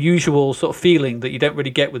some unusual sort of feeling that you don't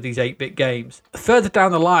really get with these 8-bit games. Further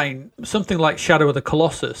down the line, something like Shadow of the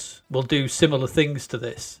Colossus will do similar things to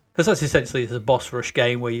this. Because that's essentially a boss rush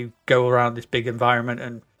game where you go around this big environment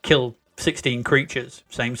and kill 16 creatures,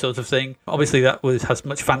 same sort of thing. Obviously, that has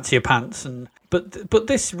much fancier pants, but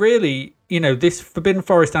this really, this Forbidden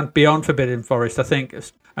Forest and Beyond Forbidden Forest, I think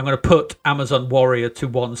I'm going to put Amazon Warrior to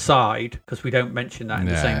one side because we don't mention that in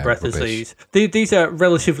the same breath as these. These are a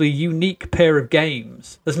relatively unique pair of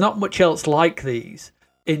games. There's not much else like these.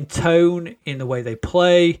 In tone, in the way they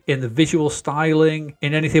play, in the visual styling,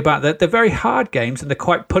 in anything about that. They're very hard games and they're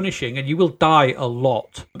quite punishing and you will die a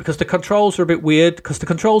lot because the controls are a bit weird because the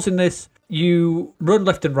controls in this, you run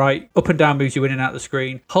left and right, up and down moves you in and out of the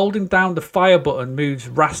screen. Holding down the fire button moves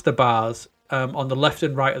raster bars on the left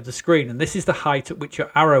and right of the screen, and this is the height at which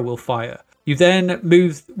your arrow will fire. You then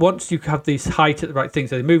move, once you have this height at the right thing,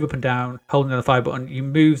 so they move up and down, holding down the fire button, you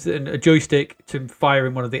move a joystick to fire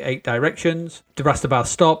in one of the 8 directions. The raster bars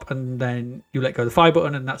stop, and then you let go of the fire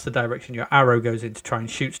button, and that's the direction your arrow goes in to try and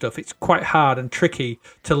shoot stuff. It's quite hard and tricky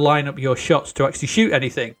to line up your shots to actually shoot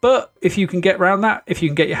anything. But if you can get around that, if you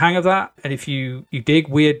can get your hang of that, and if you dig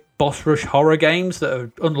weird boss rush horror games that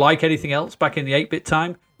are unlike anything else back in the 8-bit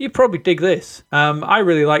time, you probably dig this. I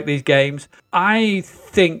really like these games. I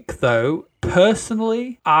think, though,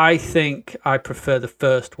 personally, I think I prefer the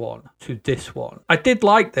first one to this one. I did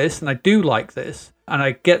like this, and I do like this, and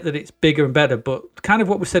I get that it's bigger and better, but kind of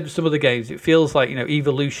what we said with some other games, it feels like,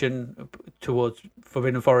 evolution towards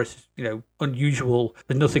Forbidden Forest is, unusual.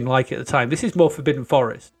 There's nothing like it at the time. This is more Forbidden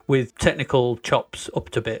Forest with technical chops up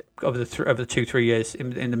to bit over the 2-3 years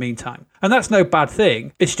in the meantime. And that's no bad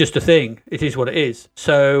thing. It's just a thing. It is what it is.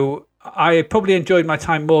 So I probably enjoyed my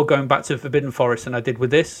time more going back to Forbidden Forest than I did with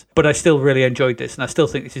this, but I still really enjoyed this, and I still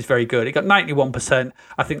think this is very good. It got 91%.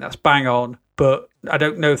 I think that's bang on, but I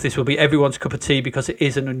don't know if this will be everyone's cup of tea because it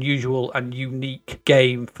is an unusual and unique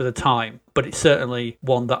game for the time, but it's certainly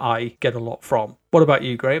one that I get a lot from. What about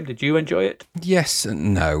you, Graham? Did you enjoy it? Yes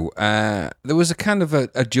and no. There was a kind of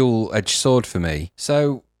a dual-edged sword for me.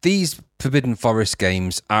 So these Forbidden Forest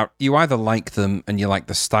games are, you either like them and you like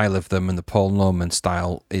the style of them, and the Paul Norman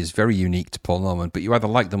style is very unique to Paul Norman, but you either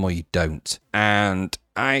like them or you don't. And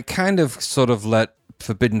I kind of sort of let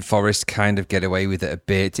Forbidden Forest kind of get away with it a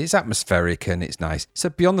bit. It's atmospheric and it's nice. So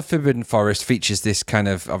Beyond the Forbidden Forest features this kind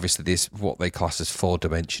of, obviously this, what they class as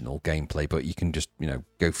 4-dimensional gameplay, but you can just,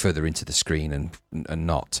 go further into the screen and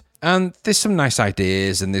not. And there's some nice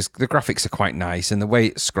ideas, and the graphics are quite nice, and the way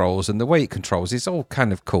it scrolls and the way it controls is all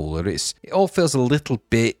kind of cool. It all feels a little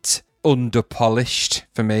bit under-polished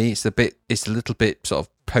for me. It's a little bit sort of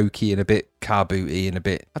pokey and a bit car booty and a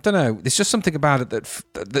bit, I don't know, there's just something about it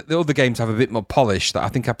that the other games have a bit more polish that I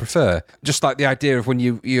think I prefer. Just like the idea of when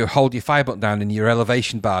you hold your fire button down and your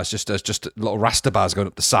elevation bars just little raster bars going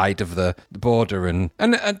up the side of the border, and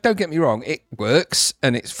don't get me wrong, it works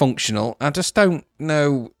and it's functional. I just don't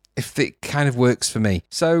know if it kind of works for me.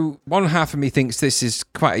 So one half of me thinks this is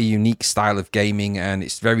quite a unique style of gaming, and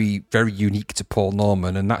it's very, very unique to Paul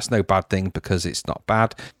Norman, and that's no bad thing because it's not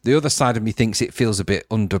bad. The other side of me thinks it feels a bit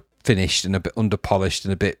underfinished and a bit underpolished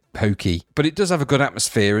and a bit hokey, but it does have a good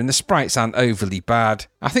atmosphere and the sprites aren't overly bad.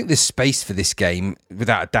 I think there's space for this game,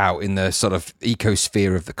 without a doubt, in the sort of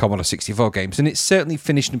ecosphere of the Commodore 64 games, and it's certainly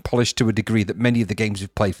finished and polished to a degree that many of the games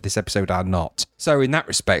we've played for this episode are not. So in that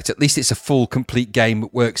respect, at least it's a full, complete game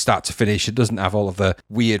that works start to finish. It doesn't have all of the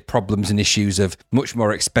weird problems and issues of much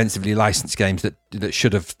more expensively licensed games that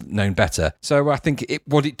should have known better. So I think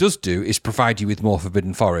what it does do is provide you with more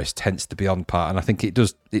Forbidden Forest, hence the Beyond part, and I think it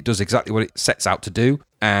does exactly what it sets out to do.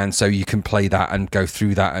 And so you can play that and go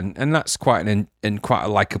through that, and that's quite quite a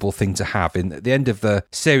likable thing to have. At the end of the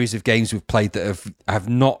series of games we've played that have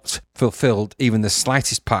not fulfilled even the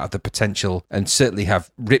slightest part of the potential, and certainly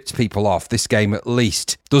have ripped people off, this game at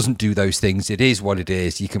least doesn't do those things. It is what it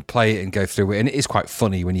is. You can play it and go through it, and it is quite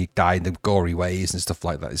funny when you die in the gory ways and stuff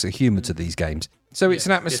like that. There's a humour to these games. So it's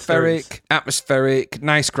an atmospheric,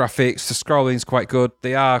 nice graphics. The scrolling's quite good.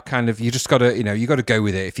 They are kind of, you just got to, you got to go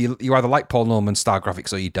with it. If you either like Paul Norman style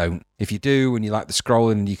graphics or you don't. If you do and you like the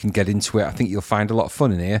scrolling and you can get into it, I think you'll find a lot of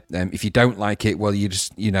fun in here. If you don't like it, well, you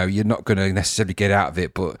just, you're not going to necessarily get out of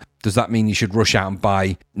it. But does that mean you should rush out and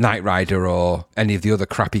buy Knight Rider or any of the other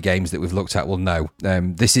crappy games that we've looked at? Well, no.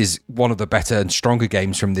 This is one of the better and stronger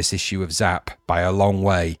games from this issue of Zap by a long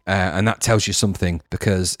way. And that tells you something,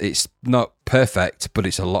 because it's not perfect, but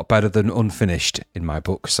it's a lot better than unfinished in my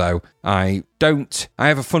book. So I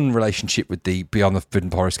have a fun relationship with the Beyond the Forbidden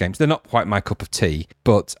Forest games. They're not quite my cup of tea,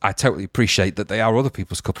 but I totally appreciate that they are other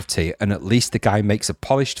people's cup of tea, and at least the guy makes a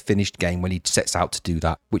polished, finished game when he sets out to do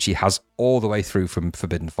that, which he has all the way through from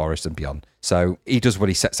Forbidden Forest and beyond. So he does what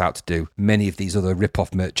he sets out to do. Many of these other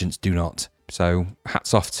rip-off merchants do not. So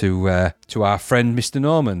hats off to our friend Mr.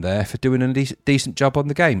 Norman there for doing a decent job on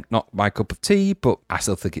the game. Not my cup of tea, but I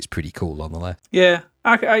still think it's pretty cool nonetheless. Yeah,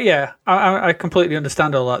 I completely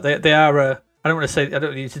understand all that. They are. I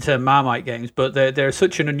don't use the term Marmite games, but they're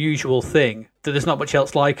such an unusual thing that there's not much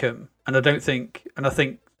else like them. And I think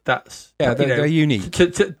that's they're unique.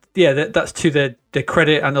 That's to their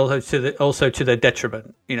credit, and also to their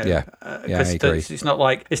detriment. I agree. It's not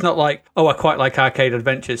like I quite like arcade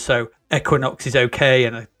adventures, so Equinox is okay,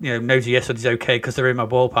 and Nosy Yesod is okay because they're in my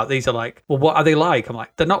ballpark. These are like, well, what are they like? I'm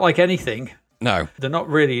like, they're not like anything. No. They're not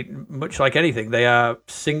really much like anything. They are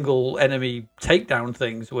single enemy takedown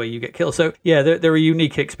things where you get killed. So, yeah, they're a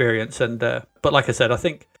unique experience. And but like I said, I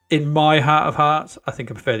think in my heart of hearts, I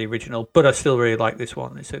think I prefer the original, but I still really like this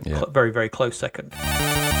one. It's a very, very close second.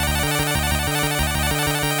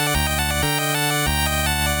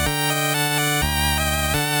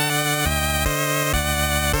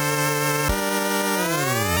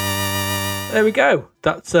 There we go.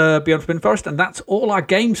 That's Beyond Forbidden Forest, and that's all our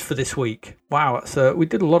games for this week. Wow, we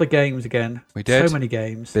did a lot of games again. We did. So many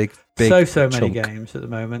games. Big so many games at the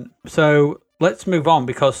moment. So let's move on,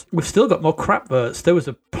 because we've still got more crap verts. There was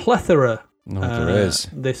a plethora there is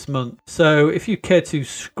this month. So if you care to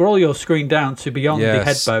scroll your screen down to Beyond the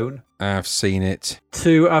Headbone. I've seen it.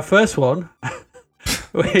 To our first one,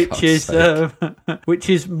 which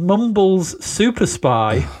is Mumble's Super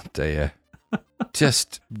Spy. Oh, dear.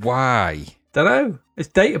 Just why? Don't know. It's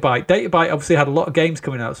Databyte. Databyte obviously had a lot of games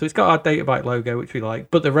coming out, so it's got our Databyte logo, which we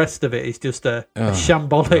like, but the rest of it is just a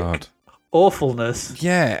shambolic awfulness.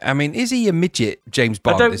 Yeah, I mean, is he a midget, James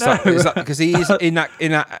Bond? I don't know. Is that because he is in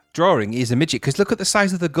that drawing? He's a midget. Because look at the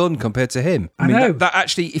size of the gun compared to him. I mean, know. That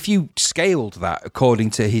actually, if you scaled that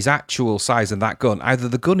according to his actual size of that gun, either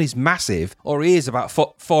the gun is massive or he is about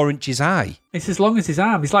 4 inches high. It's as long as his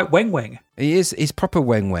arm. He's like Weng Weng. He is. He's proper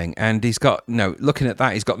Weng Weng, and he's got looking at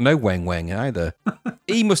that, he's got no Weng Weng either.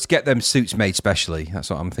 He must get them suits made specially. That's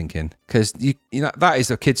what I'm thinking, because you know that is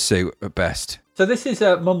a kid's suit at best. So this is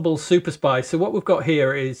Mumbles Super Spy. So what we've got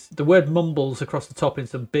here is the word Mumbles across the top in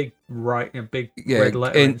some big big red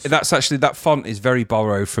letters. That's actually, that font is very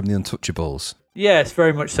borrowed from the Untouchables. Yes,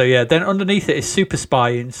 very much so, yeah. Then underneath it is Super Spy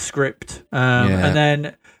in script. And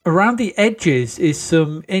then around the edges is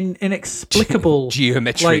some inexplicable...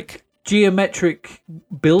 geometric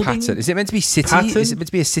building pattern. Is it meant to be city? pattern? Is it meant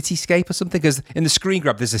to be a cityscape or something? Because in the screen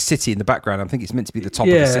grab, there's a city in the background. I think it's meant to be the top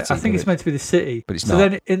of the city. I think it's meant to be the city. But it's not. So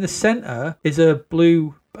then in the centre is a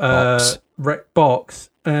blue box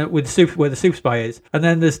with where the Super Spy is. And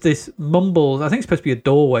then there's this Mumbles, I think it's supposed to be a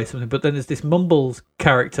doorway or something, but then there's this Mumbles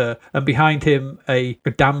character, and behind him a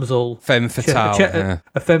damsel. Femme fatale.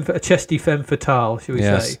 A chesty femme fatale, shall we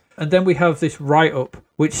say. And then we have this write-up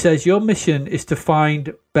which says your mission is to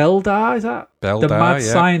find Beldar, is that? Beldar, the mad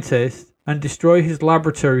scientist, and destroy his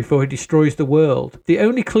laboratory before he destroys the world. The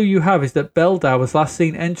only clue you have is that Beldar was last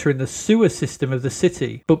seen entering the sewer system of the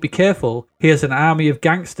city. But be careful, he has an army of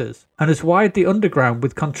gangsters and has wired the underground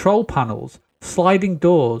with control panels, sliding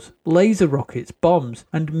doors, laser rockets, bombs,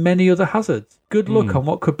 and many other hazards. Good luck on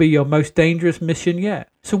what could be your most dangerous mission yet.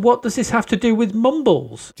 So what does this have to do with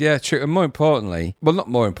Mumbles? Yeah, true. And more importantly, well, not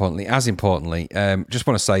more importantly, as importantly, just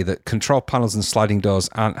want to say that control panels and sliding doors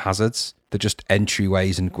aren't hazards. They're just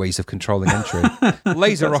entryways and ways of controlling entry.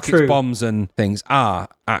 Laser rockets, true. bombs, and things are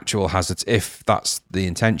actual hazards if that's the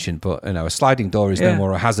intention. But a sliding door is no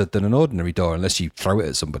more a hazard than an ordinary door, unless you throw it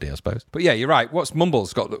at somebody, I suppose. But yeah, you're right. What's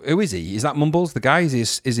Mumbles got? Who is he? Is that Mumbles, the guy?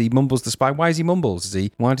 Is he Mumbles the spy? Why is he Mumbles?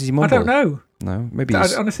 Why does he mumble? I don't know. No, maybe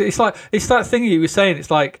honestly, it's that thing you were saying.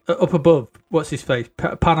 It's like up above. What's his face?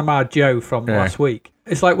 Panama Joe from last week.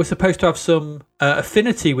 It's like we're supposed to have some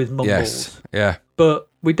affinity with Mumbles. Yes. Yeah. But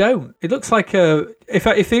we don't. It looks like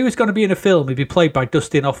if he was going to be in a film, he'd be played by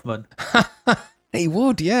Dustin Hoffman. He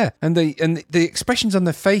would, yeah. And the expressions on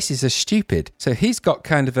their faces are stupid. So he's got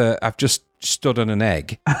kind of I've just stood on an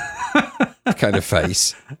egg kind of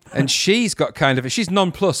face, and she's got kind of she's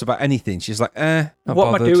nonplussed about anything. She's like, not what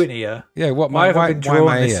bothered. am I doing here? Yeah, why have I been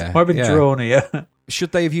drawn here? Why have I been drawn here?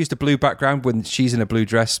 Should they have used a blue background when she's in a blue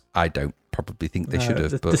dress? I don't probably think they should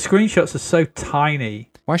have. The screenshots are so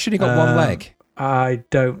tiny. Why should he got one leg? I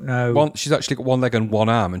don't know. She's actually got one leg and one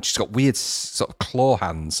arm, and she's got weird sort of claw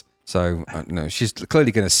hands. So, she's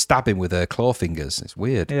clearly going to stab him with her claw fingers. It's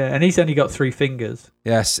weird. Yeah, and he's only got 3 fingers.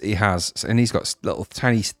 Yes, he has. And he's got little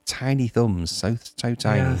tiny thumbs. So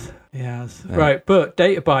tiny. Yes. Yeah. Right, but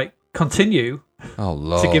Databyte continue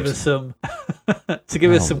to give us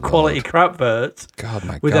some quality crap verts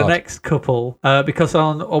with the next couple. Because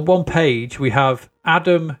on one page we have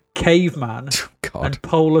Adam Caveman and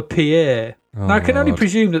Polar Pierre. Now, I can only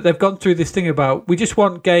presume that they've gone through this thing about we just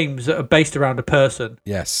want games that are based around a person.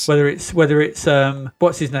 Yes. Whether it's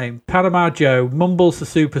what's his name? Panama Joe, Mumbles the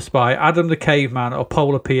Super Spy, Adam the Caveman, or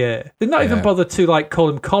Polar Pierre. They've not even bothered to call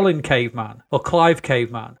him Colin Caveman or Clive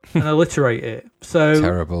Caveman and alliterate it. So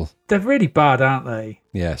terrible. They're really bad, aren't they?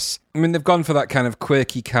 Yes. I mean, they've gone for that kind of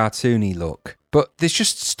quirky, cartoony look. But there's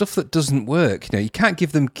just stuff that doesn't work. You can't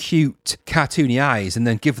give them cute, cartoony eyes and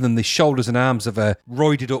then give them the shoulders and arms of a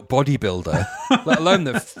roided-up bodybuilder, let alone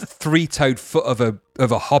the three-toed foot of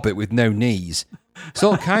a hobbit with no knees. It's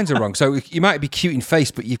all kinds of wrong. So you might be cute in face,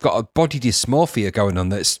 but you've got a body dysmorphia going on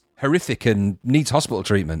that's horrific and needs hospital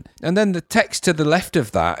treatment. And then the text to the left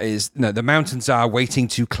of that is, the mountains are waiting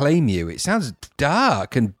to claim you. It sounds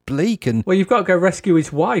dark and bleak. And well, you've got to go rescue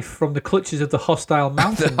his wife from the clutches of the hostile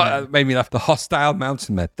mountain men. Made me laugh. The hostile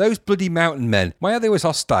mountain men. Those bloody mountain men. Why are they always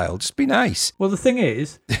hostile? Just be nice. Well, the thing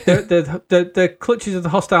is, the clutches of the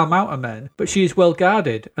hostile mountain men, but she is well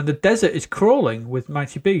guarded, and the desert is crawling with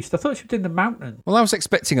mighty beasts. I thought she was in the mountain. Well, I was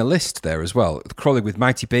expecting a list there as well. Crawling with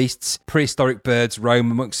mighty beasts, prehistoric birds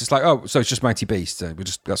roam amongst us. So it's just mighty beasts.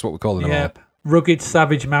 That's what we're calling them. Yep. Rugged,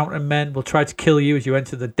 savage mountain men will try to kill you as you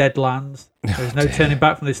enter the Deadlands. There's no turning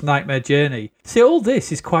back from this nightmare journey. See, all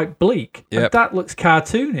this is quite bleak. Yep. And that looks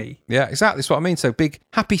cartoony. Yeah, exactly. That's what I mean. So big,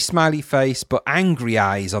 happy, smiley face, but angry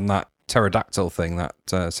eyes on that pterodactyl thing, that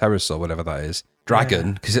pterosaur, whatever that is.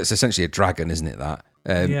 Dragon, because it's essentially a dragon, isn't it, that?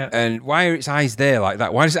 And why are its eyes there like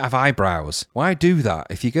that? Why does it have eyebrows? Why do that?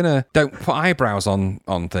 If you're gonna, don't put eyebrows on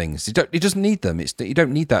things. It doesn't need them. You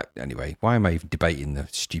don't need that anyway. Why am I even debating the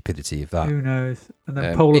stupidity of that? Who knows? And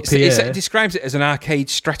then Polar Pierre it describes it as an arcade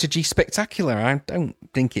strategy spectacular. I don't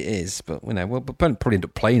think it is, but we'll probably end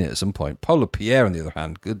up playing it at some point. Polar Pierre, on the other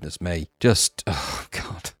hand, goodness me, just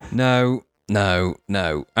God, no.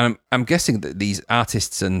 I'm guessing that these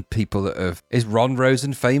artists and people that is Ron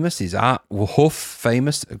Rosen famous? Is Art Huff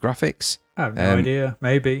famous at graphics? I have no idea.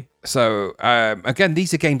 Maybe. So, again,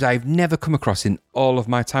 these are games I've never come across in all of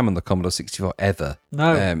my time on the Commodore 64 ever.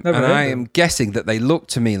 No, and never heard I of am them. guessing that they look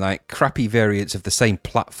to me like crappy variants of the same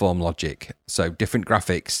platform logic. So different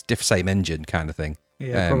graphics, same engine kind of thing.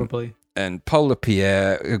 Yeah, probably. And Polar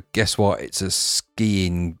Pierre, guess what? It's a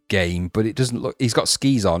skiing game, but it doesn't look... He's got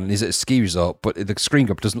skis on and he's at a ski resort, but the screen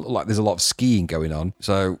grab doesn't look like there's a lot of skiing going on.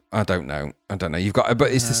 So, I don't know. You've got...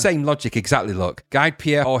 But it's the same logic exactly, look. Guide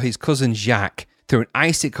Pierre or his cousin Jacques through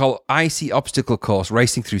an icy obstacle course,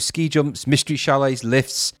 racing through ski jumps, mystery chalets,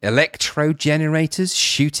 lifts, electro generators,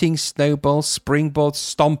 shooting snowballs, springboards,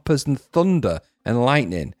 stompers, and thunder and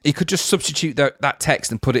lightning. You could just substitute that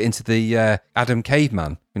text and put it into the Adam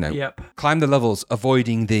Caveman. Yep. Climb the levels,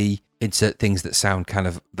 avoiding the insert things that sound kind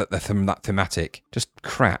of that thematic. Just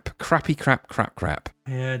crappy crap.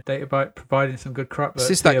 Yeah, Databyte providing some good crap. This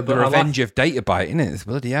is like the revenge of Databyte, isn't it? It's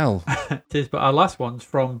bloody hell. It is, but our last one's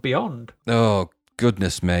from Beyond. Oh,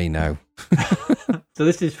 goodness me, no. So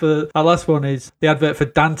this is our last one is the advert for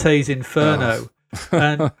Dante's Inferno.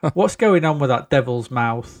 And what's going on with that devil's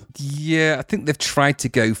mouth? Yeah, I think they've tried to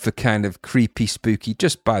go for kind of creepy, spooky.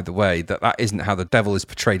 Just by the way, that isn't how the devil is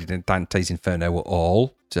portrayed in Dante's Inferno at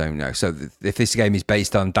all. Don't know. So if this game is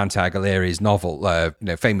based on Dante Alighieri's novel,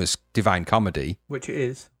 famous Divine Comedy, which it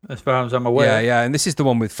is, as far as I'm aware. Yeah, and this is the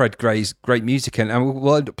one with Fred Gray's great music, and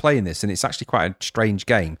we'll end up playing this, and it's actually quite a strange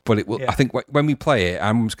game. But it will. Yeah. I think when we play it,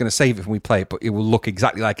 I'm just going to save it when we play it, but it will look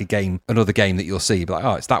exactly like another game that you'll see. But like,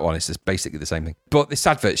 oh, it's that one. It's just basically the same thing. But this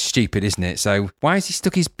advert's stupid, isn't it? So why is he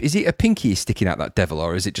stuck his? Is it a pinky sticking out that devil,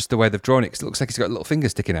 or is it just the way they've drawn it? Because it looks like he's got a little finger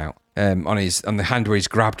sticking out on the hand where he's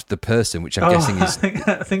grabbed the person, which I'm guessing is.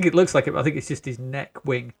 I think it looks like it, but I think it's just his neck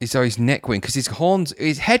wing. So his neck wing, because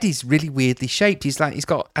his head is really weirdly shaped. He's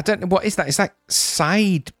got, I don't know, what is that? It's like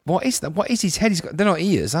side, what is that? What is his head? They're not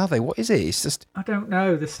ears, are they? What is it? It's just... I don't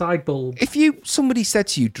know, the side bulb. If somebody said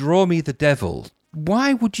to you, draw me the devil,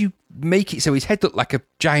 why would you make it so his head looked like a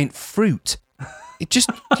giant fruit? You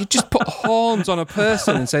just put horns on a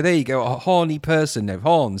person and say, there you go, a horny person, no,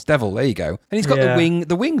 horns, devil, there you go. And he's got the wing.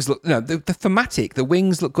 The wings look, the thematic, the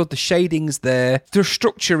wings look good, the shading's there. The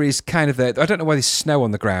structure is kind of there. I don't know why there's snow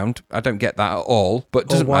on the ground. I don't get that at all, but it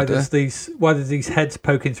doesn't matter. Why there's these heads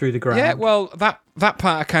poking through the ground? Yeah, well, that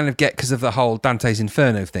part I kind of get because of the whole Dante's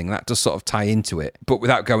Inferno thing. That does sort of tie into it, but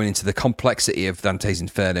without going into the complexity of Dante's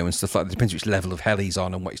Inferno and stuff like that. It depends which level of hell he's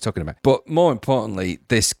on and what he's talking about. But more importantly,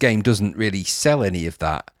 this game doesn't really sell any of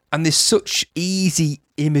that. And there's such easy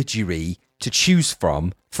imagery to choose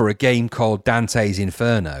from for a game called Dante's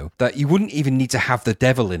Inferno that you wouldn't even need to have the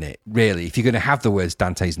devil in it, really. If you're going to have the words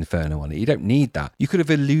Dante's Inferno on it, you don't need that. You could have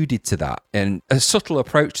alluded to that. And a subtle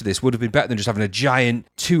approach to this would have been better than just having a giant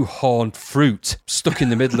two-horned fruit stuck in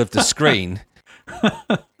the middle of the screen.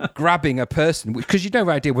 Grabbing a person, because you have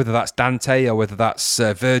no idea whether that's Dante or whether that's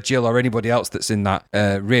Virgil or anybody else that's in that.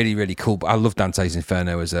 Really, really cool. But I love Dante's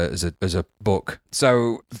Inferno as a book.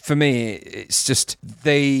 So for me, it's just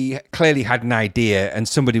they clearly had an idea, and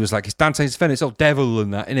somebody was like, "It's Dante's Inferno. It's all devil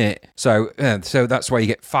and that in it." So that's why you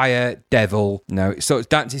get fire, devil. No, so it's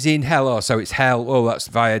Dante's in hell, or so it's hell. Oh, that's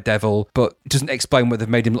fire, devil. But it doesn't explain whether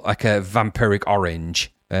they've made him look like a vampiric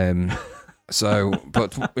orange. So,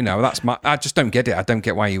 but that's I just don't get it. I don't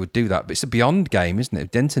get why you would do that. But it's a Beyond game, isn't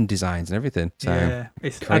it? Denton designs and everything. So, yeah,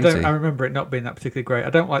 crazy. I remember it not being that particularly great. I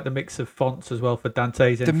don't like the mix of fonts as well for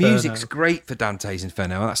Dante's Inferno. The music's great for Dante's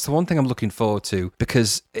Inferno, and that's the one thing I'm looking forward to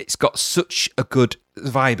because it's got such a good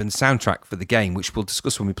vibe and soundtrack for the game, which we'll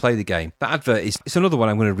discuss when we play the game. That advert it's another one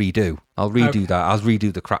I'm going to redo. I'll redo that. I'll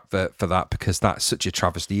redo the crap for that because that's such a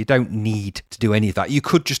travesty. You don't need to do any of that. You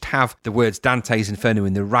could just have the words Dante's Inferno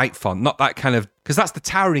in the right font, not that kind of, because that's the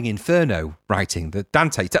Towering Inferno writing. The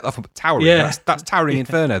Dante, take that from Towering. Yeah. That's Towering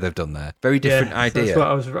Inferno they've done there. Very different idea.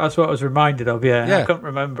 That's what I was reminded of. Yeah. I couldn't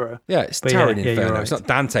remember. Yeah, it's Towering Inferno. Right. It's not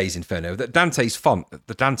Dante's Inferno. Dante's font,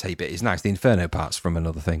 the Dante bit is nice. The Inferno part's from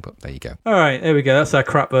another thing, but there you go. All right, there we go. That's our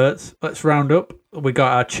crapverts. Let's round up. We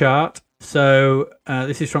got our chart. So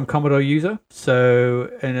this is from Commodore User.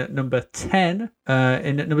 So in at number 10,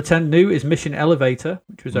 new is Mission Elevator,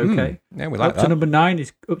 which was okay. Yeah, we like that. Up to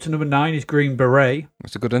number 9 is Green Beret.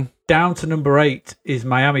 That's a good one. Down to number 8 is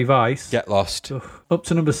Miami Vice. Get Lost. Up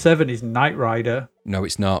to number 7 is Knight Rider. No,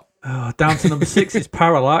 it's not. Down to number 6 is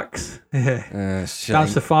Parallax. Down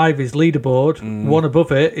to 5 is Leaderboard. One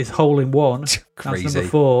above it is Hole in One. Crazy. Down to number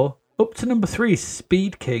 4. Up to number 3 is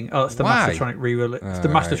Speed King. Oh, it's the Mastertronic re-release. It's the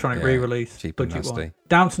Mastertronic re-release. Cheap budget and nasty. one.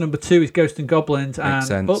 Down to number 2 is Ghosts and Goblins. Makes And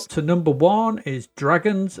sense. up to number 1 is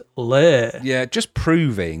Dragon's Lair. Yeah, just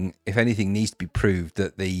proving, if anything needs to be proved,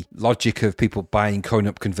 that the logic of people buying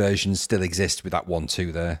coin-up conversions still exists with that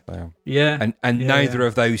 1-2 there. So. Yeah. And Yeah, neither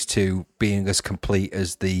of those two being as complete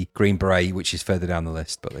as the Green Beret, which is further down the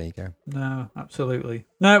list, but there you go. No, absolutely.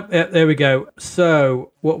 No, yeah, there we go.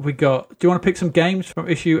 So, what have we got? Do you want to pick some games from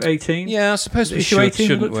issue 18? Yeah, I suppose we Issue should, 18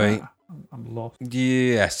 shouldn't looked we? at? I'm lost.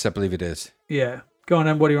 Yes, I believe it is. Yeah. Go on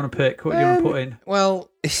then, what do you want to pick? What do you want to put in? Well,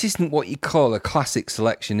 this isn't what you call a classic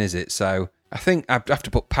selection, is it? So I think I'd have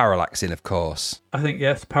to put Parallax in, of course. I think,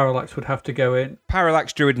 yes, Parallax would have to go in.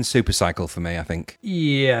 Parallax, Druid, and Supercycle for me, I think.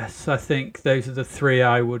 Yes, I think those are the 3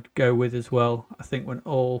 I would go with as well. I think when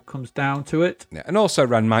all comes down to it. Yeah, and also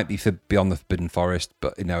Ran might be for Beyond the Forbidden Forest,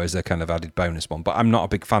 but as a kind of added bonus one. But I'm not a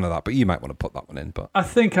big fan of that. But you might want to put that one in. But I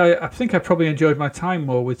think I probably enjoyed my time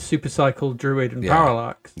more with Supercycle, Druid, and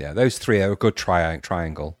Parallax. Yeah, those 3 are a good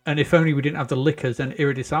triangle. And if only we didn't have the lickers, then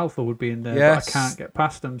Iridis Alpha would be in there. Yes. But I can't get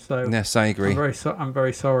past them. So Yes, I agree. I'm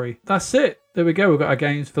very sorry. That's it. There we go. We've got our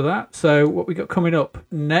games for that. So what we got coming up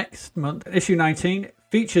next month, issue 19,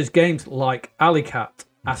 features games like Alley Cat,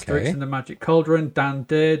 Asterix and the Magic Cauldron, Dan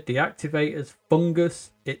Dare, Deactivators,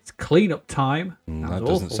 Fungus, It's Cleanup Time. That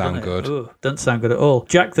doesn't sound good. Ugh, doesn't sound good at all.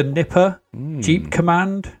 Jack the Nipper, Jeep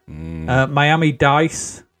Command, Miami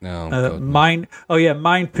Dice, No, Mind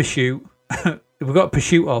Pursuit. We've got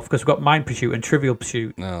Pursuit off because we've got Mind Pursuit and Trivial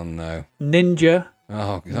Pursuit. Oh, no. Ninja.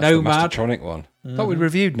 Oh, that's Nomad. the Mastertronic one. I thought we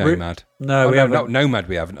reviewed Nomad. No, Oh, we no, haven't. not Nomad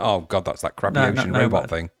we haven't. Oh, God, that's that crappy ocean robot Nomad.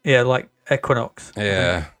 thing. Yeah, like Equinox.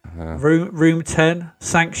 Yeah. Room 10,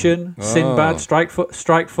 Sanction, Sinbad, Strike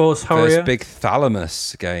Force, Horrior. First big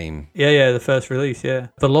Thalamus game. Yeah, the first release, yeah.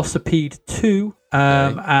 Velocipede 2,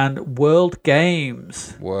 and World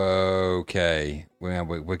Games. Whoa, okay.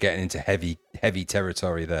 We're getting into heavy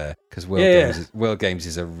territory there because World Games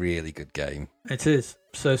is a really good game. It is.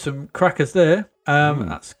 So some crackers there.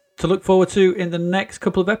 That's to look forward to in the next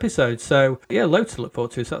couple of episodes. So yeah, loads to look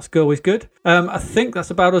forward to. So that's always good. I think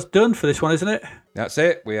that's about us done for this one, isn't it? That's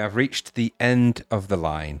it. We have reached the end of the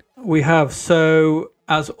line. We have. So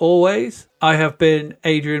as always, I have been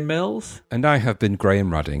Adrian Mills. And I have been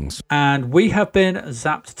Graham Ruddings. And we have been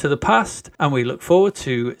Zapped to the Past. And we look forward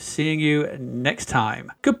to seeing you next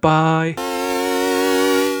time. Goodbye.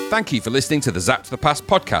 Thank you for listening to the Zapped to the Past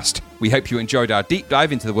podcast. We hope you enjoyed our deep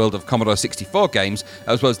dive into the world of Commodore 64 games,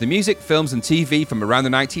 as well as the music, films and TV from around the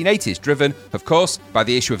 1980s, driven, of course, by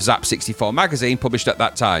the issue of Zap 64 magazine published at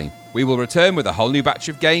that time. We will return with a whole new batch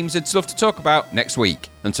of games and stuff to talk about next week.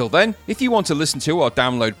 Until then, if you want to listen to or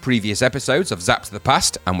download previous episodes of Zapped to the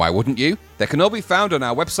Past, and why wouldn't you, they can all be found on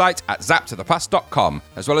our website at zappedtothepast.com,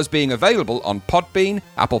 as well as being available on Podbean,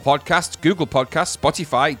 Apple Podcasts, Google Podcasts,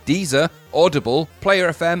 Spotify, Deezer, Audible, Player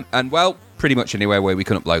FM, and, well, pretty much anywhere where we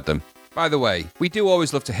can upload them. By the way, we do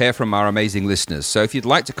always love to hear from our amazing listeners, so if you'd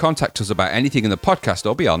like to contact us about anything in the podcast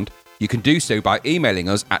or beyond, you can do so by emailing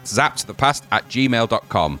us at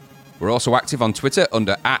zappedtothepast@gmail.com. We're also active on Twitter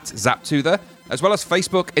under @ZapTother, as well as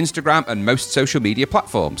Facebook, Instagram, and most social media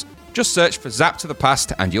platforms. Just search for Zapped to the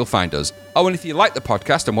Past and you'll find us. Oh, and if you like the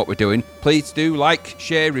podcast and what we're doing, please do like,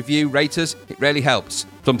 share, review, rate us. It really helps.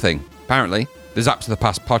 Something, apparently. The Zapped to the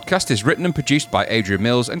Past podcast is written and produced by Adrian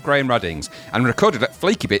Mills and Graham Ruddings and recorded at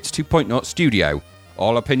Flaky Bits 2.0 Studio.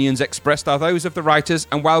 All opinions expressed are those of the writers,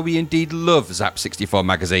 and while we indeed love Zap 64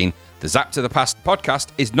 magazine, the Zapped to the Past podcast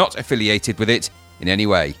is not affiliated with it in any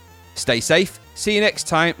way. Stay safe, see you next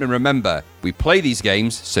time, and remember, we play these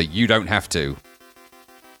games so you don't have to.